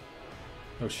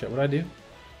 Oh shit, what'd I do?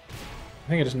 I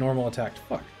think I just normal attacked.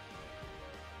 Fuck.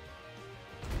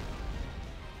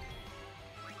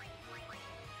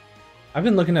 I've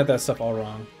been looking at that stuff all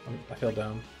wrong. I feel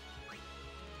dumb.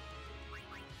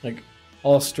 Like,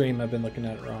 all stream I've been looking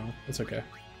at it wrong. It's okay.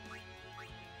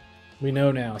 We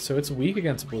know now. So it's weak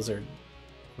against Blizzard,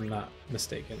 if I'm not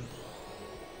mistaken.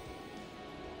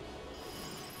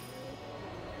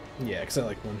 Yeah, because I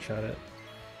like one-shot it.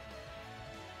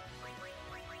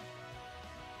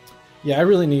 Yeah, I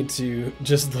really need to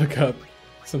just look up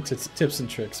some tips and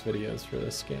tricks videos for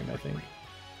this game, I think.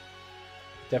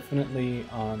 Definitely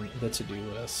on the to-do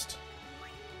list.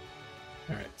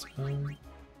 Alright,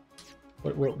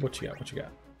 what you got? What you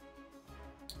got?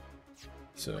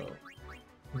 So,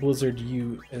 Blizzard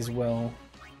you as well.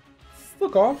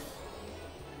 Fuck off!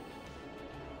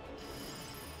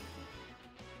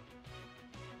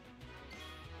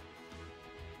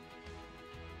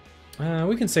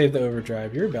 We can save the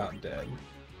overdrive. You're about dead.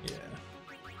 Yeah.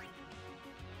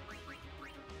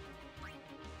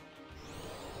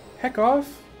 Heck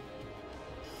off.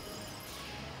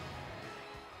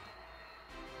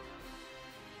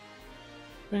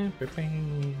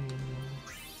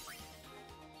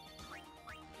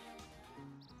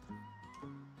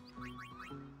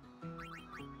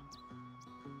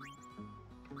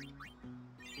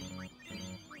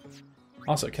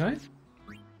 Also, can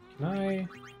I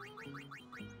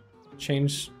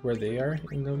change where they are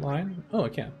in the line? Oh, I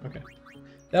can. Okay.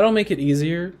 That'll make it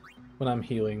easier when I'm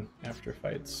healing after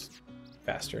fights.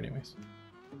 Faster, anyways.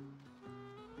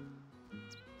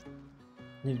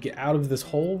 Need to get out of this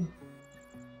hole.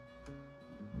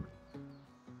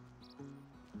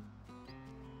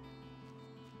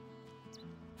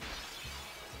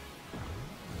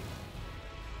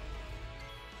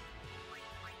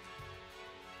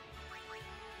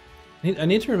 I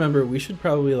need to remember we should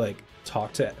probably like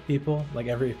talk to people, like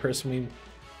every person we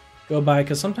go by,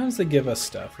 because sometimes they give us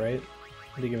stuff, right?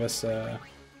 They give us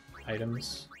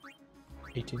items.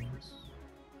 18.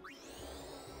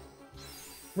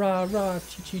 Rah rah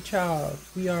chi chi chow.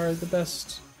 We are the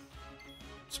best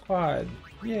squad.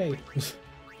 Yay.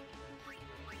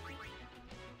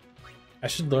 I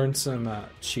should learn some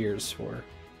cheers for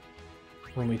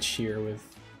when we cheer with.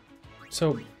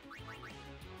 So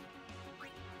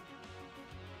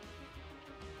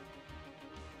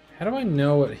how do I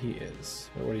know what he is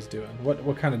or what he's doing?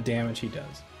 What kind of damage he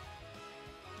does?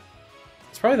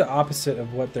 It's probably the opposite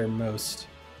of what they're most.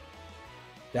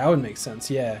 That would make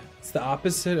sense, yeah. It's the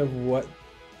opposite of what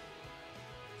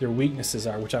their weaknesses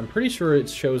are, which I'm pretty sure it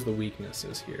shows the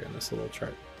weaknesses here in this little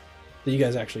chart. That you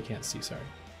guys actually can't see, sorry.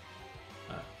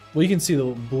 Well, you can see the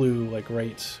blue, like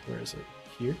right, where is it?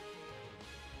 Here?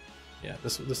 Yeah,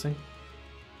 this thing.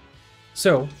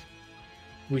 So,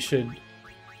 we should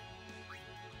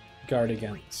guard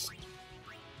against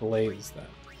blaze that.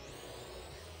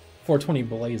 420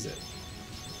 blaze it.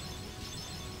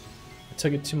 I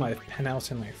took it to my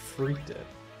penthouse and I freaked it.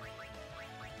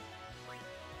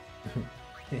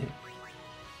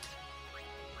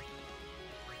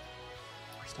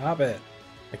 Stop it.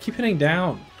 I keep hitting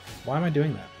down. Why am I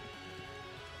doing that?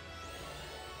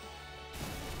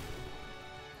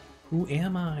 Who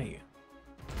am I?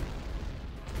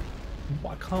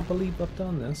 I can't believe I've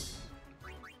done this.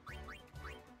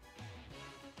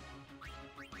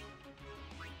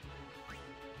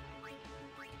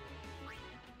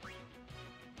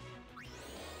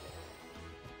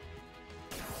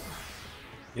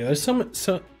 Yeah, there's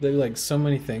so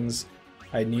many things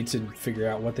I need to figure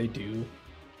out what they do.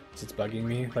 So it's bugging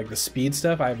me. Like the speed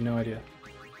stuff, I have no idea.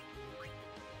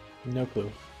 No clue.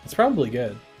 It's probably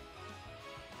good.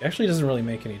 It actually doesn't really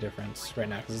make any difference right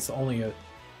now because it's the only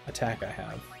attack I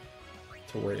have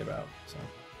to worry about. So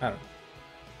I don't know.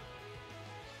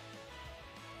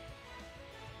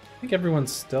 I think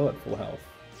everyone's still at full health.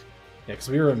 Yeah, because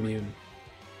we were immune.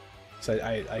 So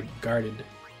I guarded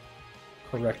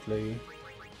correctly.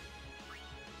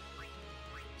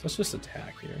 So let's just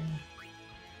attack here.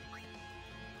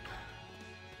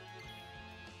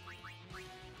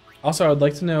 Also, I would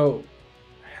like to know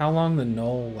how long the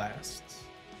null lasts.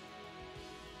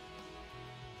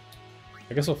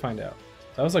 I guess we'll find out.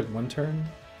 That was like one turn?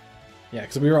 Yeah,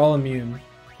 because we were all immune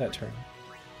that turn.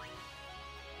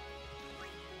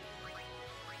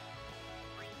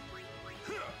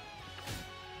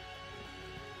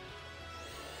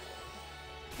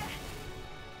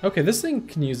 Okay, this thing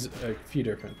can use a few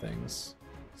different things.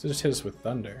 So just hit us with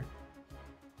thunder.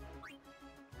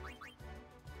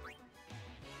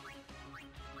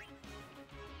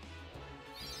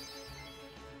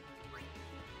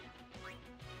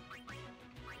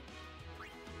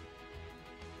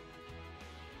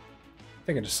 I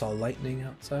think I just saw lightning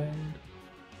outside.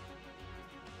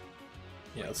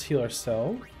 Yeah, let's heal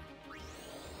ourselves.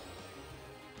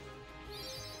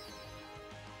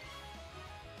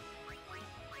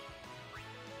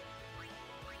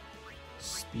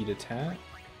 Speed attack.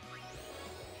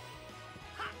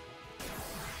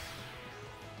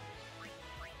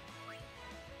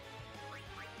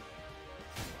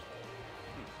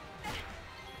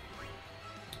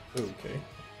 Okay.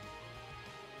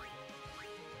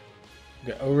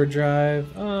 Got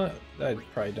overdrive. I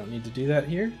probably don't need to do that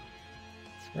here,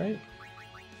 right?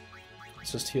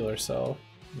 Let's just heal ourselves.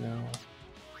 No,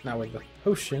 not with the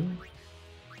potion.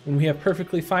 When we have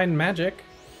perfectly fine magic.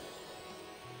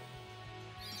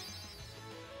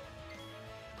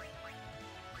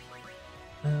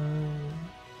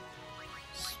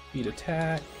 Speed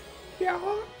attack. Yeah.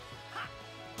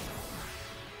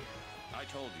 I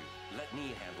told you, let me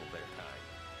handle their kind.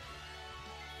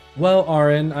 Well,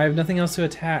 Auron, I have nothing else to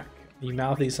attack. You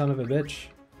mouthy son of a bitch.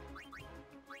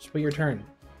 Just wait your turn.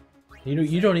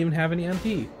 You don't even have any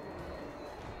MP.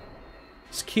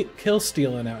 Just keep kill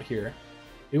stealing out here.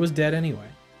 It was dead anyway.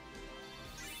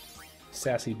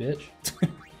 Sassy bitch.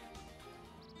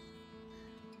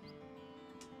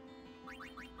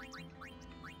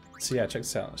 So yeah, check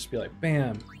this out. Just be like,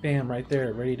 bam, bam, right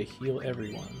there, ready to heal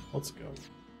everyone. Let's go.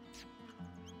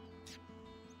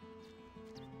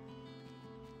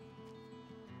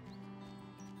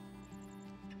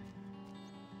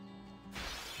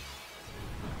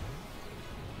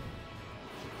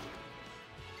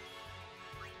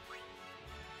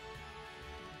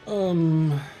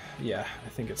 Yeah, I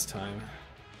think it's time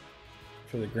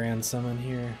for the grand summon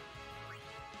here.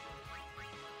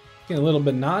 Getting a little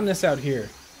bit monotonous out here.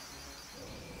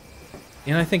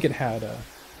 And I think it had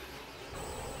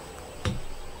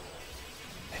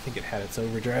its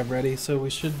overdrive ready, so we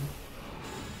should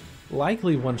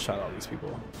likely one-shot all these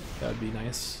people. That would be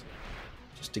nice,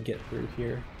 just to get through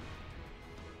here.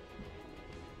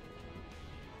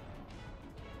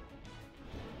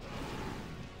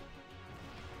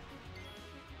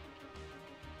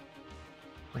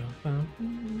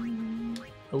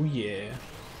 Oh yeah.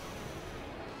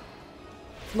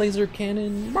 Laser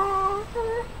cannon.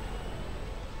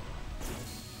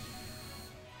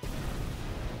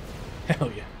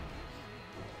 Hell yeah.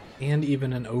 And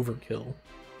even an overkill.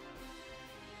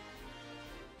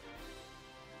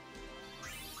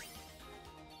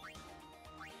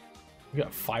 We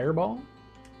got fireball?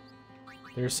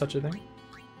 There's such a thing?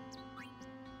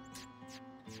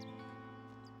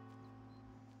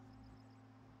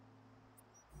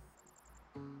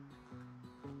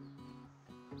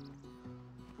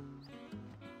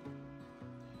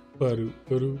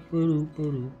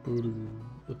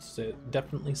 Let's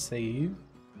definitely save.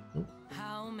 Oh.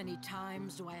 How many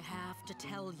times do I have to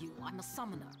tell you I'm a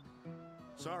summoner?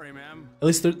 Sorry, ma'am. At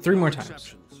least three more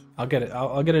times. I'll get it.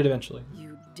 I'll get it eventually.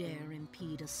 You dare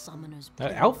impede a summoner's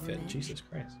that outfit, revenge? Jesus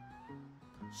Christ.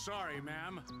 Sorry,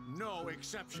 ma'am. No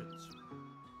exceptions.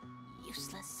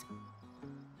 Useless. I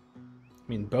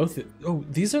mean, both. Oh,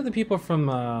 these are the people from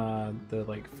the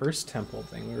like first temple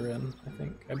thing we were in.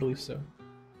 I believe so.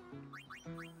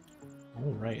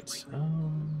 All right.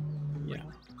 Yeah.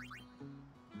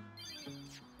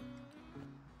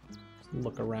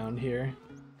 Look around here.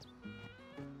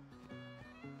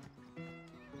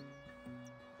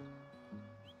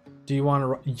 Do you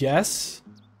want to? Yes.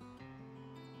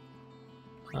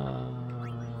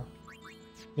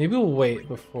 Maybe we'll wait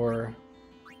before.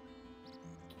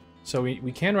 So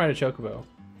we can ride a chocobo,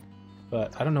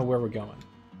 but I don't know where we're going.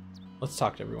 Let's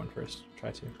talk to everyone first.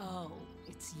 Try to. Oh,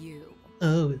 it's you.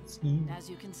 Oh, it's you. As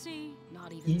you can see,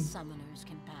 not even summoners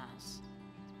can pass.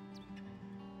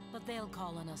 But they'll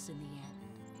call on us in the end.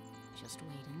 Just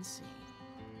wait and see.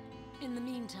 In the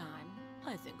meantime,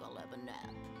 I think I'll have a nap.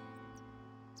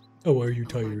 Oh, are you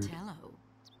tired?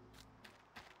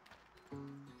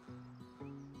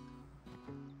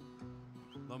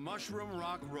 The Mushroom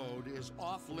Rock Road is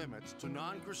off limits to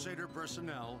non-Crusader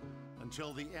personnel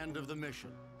until the end of the mission.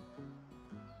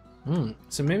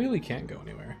 So maybe we can't go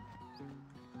anywhere.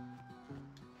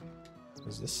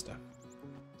 What's this stuff?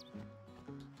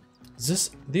 Is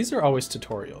this? These are always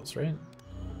tutorials, right?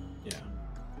 Yeah.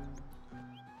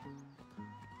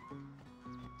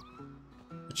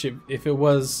 Which if it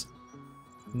was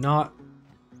not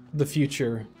the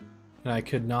future, and I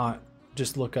could not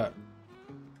just look up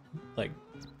like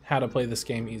how to play this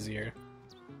game easier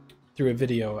through a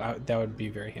video, that would be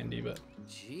very handy. But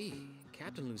gee,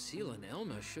 Captain Lucille and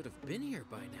Elma should have been here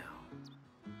by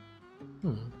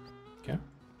now. Okay.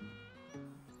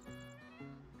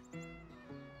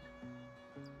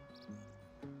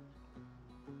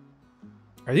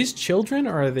 Are these children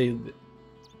or are they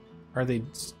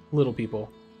little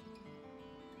people?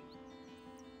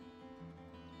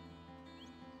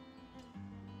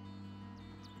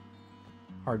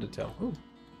 Hard to tell. Ooh,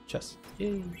 chest.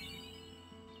 Yay.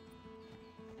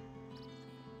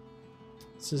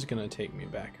 This is gonna take me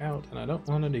back out, and I don't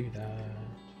want to do that.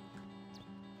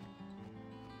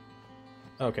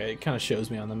 Okay, it kind of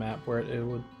shows me on the map where it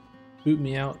would boot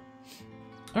me out.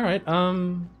 All right.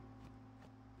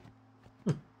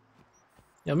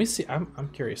 Yeah, let me see. I'm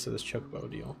curious of this chocobo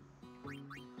deal.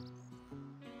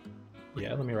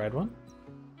 Yeah, let me ride one.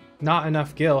 Not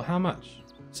enough gil. How much?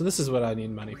 So this is what I need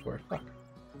money for. Fuck.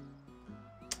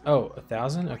 Oh,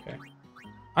 1,000? Okay.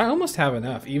 I almost have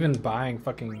enough, even buying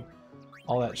fucking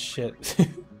all that shit.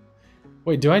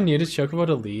 Wait, do I need a chocobo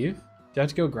to leave? Do I have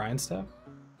to go grind stuff?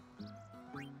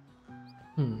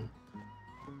 Can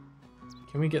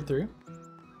we get through?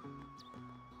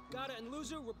 Gata and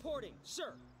Luzu reporting,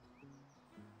 sir.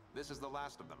 This is the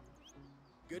last of them.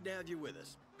 Good to have you with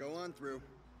us. Go on through.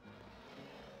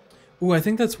 Ooh, I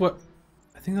think that's what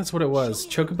it was.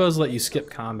 Chocobos let you skip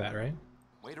combat, right?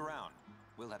 Wait around.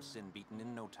 We'll have Sin beaten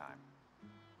in no time.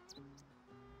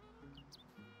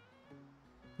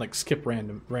 Like skip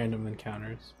random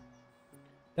encounters.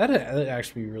 That'd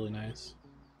actually be really nice.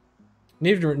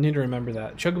 Need to remember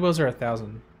that. Chocobos are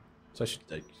 1,000, so I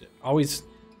should always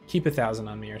keep 1,000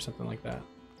 on me or something like that.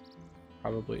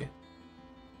 Probably.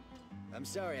 I'm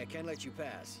sorry, I can't let you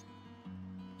pass.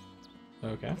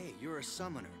 Okay. Hey, you're a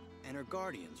summoner, and are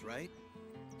guardians, right?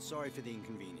 Sorry for the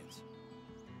inconvenience.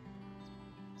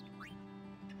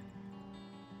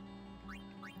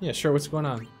 Yeah, sure. What's going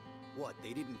on? What,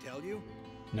 they didn't tell you?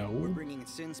 No. We're bringing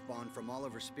sin spawn from all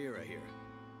over Spira here.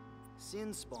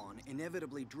 Sin spawn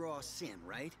inevitably draws sin,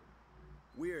 right?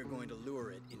 We're going to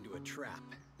lure it into a trap.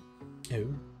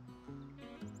 Ew.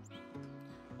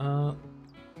 I'm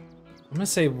gonna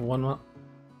save one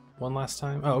last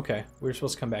time. Oh, okay. We were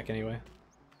supposed to come back anyway.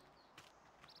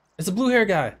 It's a blue hair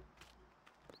guy.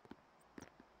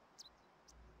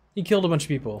 He killed a bunch of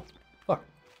people. Fuck.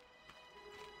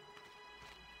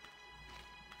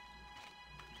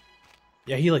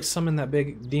 Yeah, he like summoned that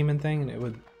big demon thing, and it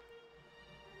would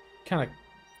kind of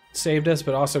saved us,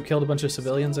 but also killed a bunch of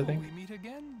civilians. I think. We meet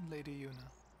again, Lady Yuna.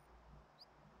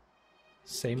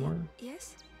 Say more.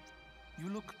 Yes? You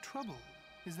look troubled.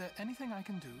 Is there anything I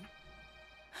can do?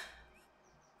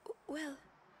 Well...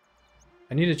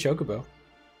 I need a chocobo.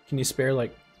 Can you spare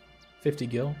like 50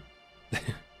 gil?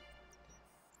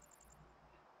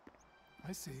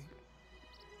 I see.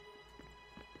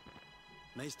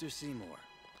 Maester Seymour,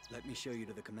 let me show you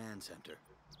to the command center.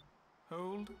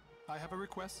 Hold. I have a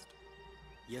request.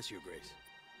 Yes, Your Grace.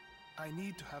 I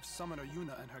need to have Summoner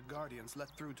Yuna and her guardians let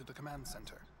through to the command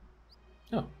center.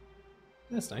 Oh,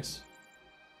 that's nice.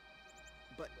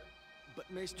 But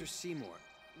Maester Seymour...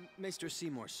 Maester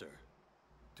Seymour, sir.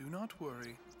 Do not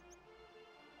worry.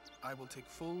 I will take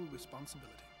full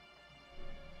responsibility.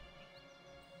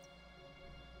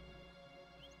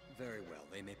 Very well,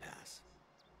 they may pass.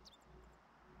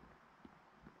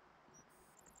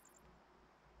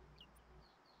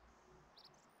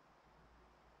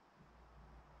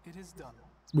 It is done.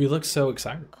 We look so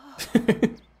excited. Oh,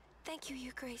 thank you,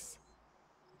 Your Grace.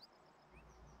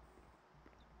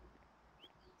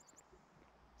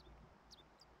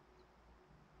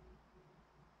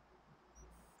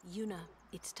 Yuna,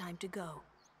 it's time to go.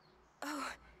 Oh,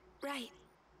 right.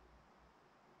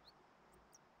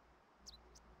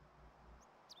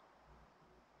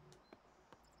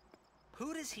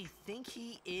 Who does he think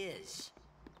he is?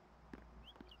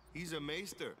 He's a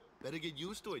maester. Better get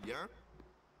used to it, yeah?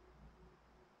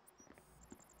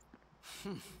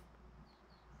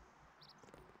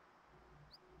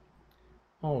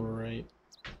 All right.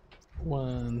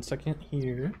 1 second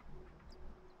here.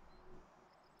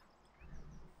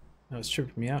 That was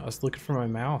tripping me out. I was looking for my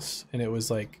mouse, and it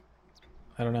was like,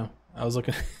 I don't know. I was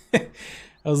looking, I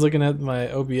was looking at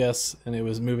my OBS, and it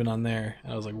was moving on there.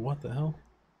 And I was like, what the hell?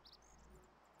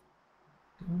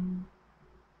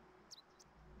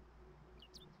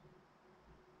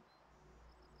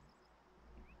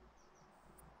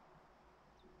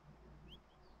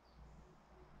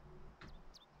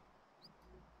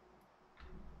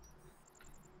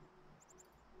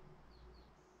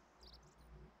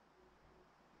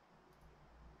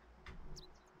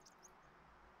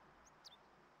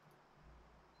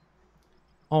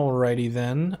 Alrighty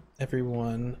then,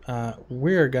 everyone.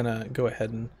 We're gonna go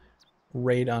ahead and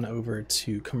raid on over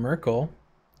to Commercial.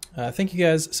 Thank you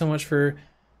guys so much for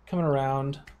coming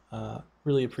around.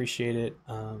 Really appreciate it.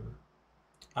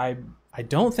 I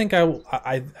don't think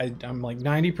I'm like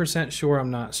 90% sure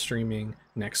I'm not streaming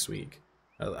next week.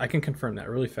 I can confirm that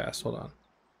really fast. Hold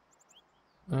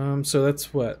on. So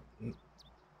that's what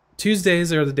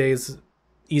Tuesdays are the days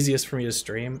easiest for me to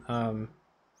stream.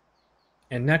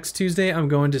 And next Tuesday, I'm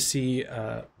going to see.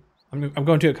 I'm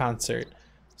going to a concert,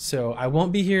 so I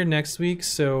won't be here next week.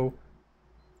 So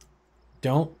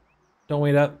don't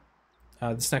wait up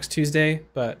this next Tuesday.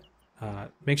 But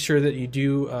make sure that you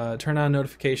do turn on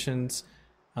notifications.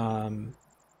 Turn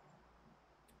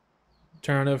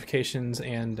on notifications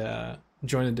and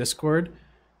join the Discord.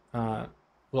 We'll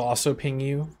also ping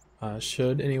you,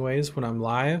 anyways, when I'm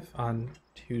live on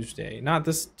Tuesday. Not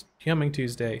this coming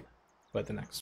Tuesday, but the next.